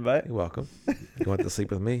for the invite. You're welcome. You want to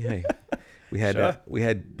sleep with me? Hey, we had Sure. we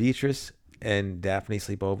had Beatrice and Daphne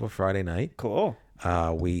sleep over Friday night. Cool.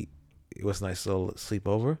 It was a nice little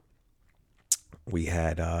sleepover. We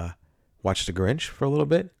had watched The Grinch for a little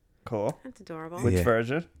bit. Cool. That's adorable. Which Yeah.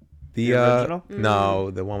 version? The original?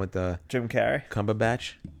 No, the one with the Jim Carrey.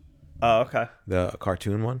 Cumberbatch, Oh, okay. the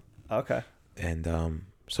cartoon one. Okay. And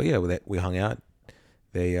so yeah, we hung out.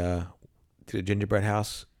 They did a gingerbread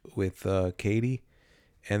house with Katie,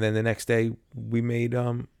 and then the next day we made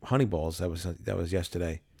honey balls. That was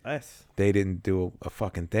yesterday. Nice. They didn't do a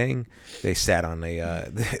fucking thing. They sat on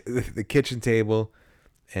the kitchen table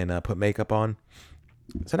and put makeup on.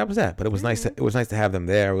 So that was that. But it was nice. It was nice to have them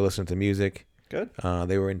there. We listened to music. Good.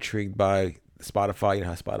 They were intrigued by Spotify. You know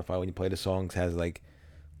how Spotify, when you play the songs, has like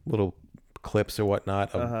little clips or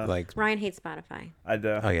whatnot of like. Ryan hates Spotify. I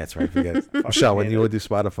do. Oh yeah, that's right. Forget Michelle. When you would do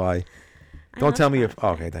Spotify, don't love tell me Spotify. if. Oh,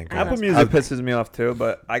 okay, thank God. Apple Music pisses me off too,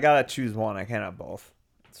 but I gotta choose one. I can't have both.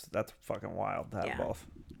 That's fucking wild to have Yeah. both.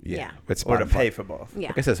 Yeah. With Or to Spotify. pay for both. Yeah.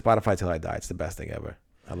 Like I said, Spotify till I die. It's the best thing ever.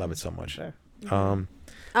 I love it so much. Sure.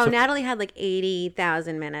 Oh, Natalie had like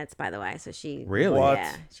 80,000 minutes, by the way. So she Really? What?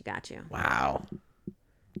 Yeah, she got you. Wow.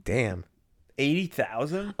 Damn.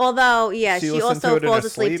 80,000? Although, yeah, She she listened to also it in falls her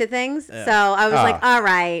asleep sleep? to things. Yeah. So I was Ah. like, all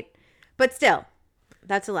right, but still,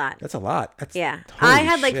 that's a lot. That's a lot. That's Yeah, holy I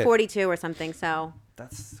had like shit. 42 or something. So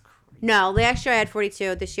That's crazy. no, last year I had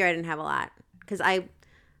 42. This year I didn't have a lot because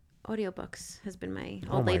audiobooks has been my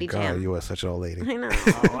Oh old my lady God, jam. you are such an old lady. I know.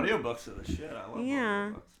 Audiobooks are the shit. I love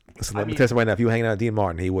Yeah. audiobooks. Listen, let me tell you right now. If you were hanging out with Dean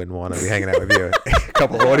Martin, he wouldn't want to be hanging out with you. A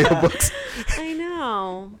couple audiobooks. I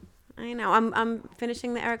know. I'm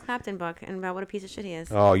finishing the Eric Clapton book and about what a piece of shit he is.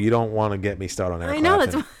 Oh, you don't want to get me started on Eric I know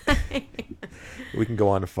Clapton. that's why. We can go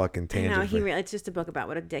on a fucking I tangent. know for- it's just a book about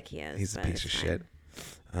what a dick he is. He's a but piece of it's shit.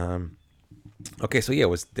 fine. Okay, so yeah,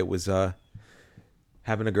 it was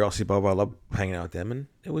having a girl sleep over. I love hanging out with them, and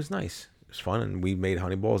it was nice. It was fun, and we made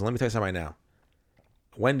honey balls. And let me tell you something right now.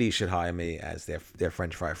 Wendy's should hire me as their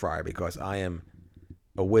French fry fryer because I am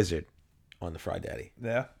a wizard on the Fry Daddy.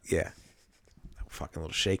 Yeah. Yeah, fucking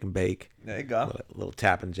little shake and bake, There you go. little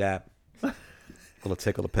tap and jab, little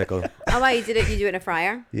tickle the pickle. Oh, wow, you do it in a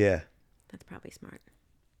fryer? Yeah. That's probably smart.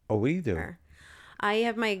 Oh, what do you do? Or- I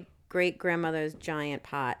have my great grandmother's giant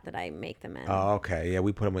pot that I make them in. Oh, okay. Yeah,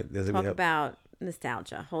 we put them with. Talk about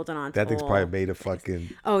nostalgia, holding on to that thing's old probably made of things. fucking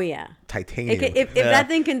Oh yeah. titanium. If that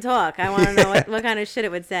thing can talk, I want to know what kind of shit it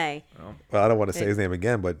would say. Well, I don't want to say his name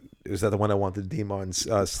again, but is that the one that wanted Dean Martin's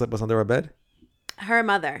slippers under our bed? Her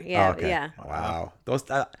mother, yeah, Oh, okay. yeah. Wow. Those.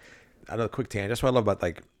 I know. Quick tangent. That's what I love about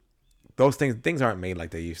like those things. Things aren't made like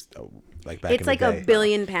they used to, like back It's in like the day. $1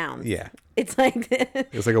 billion pounds. Yeah. It's like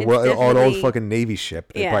It's like an old definitely- fucking Navy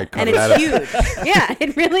ship. They Yeah, probably cut and it out it's of- huge. Yeah,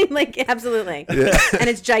 it really like absolutely, and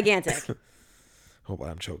it's gigantic. Hold on,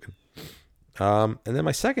 I'm choking. And then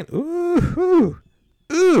my second. Ooh.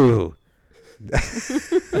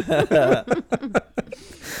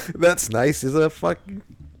 That's nice. Is a fucking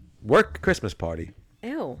work Christmas party.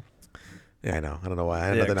 Ew. Yeah, I know. I don't know why. I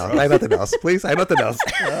had Yeah, nothing else. gross. I had nothing else. Please, I had nothing else.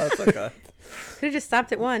 No, it's okay. Could have just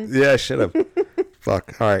stopped at one. Yeah, I should have.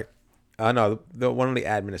 Fuck. All right. No, one of the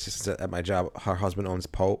admin assistants at my job, her husband owns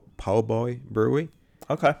Po Boy Brewery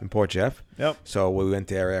Okay. in Port Jeff. Yep. So we went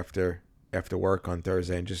there after work on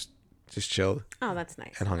Thursday and just chilled Oh, that's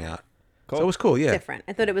nice. and hung out. Cool. So it was cool. Yeah. different.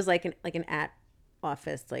 I thought it was like an at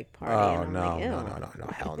office like party. Oh, and I'm no, like, ew. no,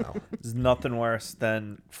 hell no. There's nothing worse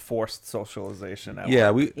than forced socialization. At Yeah,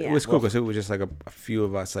 work. it was cool because it was just like a few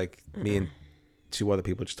of us, like me and two other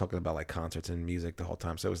people, just talking about like concerts and music the whole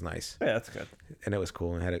time. So it was nice, Yeah, that's good. and it was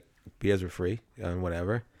cool. And beers were free and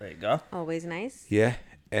whatever. There you go. Always nice. Yeah,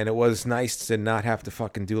 and it was nice to not have to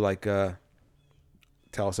fucking do like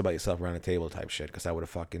tell us about yourself around the table type shit, because I would have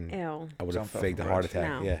fucking Ew. I would have Jumped off faked the a heart bridge. attack.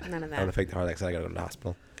 No, Yeah, none of I that. would have faked a heart attack, so I got to go to the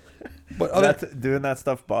hospital. But Doing that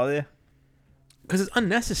stuff bother you? because it's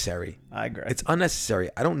unnecessary. I agree. It's unnecessary.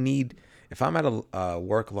 I don't need. If I'm at a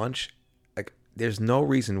work lunch, like there's no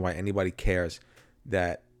reason why anybody cares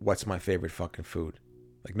that what's my favorite fucking food.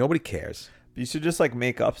 Like nobody cares. You should just like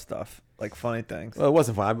make up stuff, like funny things. Well, it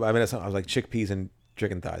wasn't fun. I mean, I was like chickpeas and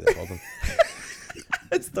chicken thighs. I told them,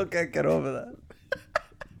 I still can't get over that.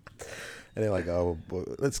 and they're like, "Oh, boy,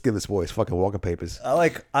 let's give this boy his fucking walking papers." I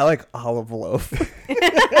like olive loaf.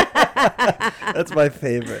 That's my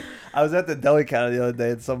favorite. I was at the deli counter the other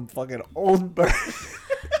day and some fucking old bird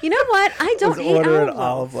You know what? I don't was eat ordering olive loaf.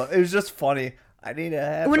 olive loaf. It was just funny. I need a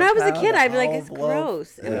half. When I was a pound kid, of I'd be like, it's olive loaf.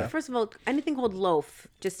 gross. I mean, Yeah. first of all, anything called loaf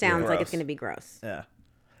just sounds like it's Gross. going to be gross. Yeah.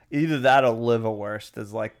 Either that or liverwurst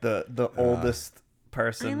is like the oldest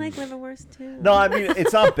person. I like liverwurst too. No, I mean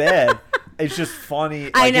it's not bad. It's just funny.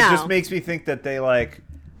 Like, I It just know. makes me think that they like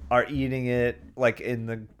are eating it like in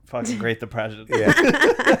the fucking Great Depression. Yeah.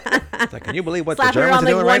 It's like, can you believe what Slap the it Germans on are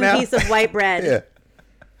like doing one right now? piece of white bread. Yeah.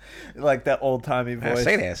 Like that old timey voice.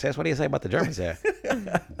 Say that, sis. What do you say about the Germans there?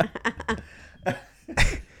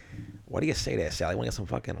 What do you say there, Sally? Want to get some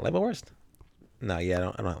fucking liverwurst? No, yeah, I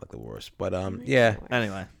don't like liverwurst. But yeah,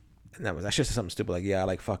 Anyway. that's just something stupid. Like, yeah, I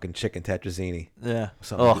like fucking chicken tetrazzini. Yeah.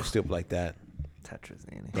 Something stupid like that.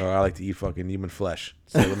 Tetrazzini. Or I like to eat fucking human flesh.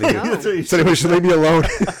 So leave me, That's what you so they should leave me alone.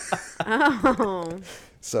 Oh,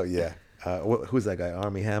 So yeah, who's that guy?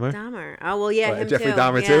 Army Hammer. Dahmer. Oh, well, yeah, him Jeffrey too.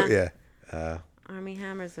 Dahmer yeah. too. Yeah. Army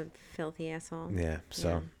Hammer's a filthy asshole. Yeah.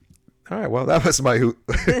 So. All right. Well, that was my ooh,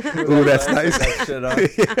 that's nice. that shit up.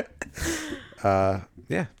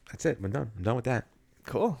 Yeah, that's it. I'm done. I'm done with that.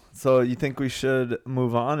 Cool. So you think we should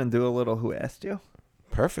move on and do a little Who Asked You?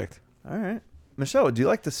 Perfect. All right. Michelle, would you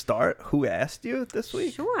like to start Who Asked You this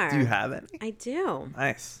week? Sure. Do you have any? I do.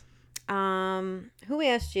 Nice. Who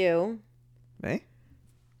asked you? Me?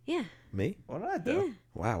 Yeah. Me? What did I do? Yeah.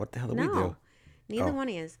 Wow. What the hell did No. we do? Neither Oh. one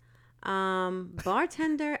is.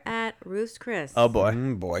 Bartender at Roost Chris Oh, boy.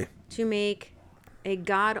 Boy. to make a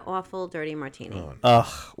god awful dirty martini. Ugh.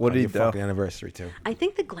 What did Your he do? fucking anniversary too. I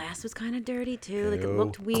think the glass was kind of dirty too. Like it Ew.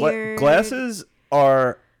 looked Gla- weird. glasses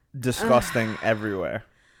are disgusting everywhere.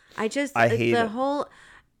 I just I like, hate the it. whole.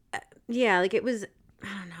 Yeah, like it was. I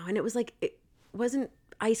don't know, and it was like it wasn't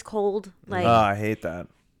ice cold. Like Oh, I hate that.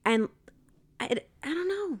 and I don't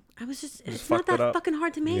know. I was just it's fucked not it that up. fucking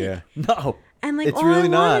hard to make. Yeah. No. And like It's all I really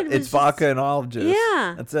not. wanted was It's vodka just- and olive juice.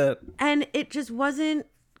 Yeah. That's it. and it just wasn't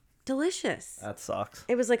delicious. That sucks.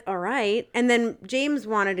 It was like, all right. And then James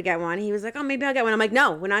wanted to get one. He was like, oh, maybe I'll get one. I'm like,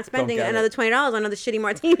 no, we're not spending get another it. $20 on another shitty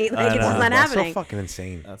martini. Like, it's know. just not That's happening. so fucking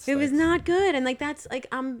insane. That's It was not good. And like, that's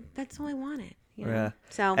that's all I wanted. You know? Yeah.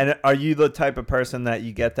 So, And are you the type of person that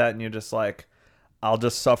you get that and you're just like, I'll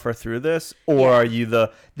just suffer through this, or Yeah. are you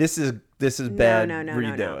the this is bad? no.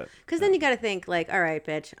 Redo it. Because then you got to think like, all right,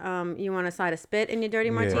 bitch, you want a side of spit in your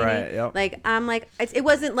dirty martini? Right, yep. Like, I'm like, it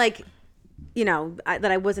wasn't like, you know,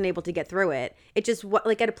 that I wasn't able to get through it. It just,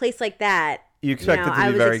 like at a place like that, You expect it to be I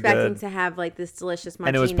was very expecting good. to have like this delicious martini.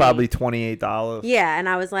 And it was probably $28. Yeah, and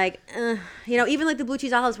I was like, you know, even like the blue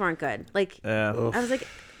cheese olives weren't good. Like, Yeah. I was like,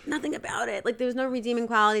 nothing about it. Like, there was no redeeming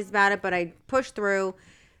qualities about it, but I pushed through.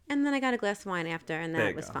 And then I got a glass of wine after, and There that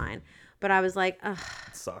you was go. fine. But I was like, ugh,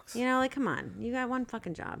 It sucks. you know, like, come on. You got one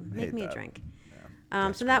fucking job. Make Hate me that. a drink.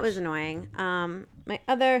 So that was annoying. My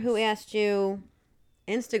other Who Asked You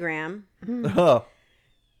Instagram Oh,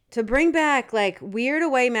 to bring back, like, weird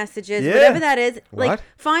away messages, Yeah. whatever that is. What? Like,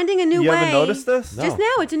 finding a new you way. haven't noticed this? No. Just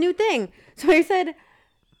now, it's a new thing. So I said,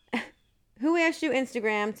 who asked you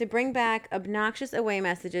Instagram to bring back obnoxious away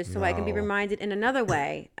messages so I can be No. reminded in another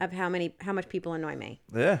way of how much people annoy me?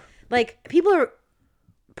 Yeah. Like, people are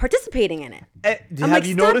participating in it. Have like,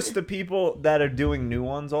 you stop- noticed the people that are doing new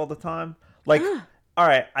ones all the time? Like, all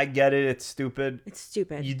right, I get it. It's stupid. It's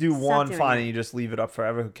stupid. You do Stop one, doing fine, it. and you just leave it up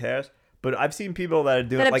forever. Who cares? But I've seen people that are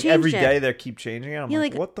doing That have like every changed it. day. They keep changing it. I'm Yeah,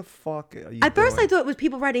 like, like, what the fuck are you At first, doing? I thought it was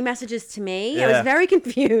people writing messages to me. I Yeah. was very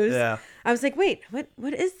confused. Yeah. I was like, wait, what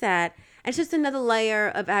is that? And it's just another layer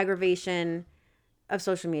of aggravation of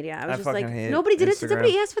social media. I was I just fucking like, hate nobody did it. Did Instagram.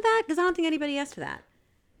 anybody ask for that? Because I don't think anybody asked for that.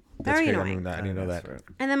 That's Very crazy. annoying. I didn't know that.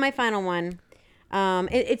 And then my final one.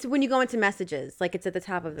 It's when you go into messages, like it's at the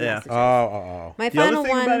top of the Yeah. messages. Oh. My The other final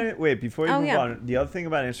thing one. about it, wait, before you Oh, move yeah. on, the other thing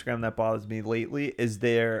about Instagram that bothers me lately is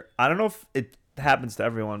I don't know if it happens to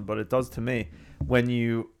everyone, but it does to me. When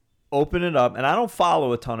you open it up, and I don't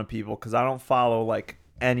follow a ton of people because I don't follow like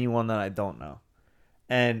anyone that I don't know.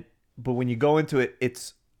 But when you go into it,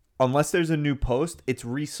 it's unless there's a new post, it's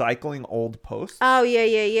recycling old posts. Oh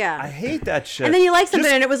yeah. I hate that shit. And then you like something,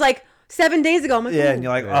 Just- and it was like 7 days ago. I'm like, yeah, "Ooh, and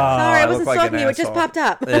you're like, oh, sorry, I look wasn't like stalking an you. It just asshole." popped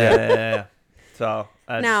up. Yeah. So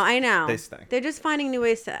No, I know. They stink. They're just finding new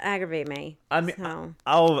ways to aggravate me. I mean, so,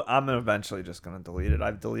 I'm eventually just gonna delete it.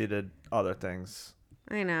 I've deleted other things.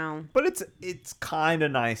 I know. But it's kind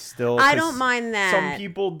of nice still. I 'cause don't mind that. Some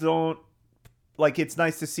people don't like. It's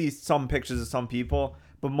nice to see some pictures of some people,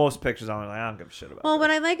 but most pictures I'm like, I don't give a shit about. Well, that.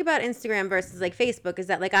 what I like about Instagram versus like Facebook is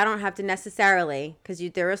that like I don't have to necessarily, because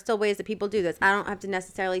there are still ways that people do this. I don't have to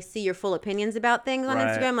necessarily see your full opinions about things on Right.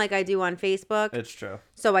 Instagram like I do on Facebook. It's true.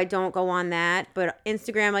 So I don't go on that. But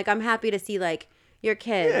Instagram, like I'm happy to see like your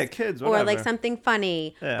kids, Yeah, kids, or like whatever. something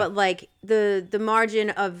funny. Yeah. But like the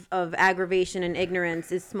margin of aggravation and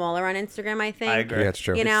ignorance is smaller on Instagram. I think. I agree. Yeah, it's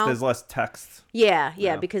true. You know? There's less text. Yeah,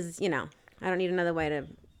 Yeah. because I don't need another way to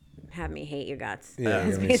have me hate your guts. Yeah,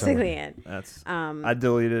 That's you need basically it. That's. Um, I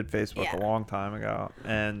deleted Facebook yeah. a long time ago,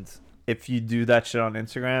 and if you do that shit on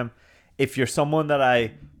Instagram, if you're someone that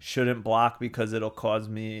I shouldn't block because it'll cause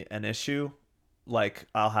me an issue, like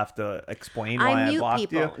I'll have to explain why I mute blocked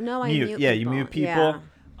people. you. No, I mute Yeah, you people. mute people.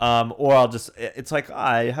 Yeah. Or I'll just. It's like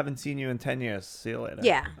I haven't seen you in 10 years. See you later.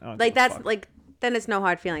 Yeah, I don't like give a that's fuck. like then it's no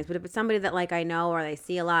hard feelings. But if it's somebody that like I know or they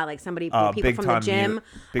see a lot, like somebody Oh, people big from the time gym, mute.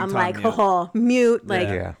 Big I'm time like, mute. oh, mute, like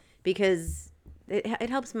Yeah. because it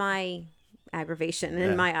helps my aggravation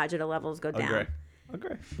and Yeah. my agita levels go down.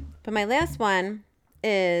 Agree. But my last one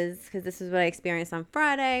is because this is what I experienced on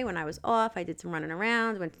Friday when I was off. I did some running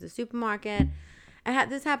around, went to the supermarket.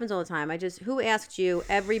 This happens all the time. Who asked you,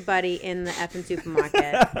 everybody in the effing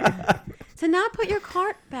supermarket, to not put your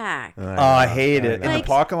cart back? Oh, I hate it. In Like, the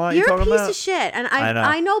parking lot, you're you a talking piece about? of shit. And I know.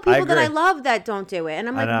 I know I people that I agree. love that don't do it. And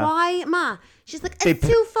I'm I like, know. why, Ma? She's like, They it's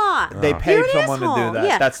too far. They pay You're an someone to do asshole. that.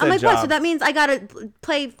 Yeah. That's I'm their like, job. what? So that means I got to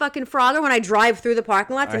play fucking Frogger when I drive through the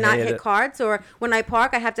parking lot to I not hate hit it. carts? Or when I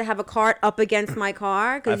park, I have to have a cart up against my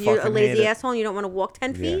car because I you're a fucking hate lazy it. asshole and you don't want to walk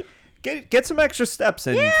 10 feet? Get some extra steps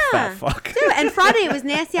in, you fat fuck. Dude, and Friday it was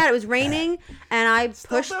nasty out. It was raining, and I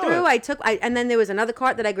pushed do through. it. And then there was another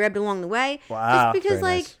cart that I grabbed along the way. Wow. Just because Very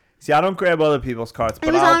like nice. See, I don't grab other people's carts, but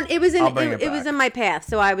it was I'll it bring was back. in my path.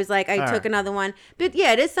 So I was like, I took right. another one. But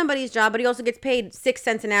yeah, it is somebody's job, but he also gets paid 6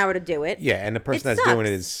 cents an hour to do it. Yeah, and the person It that's doing it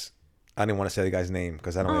sucks. is, I didn't want to say the guy's name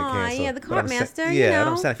because I don't want Aw, to cancel. yeah, the but cart I'm sa- master, you Yeah,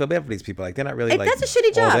 know. I'm saying I feel bad for these people. Like they're not really like That's a shitty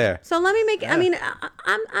all job. there. So let me make. I mean,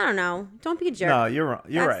 I don't know. Don't be a jerk. No, you're wrong.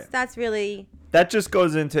 You're right. That's really. That just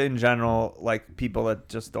goes into, in general, like people that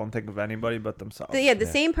just don't think of anybody but themselves. The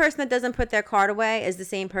same person that doesn't put their cart away is the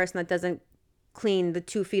same person that doesn't clean the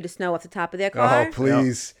 2 feet of snow off the top of their car. Oh,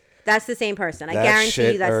 please. That's the same person. I That guarantee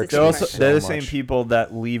shit you that's the irks same me. person. They're the So same much. people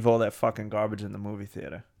that leave all that fucking garbage in the movie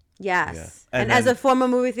theater. Yes. Yeah. And And as then- a former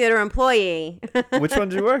movie theater employee. Which one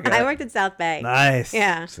did you work at? I worked at South Bay. Nice.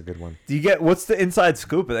 Yeah. That's a good one. Do you get what's the inside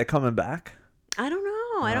scoop? Are they coming back? I don't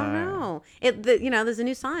know. I don't Alright. know. There's a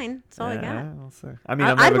new sign. That's all I got. We'll see. I mean,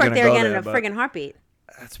 I'm I'd never work gonna there go again there, in a but friggin' heartbeat.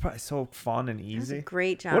 That's probably so fun and easy.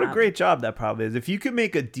 Great job. What a great job that probably is. If you could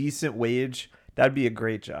make a decent wage, that'd be a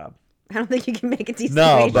great job. I don't think you can make a decent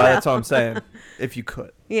No, wage but that's job. what I'm saying. If you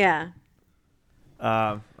could. Yeah.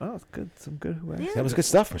 Oh, it's good. Some good. Yeah. That was good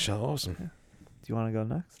stuff, Michelle. Awesome. Do you want to go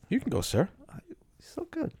next? You can go, sir. So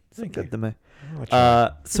good. So Thank good you. to me. I'll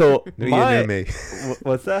try. So New my, year, new me.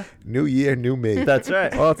 What's that? New year, new me. That's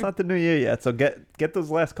right. Well, it's not the new year yet, so get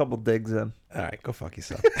those last couple digs in. All right, go fuck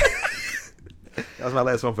yourself. That was my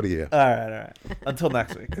last one for the year. All right. Until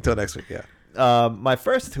next week. Until next week, yeah. My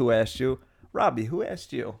first who asked you, Robbie, who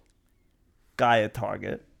asked you? Guy at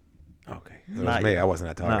Target. Okay. It was Not me. you. I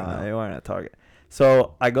wasn't at Target. No, no. you weren't at Target.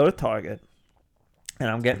 So I go to Target, and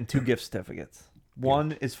I'm getting 2 gift certificates.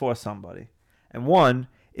 One is for somebody, and one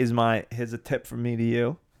is here's a tip from me to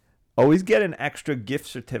you. Always get an extra gift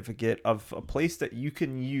certificate of a place that you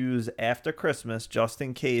can use after Christmas just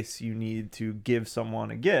in case you need to give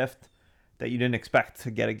someone a gift that you didn't expect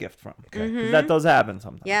to get a gift from. Okay. 'Cause that does happen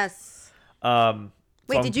sometimes. Yes.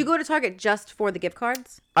 Wait, Did you go to Target just for the gift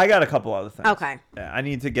cards? I got a couple other things. Okay. Yeah, I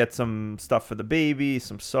need to get some stuff for the baby,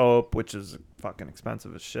 some soap, which is fucking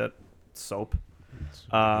expensive as shit. Soap.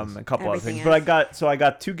 A couple other Everything things. But is. I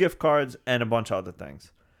got 2 gift cards and a bunch of other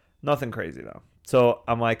things. Nothing crazy though. So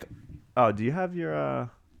I'm like, oh, do you have your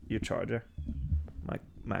charger? My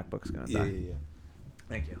MacBook's gonna die. Yeah.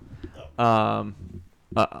 Thank you.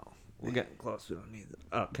 We're getting close. We don't need it.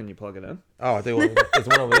 Oh, can you plug it in? Oh, I think there's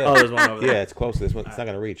one over there. Oh, there's one over there. Yeah, it's close to this one. It's not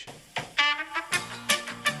gonna reach.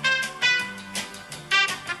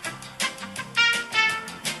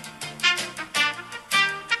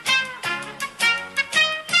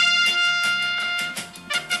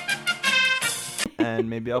 And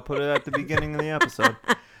maybe I'll put it at the beginning of the episode.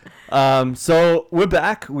 So we're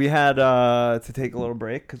back. We had to take a little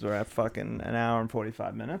break because we're at fucking an hour and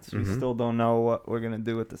 45 minutes. We still don't know what we're gonna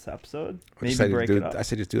do with this episode. Maybe break it up. I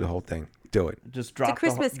said just do the whole thing. Do it. Just drop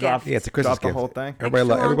Christmas drop, gift. Yeah, it's a Christmas drop the gift. whole thing.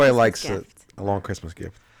 Everybody likes Christmas gift. a long Christmas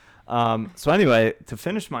gift. So anyway, to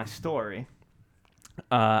finish my story,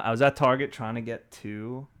 I was at Target trying to get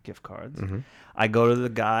 2 gift cards. I go to the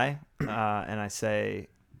guy and I say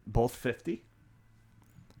both 50.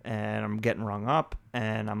 And I'm getting rung up,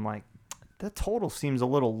 and I'm like, that total seems a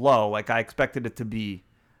little low. Like, I expected it to be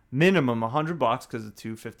minimum $100 because of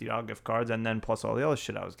 2 $50 gift cards, and then plus all the other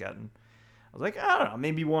shit I was getting. I was like, I don't know,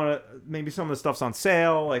 maybe some of the stuff's on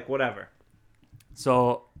sale, like whatever.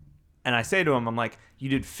 So, and I say to him, I'm like, you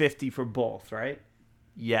did 50 for both, right?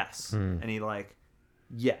 Yes. And he like,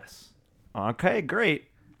 yes. Okay, great.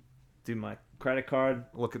 Do my credit card,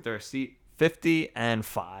 look at the receipt, 50 and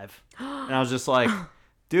 5. And I was just like,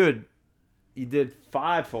 dude, you did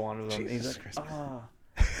 5 for one of them. Jesus He's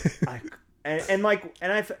like, and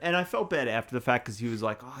I felt bad after the fact because he was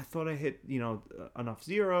like, oh, I thought I hit enough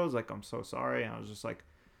zeros. Like, I'm so sorry. And I was just like,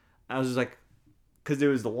 because there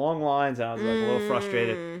was the long lines, and I was like a little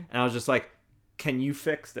frustrated, and I was just like, can you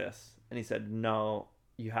fix this? And he said, no,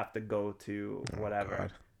 you have to go to whatever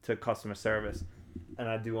to customer service, and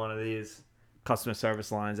I do one of these customer service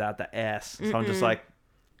lines out the ass. So I'm just like.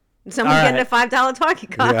 Someone's All getting a $5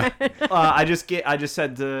 Target card. Yeah. I just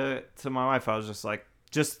said to my wife, I was just like,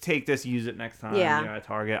 just take this, use it next time. Yeah. You're at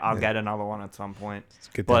Target. I'll get another one at some point. It's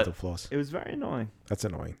good But dental floss. it was very annoying. That's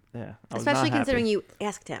annoying. Yeah. I was Especially not considering happy. you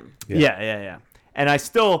asked him. Yeah. And I'm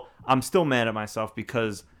still mad at myself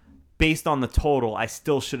because based on the total, I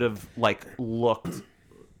still should have like looked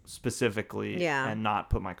specifically and not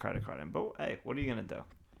put my credit card in. But hey, what are you gonna do?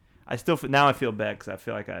 Now I feel bad because I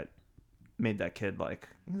feel like I made that kid like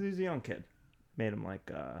he was a young kid. Made him like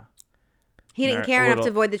He didn't care enough to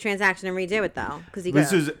avoid the transaction and redo it though, because he.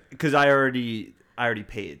 This is because I already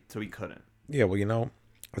paid, so he couldn't. Yeah, well,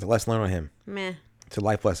 it's a lesson learned on him. Meh. It's a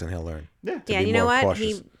life lesson he'll learn. Yeah. Yeah, be you know more what?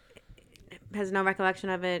 cautious. He has no recollection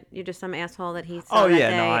of it. You're just some asshole that he saw that day,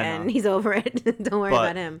 and he's over it. Don't worry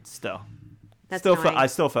about him. Still, That's I annoying.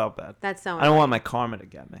 still felt bad. That's so. I don't want my karma to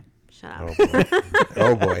get me. Shut up.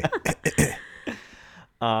 Oh boy.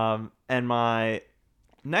 And my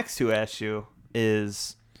next who asked you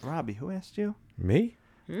is Robbie. Who asked you? Me?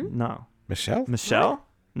 No. Michelle? Michelle?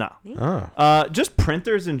 No. Oh. Just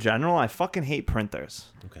printers in general. I fucking hate printers.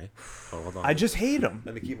 Okay. Oh, hold on. I just hate them.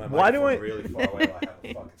 Let me keep my Why do I? really far away while I have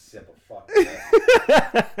a fucking sip of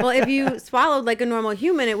fucking Well, if you swallowed like a normal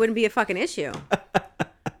human, it wouldn't be a fucking issue.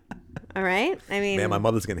 All right. I mean, Man, my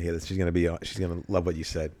mother's gonna hear this. She's gonna love what you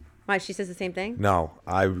said. why she says the same thing? No,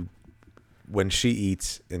 when she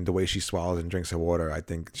eats and the way she swallows and drinks her water, I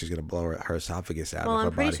think she's gonna blow her esophagus out Well, of her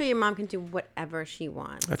I'm pretty body. sure your mom can do whatever she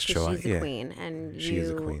wants. That's 'cause true, She's a yeah. queen, and She is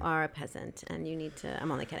a you queen. are a peasant, and you need to.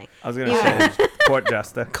 I'm only kidding. I was gonna say court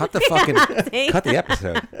jester. Cut the fucking cut the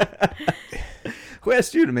episode. Who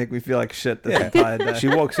asked you to make me feel like shit this entire day? She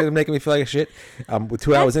walks in making me feel like shit. With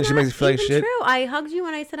 2 hours in, she makes me feel like even shit. True. I hugged you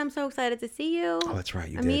and I said I'm so excited to see you. Oh, that's right.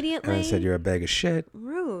 You Immediately. did. And I said you're a bag of shit.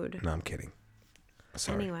 Rude. No, I'm kidding.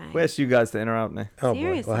 Sorry. Anyway. Who asked you guys to interrupt me? Oh boy.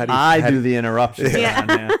 Seriously. Well, how I do do the interruptions Yeah.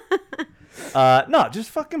 around here. No,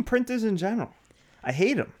 just fucking printers in general. I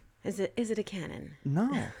hate them. Is it a Canon? No.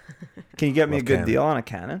 Can you get me a Love good Canon. deal on a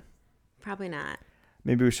Canon? Probably not.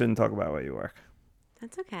 Maybe we shouldn't talk about where you work.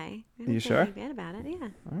 That's okay. I You don't sure? feel bad about it. Yeah,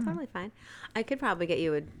 totally fine. I could probably get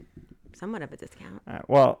you somewhat of a discount. All right.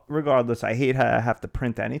 Well, regardless, I hate how I have to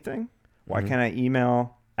print anything. Why Mm-hmm. can't I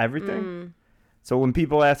email everything? So when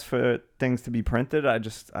people ask for things to be printed, I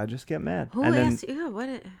just get mad. Who and then, asked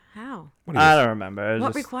you? How? I don't remember. It was What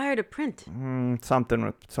just, required a print? something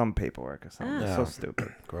with some paperwork or something. It's so Oh.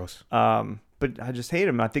 stupid. Gross. But I just hate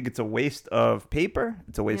them. I think it's a waste of paper.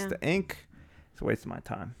 It's a waste Yeah. of ink. It's a waste of my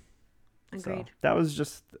time. So Agreed. that was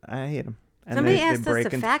just, I hate them. And Somebody they asked us break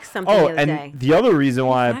to in- fax something Oh, the other and day. the other reason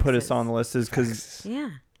why I put us Faxes. on the list is because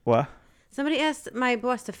Yeah. what? Somebody asked my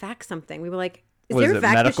boss to fax something. We were like, "Is Was there a it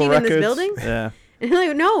fax medical machine in this records? building?" Yeah. And they're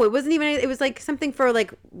like, no, it wasn't even. It was like something for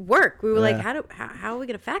like work. We were like, Yeah. how are we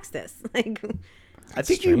gonna fax this? Like, I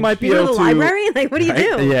think you strange. might be you go able to to the library? Like, what do you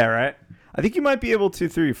right? do? Yeah, right. I think you might be able to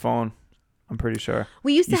through your phone. I'm pretty sure.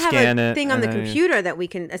 We used to You have scan a it thing on the and then you- computer that we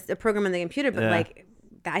can, a program on the computer, but Yeah. like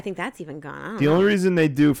I think that's even gone. I don't The know. only reason they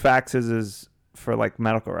do faxes is for like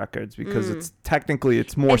medical records because it's technically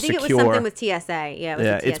more I think secure. it was something with TSA. Yeah, it was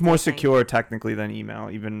a it's TSA more thing. secure technically than email,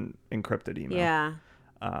 even encrypted email. Yeah.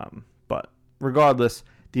 But regardless,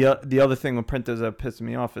 the other thing with printers that pissed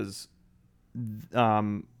me off is,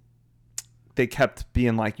 they kept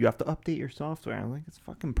being like, you have to update your software. I'm like, it's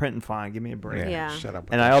fucking printing fine. Give me a break. Yeah. Shut up.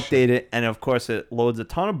 with And that I shit. update it, and of course it loads a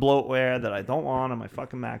ton of bloatware that I don't want on my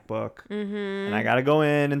fucking MacBook. Mm-hmm. And I gotta go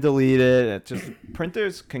in and delete it. It just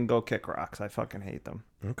printers can go kick rocks. I fucking hate them.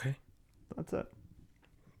 Okay. That's it.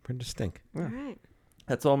 Printers stink. All right.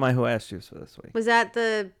 That's all my Who Asked Yous for this week. Was that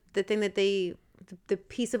the thing that the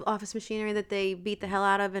piece of office machinery that they beat the hell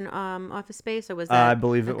out of in Office Space, or was that I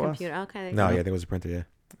believe a it was. computer? Okay. No, yeah, I think it was a printer.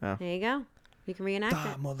 Yeah. There you go. You can reenact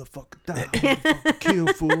Die, it. motherfucker. Die, motherfucker. Kill,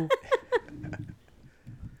 fool.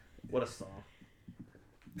 What a song.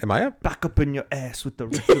 Am I up? Back up in your ass with the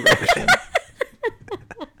resurrection.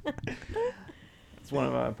 It's one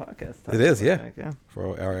of our podcast titles. It is, I yeah. think, yeah.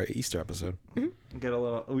 For our Easter episode. We got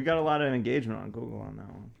a lot of engagement on Google on that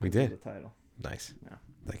one. We Google did. The title. Nice. Yeah.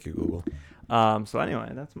 Thank you, Google. So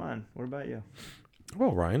anyway, that's mine. What about you?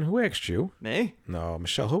 Well, Ryan, who asked you? Me? No,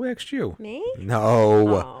 Michelle, who asked you? Me? No.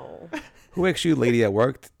 Oh. Who asked you, lady at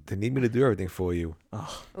work, to need me to do everything for you?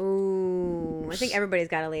 Ooh. I think everybody's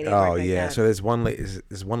got a lady. at Oh work like yeah. that. So there's one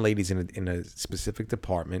lady's in a specific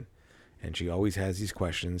department, and she always has these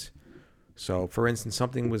questions. So for instance,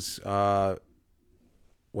 something was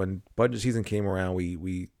when budget season came around,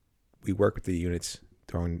 we work with the units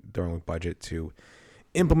during budget to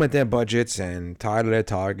implement their budgets and tie to their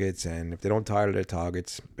targets. And if they don't tie to their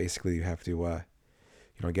targets, basically you have to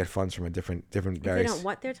get funds from a different If they various don't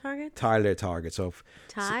what their target? tie to their targets. So if,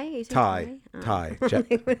 Tie? You said tie. Jack,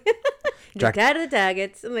 The Jack- tie to the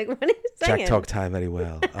targets. I'm like, what are you saying? Jack talk tie very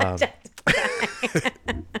well.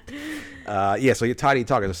 Yeah, so you tie to your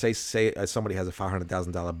target. So say somebody has a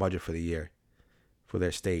 $500,000 budget for the year for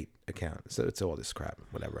their state account. So it's all this crap,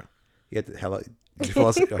 whatever. You get the hell out. Did you fall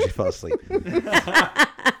asleep? Oh, she fell asleep.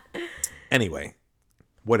 Anyway,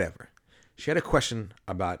 whatever. She had a question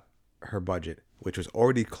about her budget, which was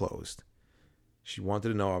already closed. She wanted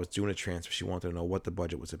to know, I was doing a transfer. She wanted to know what the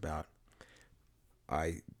budget was about.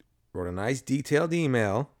 I wrote a nice detailed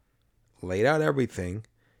email, laid out everything,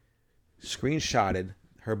 screenshotted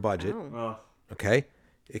her budget. Oh. Okay?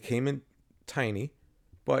 It came in tiny,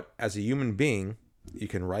 but as a human being, you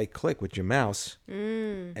can right click with your mouse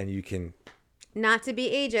and you can. Not to be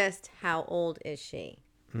ageist, how old is she?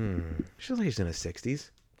 She's like in her 60s.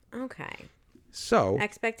 Okay. So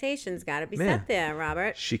Expectations got to be Yeah. set there,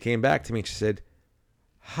 Robert. she came back to me and she said,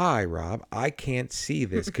 "Hi, Rob. I can't see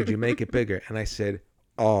this. Could you make it bigger?" And I said,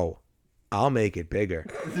 "Oh, I'll make it bigger."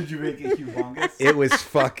 Did you make it humongous? It was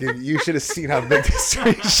fucking. You should have seen how big the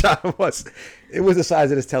screenshot was. It was the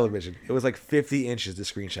size of this television. It was like 50 inches. The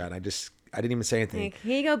screenshot. And I didn't even say anything. Like,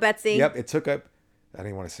 here you go, Betsy. Yep, it took up. I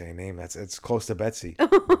didn't want to say a name. It's close to Betsy.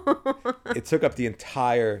 It took up the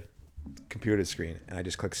entire computer screen, and I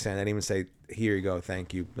just clicked send. I didn't even say, "Here you go,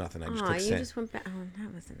 thank you." Nothing. I just Aw, clicked you send. just went back. Oh,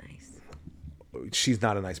 that wasn't nice. She's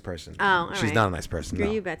not a nice person. Oh, all she's right. not a nice person. Screw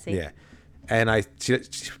no. you, Betsy. Yeah, and she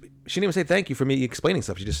didn't even say thank you for me explaining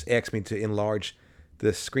stuff. She just asked me to enlarge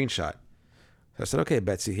the screenshot. So I said, "Okay,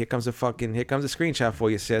 Betsy, here comes a screenshot for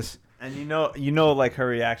you, sis." And you know, like her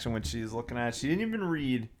reaction when she's looking at it, she didn't even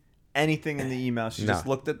read anything in the email. She No. just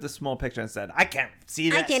looked at the small picture and said, "I can't see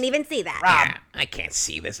that." I can't even see that. Rob. I can't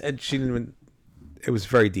see this. And she didn't even. It was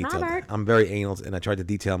very detailed. Robert. I'm very anal, and I tried to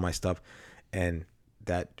detail my stuff, and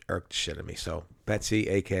that irked shit at me. So Betsy,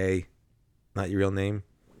 aka, not your real name,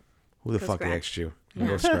 who the Go fuck scratch. asked you?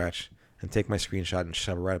 Go scratch and take my screenshot and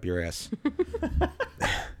shove it right up your ass.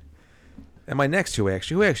 And my next who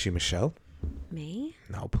asked you? Who asked you, Michelle? Me?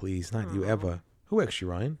 No, please, not you ever. Who asked you,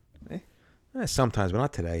 Ryan? Me? Sometimes, but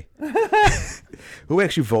not today. Who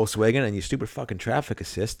asked you, Volkswagen, and your stupid fucking traffic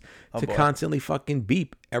assist to boy. constantly fucking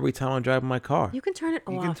beep every time I'm driving my car? You can turn it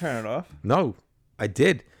off. You can turn it off. No, I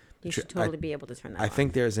did. You should totally be able to turn that I off.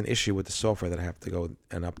 think there's an issue with the software that I have to go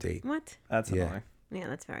and update. What? That's Yeah. annoying. Yeah,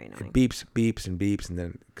 that's very annoying. It beeps, and beeps, and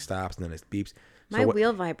then it stops, and then it beeps. My what-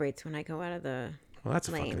 wheel vibrates when I go out of the. Well, that's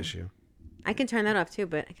a fucking lane. issue. I can turn that off too,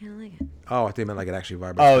 but I kind of like it. Oh, I think it meant like it actually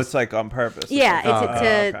vibrates. Oh, it's like on purpose. Yeah, It's it's like-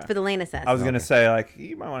 to okay. for the lane assist. I was gonna say like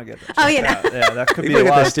you might want to get that. Oh, checked yeah. out. Yeah, that could You be gotta a get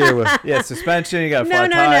lot. that Of, steering wheel. yeah, suspension. You got a no, flat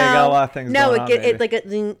no, tire. no. You got a lot of things. No, going it on, get, baby. it like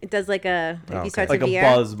it does like a if Oh, you start like to a veer.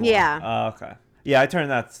 buzz. More. Yeah. Oh, okay. Yeah, I turn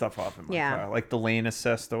that stuff off in my Yeah. car, like the lane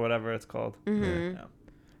assist or whatever it's called. Mm-hmm. Yeah.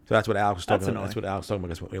 So that's what Alex was talking That's about. That's what Alex was talking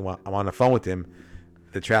about. Because when I'm on the phone with him,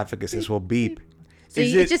 the traffic assist will beep. So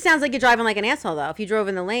Is it it- just sounds like you're driving like an asshole, though. If you drove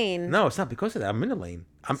in the lane. No, it's not because of that. I'm in the lane.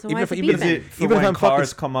 So why is it beeping? Is it for even if when I'm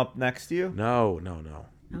cars fucking come up next to you? no.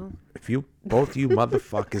 Oh. If you both you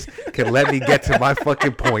motherfuckers can let me get to my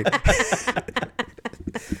fucking point.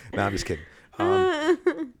 No, I'm just kidding.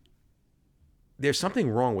 There's something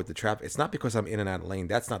wrong with the traffic. It's not because I'm in and out of lane.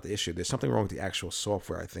 That's not the issue. There's something wrong with the actual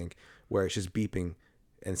software, I think, where it's just beeping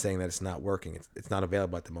and saying that it's not working. It's not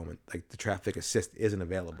available at the moment. Like the traffic assist isn't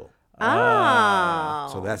available. Oh.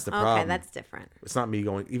 So that's the Okay, problem. that's different. It's not me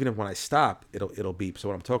going. Even if when I stop, it'll beep. So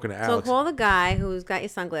when I'm talking to So Alex, call the guy who's got your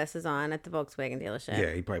sunglasses on at the Volkswagen dealership.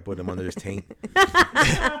 yeah, he probably put them under his taint.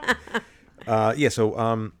 Yeah.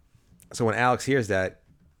 So when Alex hears that,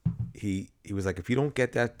 he was like, if you don't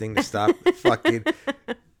get that thing to stop fucking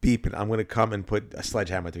beeping, I'm gonna come and put a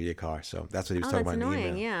sledgehammer through your car. So that's what he was Oh, talking that's about in the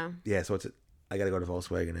annoying. email. Yeah. Yeah. So I gotta go to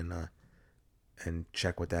Volkswagen and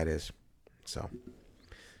check what that is. So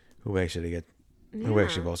who actually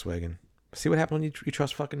Volkswagen? See what happened when you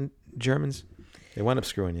trust fucking Germans? They wind up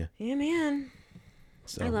screwing you. Yeah, man.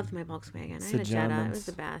 So I loved my Volkswagen. I the had a Jetta. It Germans. was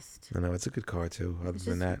the best. I know it's a good car too. Other It's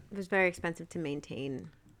than just- that, It was very expensive to maintain.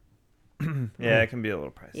 Yeah, it can be a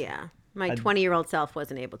little pricey. Yeah. My 20-year-old self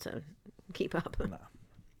wasn't able to keep up.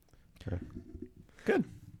 Good.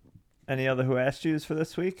 Any other Who Asked Yous for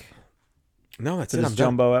this week? no, that's For it. this I'm done.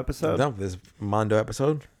 jumbo I'm episode? done for this Mondo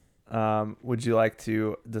episode. Would you like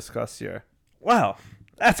to discuss your... Wow,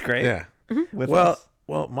 that's great. Yeah. With Well,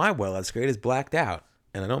 us. that's great is blacked out,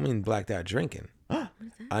 and I don't mean blacked out drinking.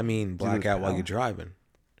 I mean blackout while hell. you're driving.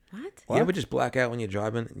 What? You ever just black out when you're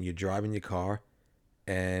driving? And you're driving your car,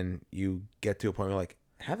 and you get to a point where you're like,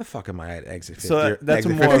 "How the fuck am I at exit 50? So that's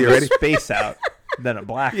exit more 50 of a already?" space out than a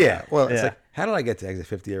blackout. Yeah. Well, it's Yeah. like, how did I get to exit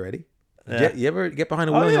 50 already? Yeah. You ever get behind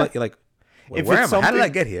the Oh, wheel and yeah. you're like, If where it's am I? How did I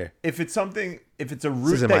something- get here? If it's a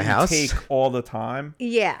route is in that my you house? take all the time,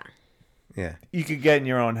 Yeah. Yeah. you could get in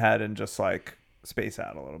your own head and just like space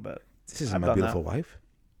out a little bit. This isn't I've my done beautiful wife.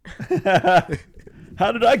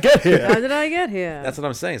 How did I get here? How did I get here? That's what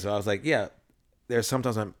I'm saying. So I was like, yeah. There's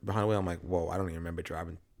sometimes I'm behind the wheel. I'm like, whoa, I don't even remember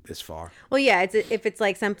driving this far. Well, yeah. If it's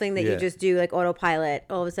like something that Yeah. you just do like autopilot,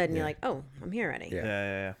 all of a sudden you're like, oh, I'm here already. Yeah.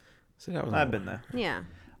 Yeah. So that was I've been there. Yeah.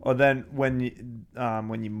 Or then when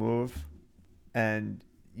you move and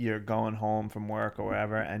you're going home from work or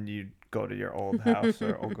wherever, and you go to your old house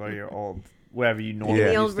or go to your old wherever you normally Yeah.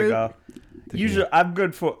 The old used to go. route. Usually, I'm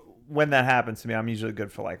good for when that happens to me. I'm usually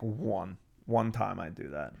good for like one time I do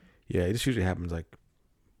that. Yeah, it just usually happens like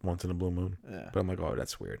once in a blue moon. Yeah. But I'm like, oh,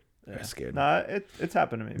 that's weird. Yeah. I'm scared. No, it's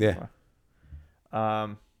happened to me Yeah.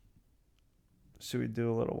 before. Should we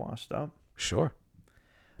do a little washed up? Sure.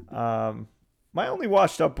 My only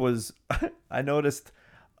washed up was I noticed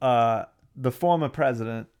the former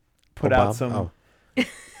president put out Obama? some Oh.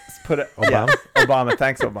 yeah, Obama.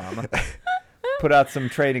 Thanks, Obama. Put out some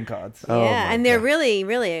trading cards. Oh yeah, my and they're God. really,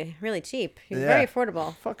 really, really cheap. It's Yeah. very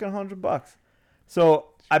affordable. Fucking $100. So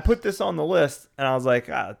I put this on the list, and I was like,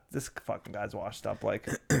 this fucking guy's washed up. Like,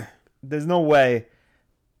 there's no way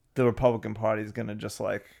the Republican Party is gonna just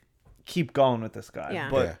like keep going with this guy. Yeah.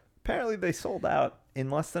 But Yeah. apparently they sold out in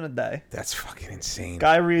less than a day. That's fucking insane.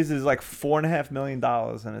 Guy raises like $4.5 million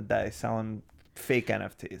in a day selling fake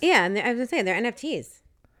NFTs. Yeah, and I was gonna say they're NFTs.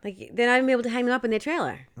 Like they're not even able to hang them up in their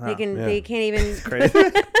trailer. They can. yeah. They can't even. Crazy.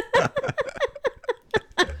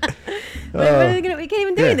 what are they gonna, we can't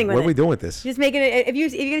even do Yeah, anything with what it. are we doing with this? Just making it. If you're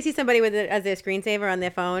gonna see somebody with it as their screensaver on their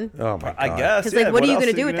phone, Oh my God. I guess. because Yeah, like, what are you else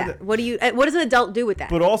gonna do with that? What do you? What does an adult do with that?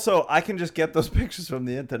 But also, I can just get those pictures from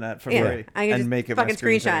the internet for Yeah, free I can and just make it my fucking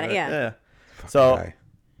screenshot it, screensaver. yeah. So, guy.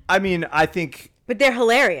 I mean, I think. But they're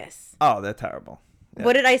hilarious. Oh, they're terrible. Yeah.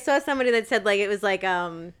 What did I saw somebody that said like it was like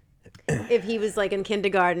if he was like in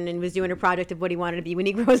kindergarten and was doing a project of what he wanted to be when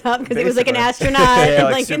he grows up because he was like an Basically. astronaut Yeah,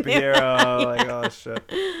 and like in there. superhero. Like, oh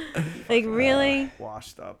shit. Like really,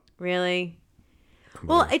 Washed up. really.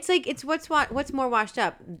 Well, it's like it's what's more washed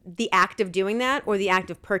up, the act of doing that or the act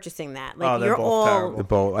of purchasing that. Like Oh, they're you're both all terrible. The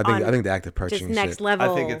bowl. I on think the active just purchasing next shit.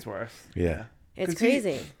 level. I think it's worse. Yeah. It's 'Cause he-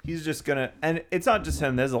 crazy. he's just gonna, and it's not just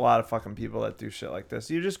him. There's a lot of fucking people that do shit like this.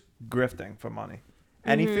 You're just grifting for money.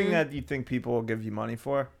 Anything Mm-hmm. that you think people will give you money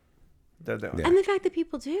for, they're doing. Yeah. And the fact that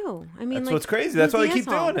people do. I mean, That's like, what's crazy. That's who's why the they keep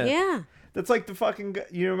asshole? doing it. Yeah. That's like the fucking.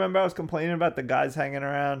 You remember I was complaining about the guys hanging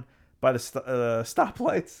around by the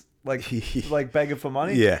stoplights, like begging for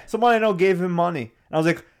money. Yeah. Someone I know gave him money, and I was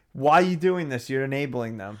like, "Why are you doing this? You're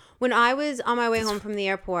enabling them." When I was on my way home from the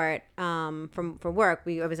airport for work,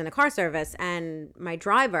 I was in a car service, and my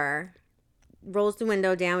driver rolls the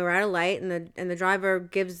window down. We were at a light, and the driver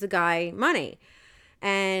gives the guy money,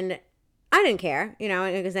 and I didn't care,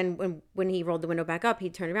 because then when he rolled the window back up, he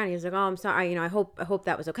turned around. He was like, "Oh, I'm sorry. I hope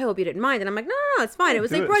that was okay. I hope you didn't mind." And I'm like, "No, it's fine. It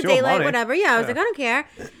was do like it. broad It's your daylight, money." whatever." Yeah, I was like, "I don't care."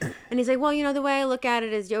 And he's like, "Well, the way I look at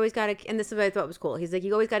it is you always got to," and this is what I thought was cool. He's like,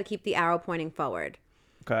 "You always got to keep the arrow pointing forward."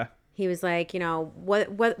 Okay. He was like,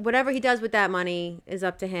 whatever he does with that money is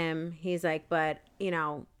up to him. He's like, but we've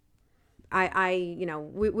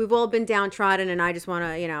all been downtrodden, and I just want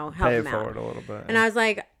to help Pay him it out. forward a little bit. And I was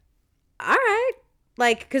like, all right.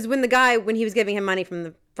 Like, because when he was giving him money from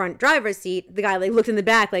the front driver's seat, the guy like looked in the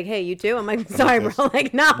back like, "Hey, you too?" I'm like, "Sorry, bro."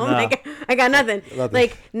 Like, no. I'm like, I got nothing.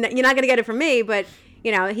 Like, you're not gonna get it from me. But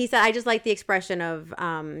he said, I just like the expression of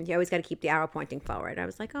you always got to keep the arrow pointing forward. I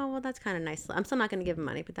was like, oh, well, that's kind of nice. I'm still not gonna give him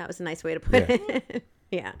money, but that was a nice way to put it.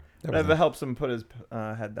 Yeah. If it helps him put his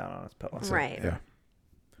head down on his pillow. Right.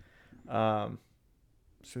 Yeah.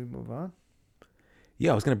 Should we move on?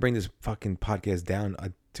 Yeah, I was gonna bring this fucking podcast down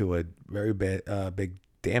to a very big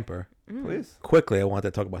damper. Please. Quickly, I wanted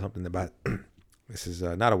to talk about something about. This is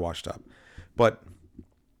not a washed up, but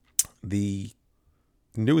the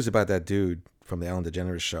news about that dude from the Ellen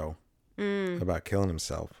DeGeneres show about killing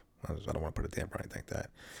himself. I don't want to put a damper or anything like that.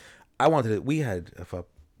 I wanted it. We had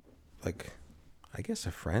I guess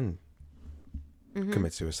a friend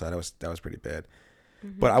commit suicide. That was pretty bad.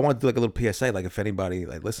 But I want to do like a little PSA. Like if anybody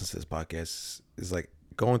like listens to this podcast is like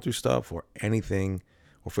going through stuff or anything,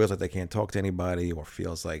 or feels like they can't talk to anybody, or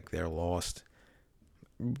feels like they're lost,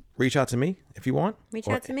 reach out to me if you want. Reach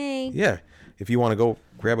out to me. Yeah, if you want to go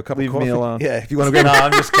grab a cup Leave of coffee. me alone. Yeah, if you want to grab. No,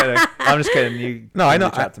 I'm just kidding. I'm just kidding. You No, I know.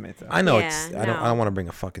 Reach out to me too. I know Yeah, I don't want to bring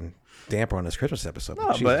a fucking damper on this Christmas episode. No,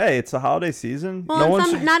 Jesus. but hey, it's the holiday season. Well, no and one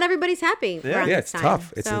should. not everybody's happy. Yeah. around Yeah, this it's time.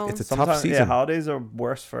 tough. It's a tough Sometimes, season. yeah, holidays are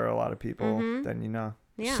worse for a lot of people than you know.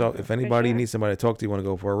 Yeah, So if anybody sure. needs somebody to talk to, you want to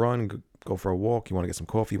go for a run, go for a walk, you want to get some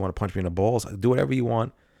coffee, you want to punch me in the balls, do whatever you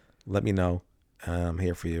want. Let me know. I'm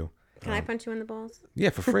here for you. Can I punch you in the balls Yeah,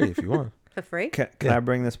 for free if you want. for free? Can Yeah. I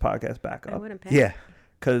bring this podcast back I up? wouldn't pay. Yeah.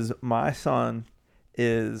 Because my son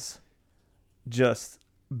is just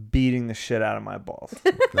beating the shit out of my balls.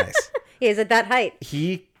 Nice. He is at that height.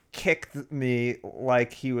 He kicked me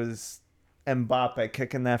like he was Mbappe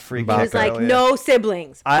kicking that free He kick was like, earlier. "No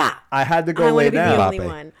siblings." I had to I go want lay to be the down. only Mbappe.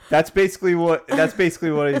 one. That's basically what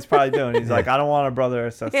he's probably doing. He's like, I don't want a brother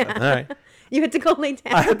or sister. All right. You had to go lay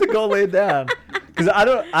down. I had to go lay down because I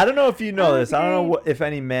don't know if you know this. I don't know Okay. if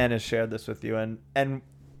any man has shared this with you. And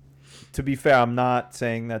to be fair, I'm not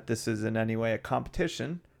saying that this is in any way a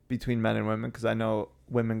competition between men and women, because I know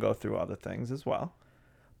women go through other things as well.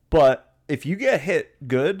 But if you get hit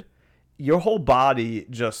good, your whole body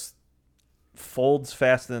just folds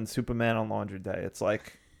faster than Superman on laundry day. It's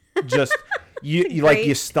like just you like Great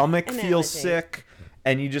your stomach feels analogy. sick.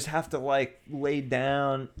 And you just have to like lay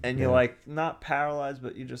down, and you're like not paralyzed,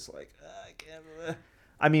 but you just like I can't.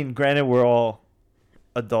 I mean, granted, we're all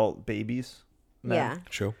adult babies. now. Yeah.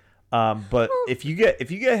 True. But if you get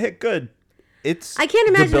hit good, it's I can't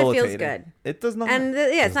imagine it feels debilitating. good. It does not. And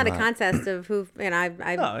it's not a not. contest of who.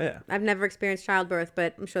 I've never experienced childbirth,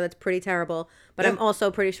 but I'm sure that's pretty terrible. But I'm also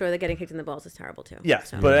pretty sure that getting kicked in the balls is terrible too. Yes,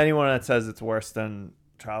 So, but anyone that says it's worse than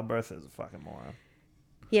childbirth is a fucking moron.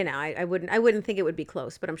 I wouldn't think it would be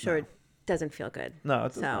close, but I'm sure it doesn't feel good. No,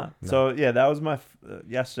 it's So- not. So yeah, that was my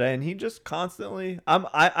yesterday, and he just constantly.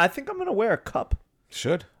 I think I'm gonna wear a cup.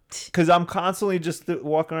 Should. Because I'm constantly just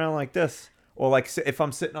walking around like this. Or like if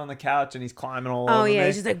I'm sitting on the couch and he's climbing all Oh over yeah, me.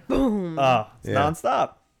 it's just like boom. Oh, it's Yeah.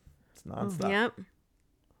 nonstop. It's nonstop.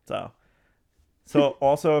 Yep. So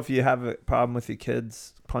also, if you have a problem with your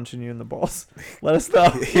kids punching you in the balls, let us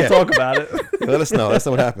know. Yeah. We'll talk about it. Let us know. Let us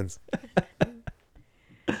know what happens.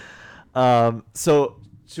 So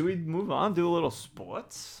should we move on? Do a little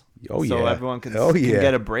sports? Oh, So yeah. everyone can, Oh, can yeah.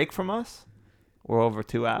 get a break from us. We're over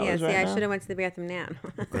 2 hours Yeah. See, right I now. should have went to the bathroom now.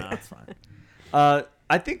 No, that's fine.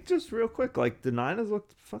 I think just real quick, like the Niners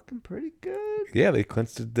looked fucking pretty good. Yeah, they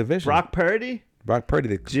clinched the division. Brock Purdy,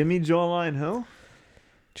 Purdy. Jimmy Jawline Hill.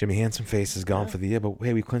 Jimmy Handsome Face is gone for the year, but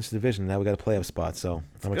hey, we clinched the division. Now we got a playoff spot, so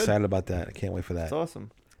I'm good. excited about that. I can't wait for that. That's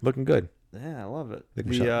awesome. Looking good. Yeah, I love it. I think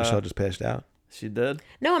Michelle just passed out. She did.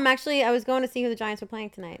 No, I was going to see who the Giants were playing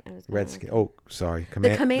tonight. I was going- Redskin. Oh, sorry.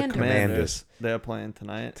 Commanders. Commanders. They're playing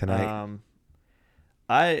tonight. Tonight.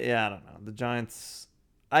 I don't know. The Giants.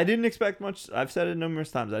 I didn't expect much. I've said it numerous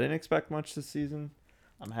times. I didn't expect much this season.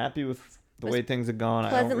 I'm happy with the way things are going. I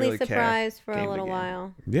don't Pleasantly really surprised for Game a to little game.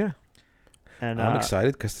 while. Yeah. And I'm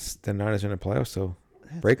excited because the Niners are in the playoffs, so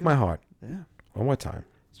break my heart. Yeah. One more time.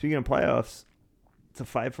 Speaking of playoffs, it's a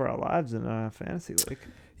fight for our lives in a fantasy league.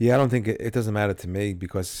 Yeah, I don't think it doesn't matter to me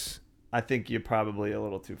because I think you're probably a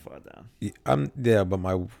little too far down. but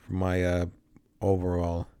my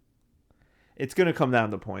overall It's gonna come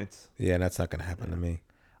down to points. Yeah, that's not gonna happen to me.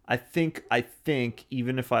 I think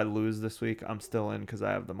even if I lose this week, I'm still in because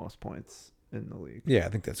I have the most points in the league. Yeah, I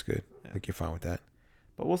think that's good. I think you're fine with that.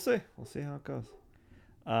 But we'll see. We'll see how it goes.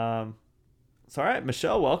 It's all right,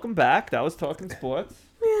 Michelle. Welcome back. That was Talking Sports.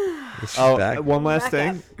 She's Oh, back. one last Back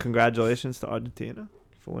thing. Congratulations to Argentina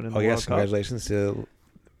for winning the Oh World yes, Cup. congratulations to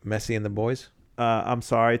Messi and the boys. I'm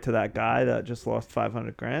sorry to that guy that just lost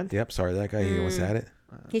 $500,000. Yep, sorry that guy. He almost had it.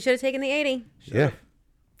 He should have taken the 80. Yeah,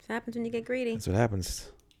 This happens when you get greedy. that's what happens.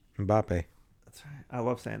 Mbappe. That's right. I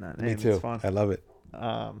love saying that name. Me too. It's fun. I love it.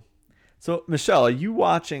 So, Michelle, are you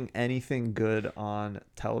watching anything good on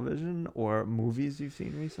television or movies you've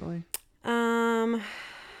seen recently?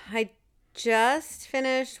 I just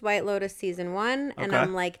finished White Lotus season 1, and Okay.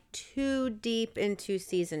 I'm like 2 deep into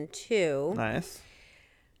season 2. Nice.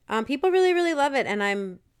 People really, really love it, and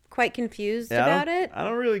I'm quite confused about it. I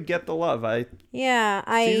don't really get the love. Yeah,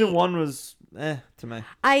 Season 1 was to me.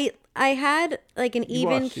 I had like an You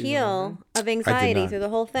even watched season keel one, of anxiety not. through the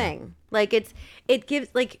whole thing. Like it gives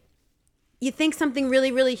like you think something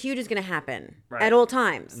really, really huge is going to happen Right. at all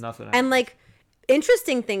times. Nothing And like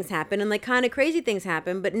interesting things happen and like kind of crazy things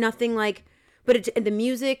happen, but nothing like. But the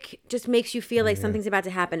music just makes you feel like something's about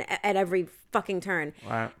to happen at every fucking turn.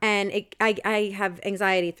 Right. And I have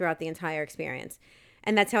anxiety throughout the entire experience.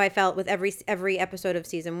 And that's how I felt with every episode of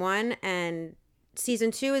season 1. And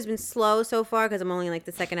season 2 has been slow so far because I'm only in like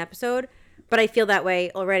the second episode. But I feel that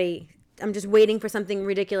way already. I'm just waiting for something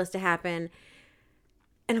ridiculous to happen.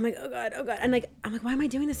 And I'm like, oh God. And like, I'm like, why am I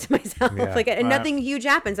doing this to myself? Yeah. Like, and Right. nothing huge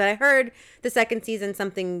happens. And I heard the second season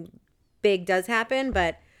something big does happen,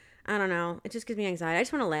 but I don't know. It just gives me anxiety. I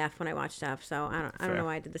just want to laugh when I watch stuff. So I don't Fair. know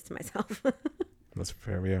why I did this to myself. That's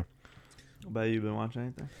fair. Yeah. But you been watching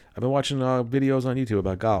anything? I've been watching videos on YouTube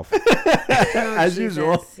about golf, As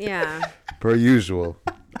usual. Jesus. Yeah. per usual.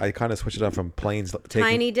 I kind of switched it up from planes taking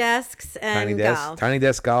Tiny desks and golf. tiny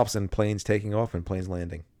desk golfs, and planes taking off and planes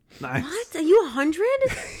landing. Nice. What? Are you 100?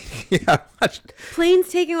 Yeah, I watched, Planes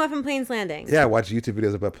taking off and planes landing. yeah, I watch YouTube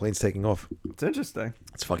videos about planes taking off. It's interesting.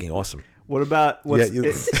 It's fucking awesome. What about what's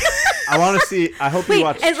Yeah, I want to see. I hope you Wait,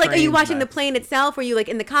 watch. it's like, are you Trains watching the next. plane itself? Or are you like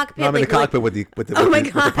in the cockpit? No, I'm in the like, cockpit with the Oh my with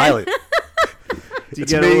the God. pilot. Do you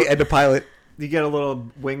It's get me a, and the pilot. do you get a little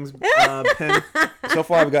wings pin? So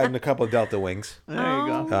far, I've gotten a couple of Delta wings. There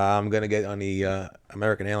you go. I'm gonna get on the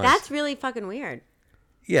American Airlines. That's really fucking weird.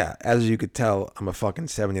 Yeah, as you could tell, I'm a fucking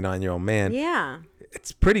 79-year-old man. Yeah.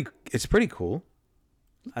 It's pretty cool.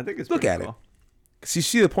 I think it's Look pretty at cool. Cause you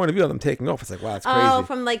see the point of view of them taking off. It's like, wow, it's crazy. Oh,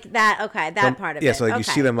 from like that. Okay, that part of it. Yeah, so like you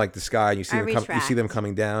Okay. see them like the sky, and you see I them you see them retract.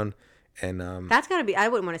 coming down, and That's gotta be. I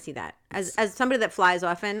wouldn't want to see that. As somebody that flies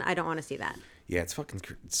often, I don't want to see that. yeah, it's fucking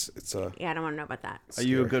it's Yeah, I don't want to know about that. Are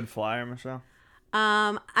you a scary. good flyer, Michelle?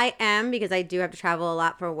 I am because I do have to travel a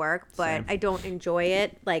lot for work, but Same. I don't enjoy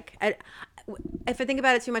it. Like, if I think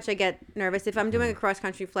about it too much, I get nervous. If I'm doing a cross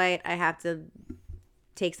country flight, I have to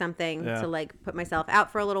take something Yeah. to like put myself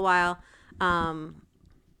out for a little while,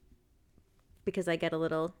 because I get a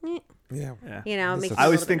little, yeah. Yeah. you know, it makes me I a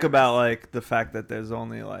always little bit think nervous. about like the fact that there's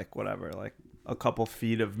only like whatever, like a couple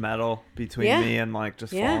feet of metal between Yeah. me and like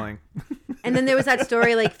just Yeah. falling. And then there was that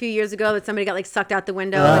story like a few years ago that somebody got like sucked out the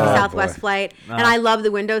window like a Oh, Southwest boy. flight, and I love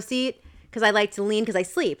the window seat because I like to lean because I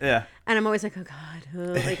sleep. Yeah. And I'm always like, oh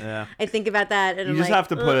God, like Yeah. I think about that, and You I'm just like, have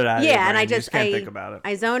to put it out of Yeah, your and I brain. You just can't think about it.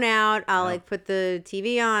 I zone out. I'll like put the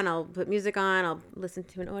TV on. I'll put music on. I'll listen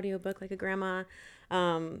to an audiobook like a grandma,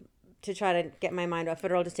 to try to get my mind off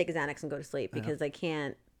it, or I'll just take a Xanax and go to sleep because I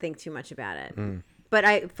can't think too much about it.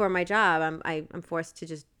 But for my job, I'm forced to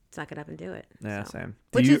just suck it up and do it. Yeah, so. same.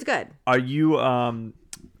 Which is good. Are you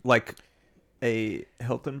like a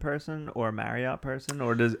Hilton person or a Marriott person,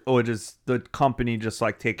 or does the company just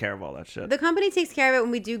like take care of all that shit? The company takes care of it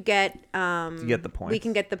when we do get You get the points. we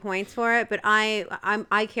can get the points for it, but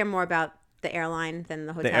I care more about the airline than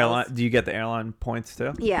the hotels. The airline. Do you get the airline points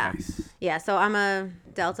too? Yeah. Nice. Yeah, so I'm a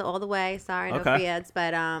Delta all the way. Sorry, no Okay. free ads,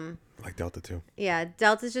 but Like Delta too. yeah,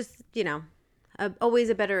 Delta's just, always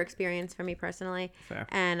a better experience for me personally. Fair.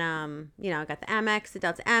 And I got the Amex, the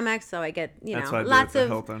Delta Amex, so I get, That's what I do lots with the of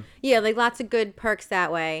Hilton. yeah, like lots of good perks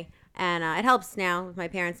that way. And it helps now with my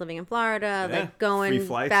parents living in Florida, Yeah. like going Free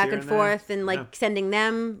flights back here and and there. forth and like Yeah. sending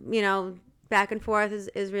them, back and forth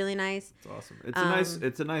is really nice. It's awesome.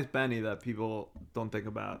 It's a nice Benny that people don't think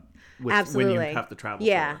about Absolutely. when you have to travel.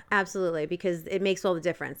 Yeah, for. absolutely, because it makes all the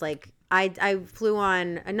difference. Like I flew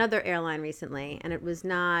on another airline recently, and it was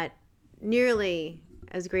not nearly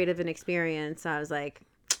as great of an experience. I was like,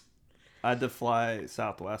 I had to fly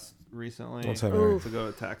Southwest recently Don't tell me. to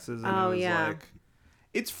go to Texas, and Oh, it was yeah. like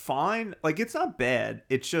It's fine. Like, it's not bad.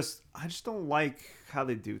 It's just I just don't like how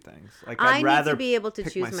they do things. Like, I I'd need rather to be able to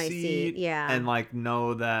pick choose my seat. Yeah. and like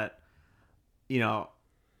know that, you know,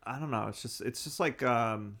 I don't know. It's just like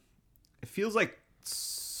it feels like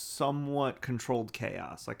somewhat controlled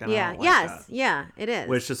chaos. Like, I don't like Yes. that. Yeah. It is.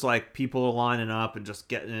 Where it's just like people are lining up and just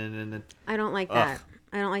getting in and I don't like that.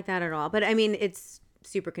 I don't like that at all. But I mean, it's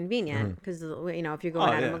super convenient because you know if you're going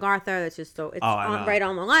out yeah. of MacArthur, that's just so it's I know. right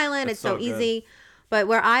on Long Island. That's it's so so good. easy. But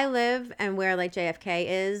where I live and where like JFK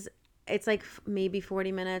is, it's like maybe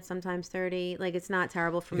 40 minutes, sometimes 30. Like it's not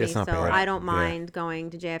terrible for me. it's not So bad. I don't Yeah. mind going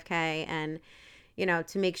to JFK and you know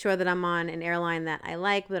to make sure that I'm on an airline that I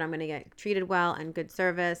like, that I'm going to get treated well and good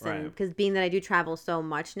service. And Right. because being that I do travel so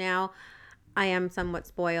much now, I am somewhat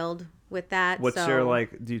spoiled with that. What's so, your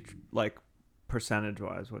like? Do you like percentage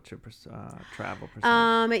wise? What's your travel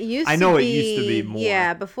percentage? It used. I to know be, it used to be more.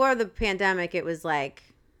 Yeah, before the pandemic, it was like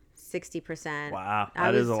 60%. Wow, I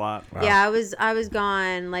that is was- a lot. Wow. Yeah, I was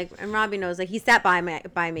gone like, and Robbie knows like he sat by me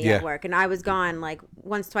Yeah. at work, and I was gone like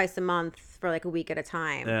once, twice a month for like a week at a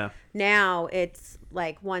time. Yeah. Now it's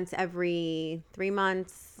like once every 3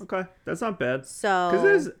 months. Okay, that's not bad. So Because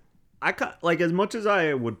there's, like as much as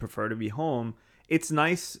I would prefer to be home, it's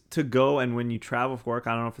nice to go. And when you travel for work,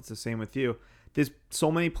 I don't know if it's the same with you. There's so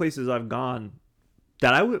many places I've gone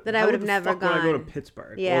that I would That I would have never Would I go to gone.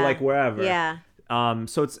 Pittsburgh Yeah. or like wherever? Yeah.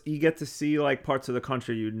 So it's you get to see like parts of the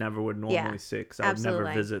country you never would normally Yeah, see because I would never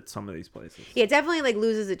absolutely. visit some of these places. Yeah, it definitely like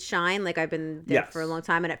loses its shine. Like I've been there Yes. for a long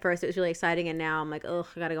time, and at first it was really exciting, and now I'm like, oh,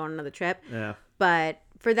 I gotta go on another trip. Yeah. But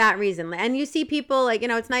for that reason, and you see people like, you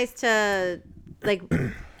know, it's nice to like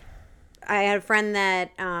I had a friend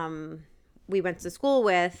that we went to school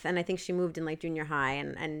with, and I think she moved in like junior high,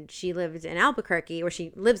 and she lived in Albuquerque, or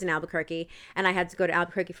she lives in Albuquerque, and I had to go to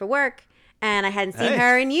Albuquerque for work, and I hadn't seen Hey.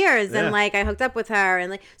 her in years, Yeah. and like I hooked up with her,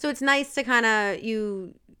 and like so it's nice to kind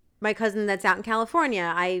of my cousin that's out in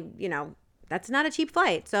California, that's not a cheap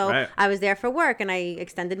flight, so Right. I was there for work, and I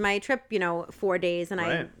extended my trip 4 days, and I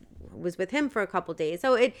Right. was with him for a couple days.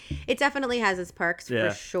 So it definitely has its perks Yeah, for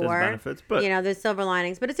there's sure. benefits, but- there's silver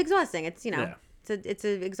linings, but it's exhausting. It's Yeah. it's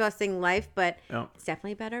an exhausting life, but Yeah. it's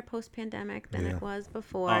definitely better post pandemic than Yeah. it was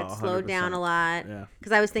before. Oh, It slowed down 100%. a lot. Yeah.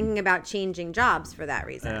 Because I was thinking about changing jobs for that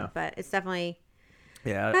reason, Yeah. but it's definitely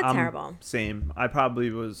Yeah, Not I'm terrible. Same. I probably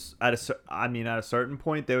was at a certain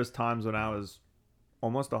point. There was times when I was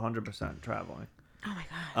almost 100% traveling. oh my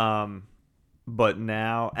god. But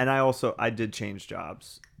now, and I did change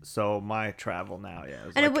jobs, so my travel now, yeah.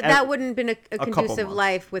 Is And like that wouldn't have been a couple conducive months.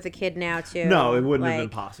 life with a kid now too. No, it wouldn't have been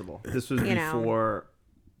Like, possible. This was you know.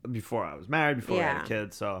 before I was married, before I had Yeah. a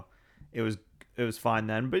kid, so it was fine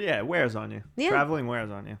then. But yeah, it wears on you. Yeah. Traveling wears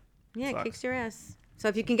on you. Yeah, it Sucks. kicks your ass. So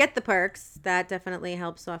if you can get the perks, that definitely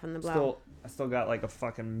helps soften the blow. I still got like a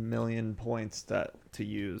fucking million points to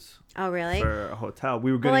use Oh really? for a hotel.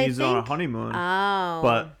 We were gonna Well, I use it on a think- honeymoon, Oh.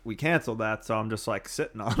 but we canceled that, so I'm just like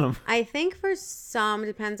sitting on them. I think for some,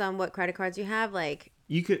 depends on what credit cards you have. Like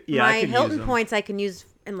You could, yeah, I my could Hilton use them. points, I can use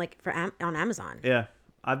in like on Amazon. Yeah,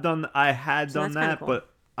 I had So done that's kinda that, cool. but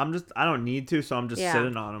I don't need to, so I'm just Yeah.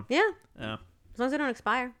 sitting on them. Yeah, Yeah, as long as they don't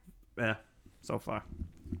expire. yeah, so far.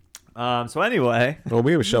 So anyway, Well,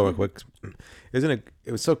 we have a show real quick. Isn't it?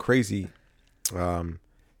 It was so crazy.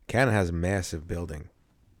 Canada has a massive building,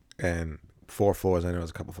 and 4 floors. I know there's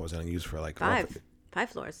a couple floors I don't use for like Five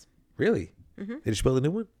floors. Really? Mm-hmm. They just build a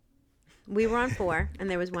new one? We were on 4, and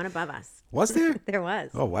there was one above us. Was there? There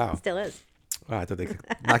was. Oh wow! Still is. Oh, I thought they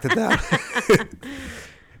knocked it down.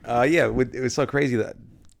 Yeah, it was so crazy that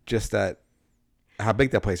how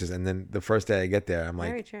big that place is, and then the first day I get there, I'm like,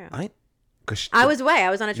 Very true. Cause I was away. I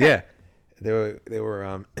was on a trip. yeah, they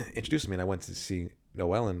were introducing me, and I went to see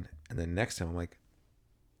Noellen, and then next time I'm like,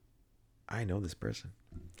 I know this person.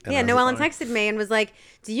 And Yeah, I was Noellen like, texted me and was like,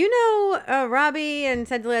 "Do you know Robbie?" And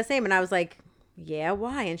said the last name, and I was like, "Yeah,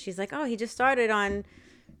 why?" And she's like, "Oh, he just started on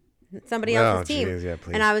somebody else's team." geez, yeah,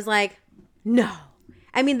 please. And I was like, "No."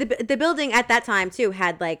 I mean, the building at that time too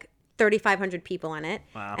had like 3,500 people in it,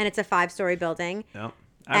 Wow. and it's a 5-story building. yeah,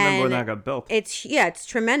 I remember when And that got built. It's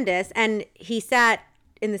tremendous, and he sat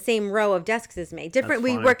in the same row of desks as me. Different. That's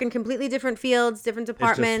We funny. work in completely different fields, different It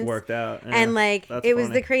departments. just worked out, yeah, And like that's it was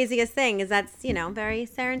funny. the craziest thing. Is that's very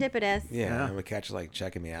serendipitous. Yeah, and the catch like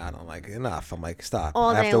checking me out. I'm like, enough. I'm like, stop.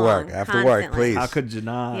 All day After work, long, after work, constantly. please. How could you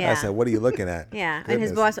not? Yeah. I said, what are you looking at? Yeah, and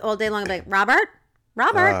his Goodness. boss all day long would be like, Robert.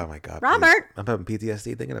 Oh my god, please. Robert. I'm having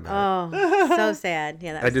PTSD thinking about it. Oh, so sad.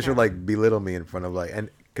 Yeah, that I was just would terrible. like belittle me in front of like, and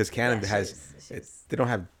because Canada Yeah, has, she's- they don't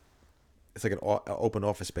have. It's like an open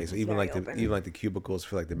office space. So even very like open. even like the cubicles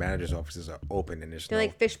for like the managers' offices are open, and there's They're no.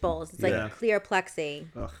 like fish bowls. It's like Yeah. clear plexi.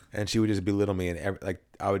 And she would just belittle me, and like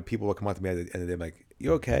people would come up to me at the end of the day, like,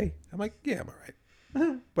 you okay? I'm like, yeah, I'm all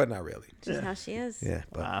right. But not really. Just how she is. Yeah,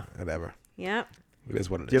 but whatever. Yep. It is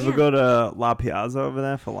what it Do you is. ever go to La Piazza over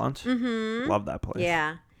there for lunch? Mm-hmm. Love that place.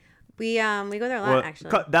 Yeah. We go there a lot, Well,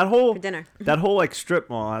 actually. that whole For dinner. that whole like strip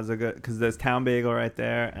mall has a good because there's Town Bagel right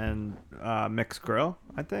there and Mixed Grill,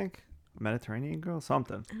 I think Mediterranean Grill,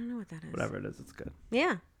 something, I don't know what that is. whatever it is, it's good.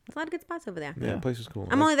 Yeah. There's a lot of good spots over there. Yeah, the place is cool.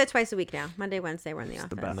 I'm only there twice a week now. Monday, Wednesday, we're in the It's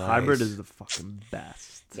office. the best. Nice. Hybrid is the fucking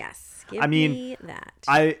best. Yes. Give I mean, me that.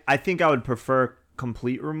 I think I would prefer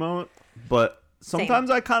complete remote, but sometimes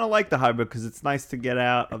I kind of like the hybrid because it's nice to get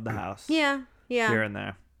out of the house. Yeah. Yeah. Here and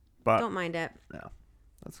there, but Don't mind it. no,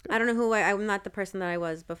 that's good. I don't know who I'm not the person that I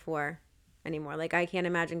was before anymore. Like, I can't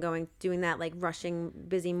imagine doing that, like rushing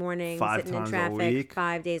busy mornings, 5 sitting in times a traffic week.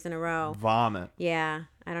 5 days in a row. Vomit. Yeah.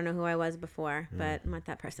 I don't know who I was before, but I'm not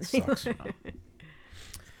that person anymore. Sucks.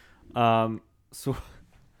 So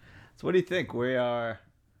what do you think? We are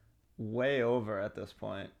way over at this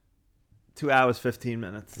point. 2 hours 15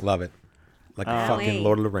 minutes. Love it. Like Wait. fucking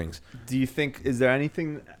Lord of the Rings. Do you think is there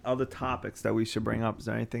anything other topics that we should bring up? Is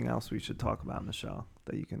there anything else we should talk about, Michelle,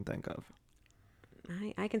 that you can think of?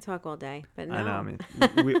 I can talk all day, but no. I know. I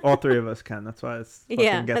mean, we all three of us can. That's why it's fucking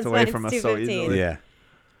Yeah, gets that's away why from it's us so 2:15. easily. Yeah.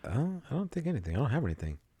 I don't think anything. I don't have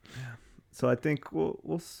anything. So I think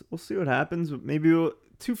we'll see what happens. Maybe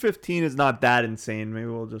 2:15 is not that insane. Maybe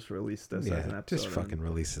we'll just release this as an Yeah, episode. just fucking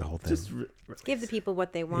release the whole thing. Just Give the people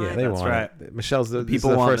what they want. yeah, they That's want right. it. Michelle's the People this is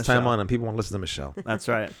the want first time Michelle. on, and people want to listen to Michelle. that's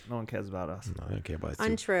right. No one cares about us. No, I don't care about it.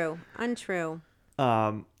 too. Untrue.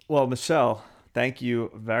 Well, Michelle, thank you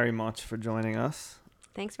very much for joining us.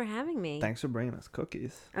 Thanks for having me. Thanks for bringing us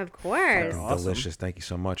cookies. Of course. Awesome. Delicious. Thank you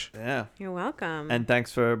so much. Yeah. You're welcome. And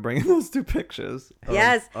thanks for bringing those 2 pictures. Of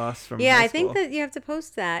Yes. Us from yeah, high I think school. that you have to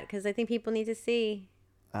post that because I think people need to see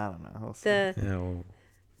I don't know. We'll see. the Yeah, well,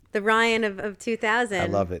 the Ryan of 2000. I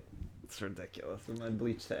love it. It's ridiculous with my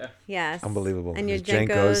bleached hair. Yes. Unbelievable. And your His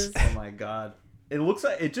Jenkos. Jenkos. Oh my god.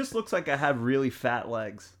 It just looks like I have really fat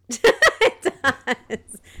legs.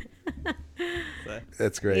 So,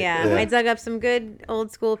 That's great. Yeah, I dug up some good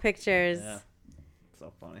old school pictures yeah.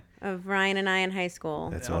 So funny. of Ryan and I in high school.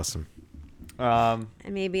 That's Yeah. awesome. And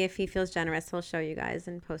maybe if he feels generous, he'll show you guys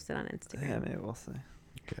and post it on Instagram. Yeah, maybe we'll see.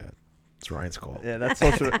 Yeah, it's Ryan's call. Yeah, that's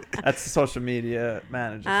that's the social media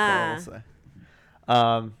manager's Ah. call,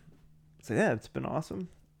 we'll say. So yeah, it's been awesome.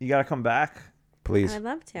 You gotta come back. Please. I'd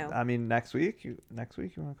love to. I mean, next week you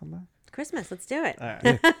wanna come back? Christmas, let's do it. All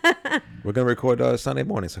right. We're gonna record Sunday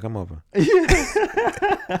morning, so come over.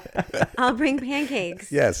 I'll bring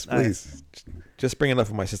pancakes. Yes, please. Just bring enough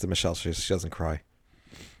for my sister Michelle, so she doesn't cry.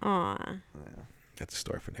 Aw. That's a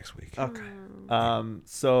story for next week. Okay.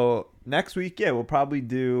 So next week, yeah, we'll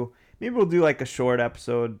do like a short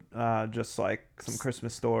episode, just like some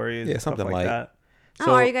Christmas stories. Yeah, and stuff something like light. that.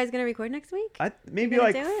 Oh, are you guys going to record next week? Maybe gonna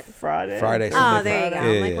like do it? Friday. Friday, Oh, something there you go.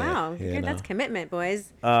 Friday. I'm like, Yeah, wow, yeah, that's no. commitment,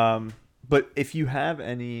 boys. But if you have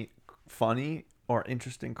any funny or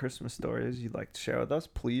interesting Christmas stories you'd like to share with us,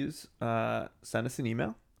 please send us an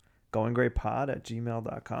email,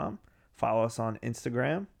 goinggreatpod@gmail.com. Follow us on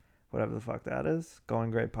Instagram, whatever the fuck that is. Going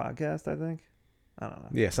Great Podcast, I think. I don't know.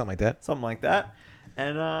 Yeah, something like that. Something like that.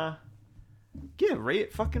 And yeah,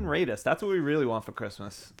 rate us. That's what we really want for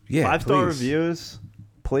Christmas. Yeah, 5-star please. reviews,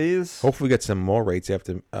 please. Hopefully, we get some more rates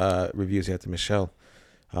after reviews after Michelle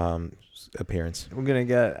appearance. I'm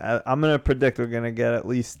gonna predict we're gonna get at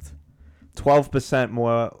least 12%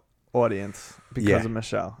 more audience because Yeah. of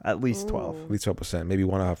Michelle. At least 12. At least 12%. Maybe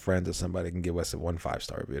one of our friends or somebody can give us a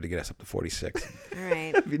 5-star review to get us up to 46. All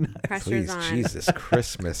right. That'd be nice. Pressure's Please, on. Jesus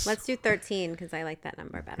Christmas. Let's do 13 because I like that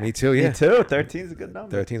number better. Me too. Yeah, Me too. 13 is a good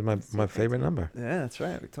number. 13 is my favorite number. Yeah, that's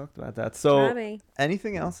right. We talked about that. So, Robbie.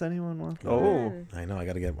 anything else anyone wants? Come Oh, on. I know. I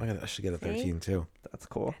should get a See? 13 too. that's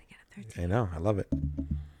cool. Get a 13. I know. I love it.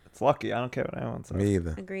 It's lucky. I don't care what anyone says. Me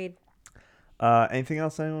either. Agreed. Anything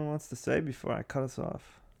else anyone wants to say before I cut us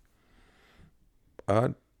off?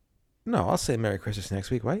 No, I'll say Merry Christmas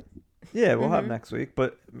next week, right? Yeah, we'll have Mhm. next week.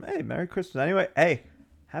 But hey, Merry Christmas anyway. Hey,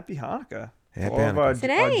 Happy Hanukkah. Happy All of our, Hanukkah.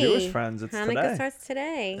 Today. our Jewish friends. It's Hanukkah today. starts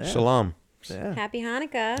today. Yeah. Shalom. Yeah. Happy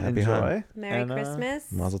Hanukkah. Happy Enjoy. Merry And,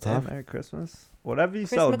 Christmas. Mazel Yeah, tov. Merry Christmas. Whatever you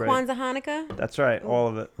Christmas, celebrate. Kwanzaa, Hanukkah. That's right. All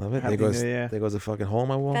of it. Love it. Happy There goes New Year. there goes a fucking hole in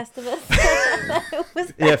my wall. Festivus.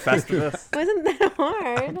 Yeah, Festivus. Wasn't that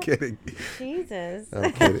hard? I'm kidding. Jesus.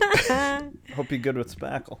 I'm kidding. Hope you're good with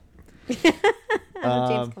spackle. I'll have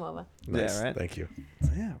James come over. Nice. Yeah, right. Thank you. So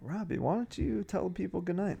yeah, Robbie, why don't you tell people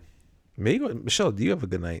good night? Me? Michelle, do you have a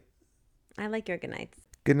good night? I like your good nights.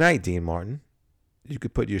 Good night, Dean Martin. You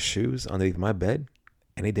could put your shoes underneath my bed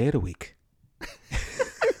any day of the week.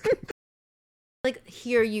 Like,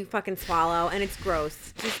 hear you fucking swallow, and it's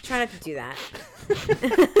gross. Just try not to do that.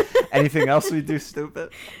 Anything else we do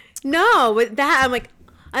stupid? No, with that, I'm like,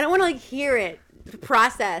 I don't want to like hear it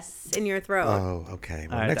process in your throat. Oh, okay.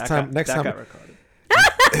 Well, All right, next time, got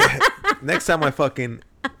recorded. next time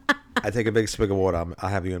I take a big swig of water, I'll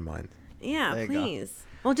have you in mind. Yeah, There you go. please.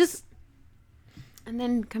 Well, just and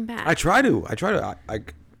then come back. I try to.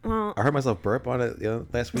 well, I heard myself burp on it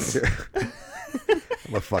last week too.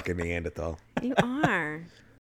 I'm a fucking Neanderthal. you are.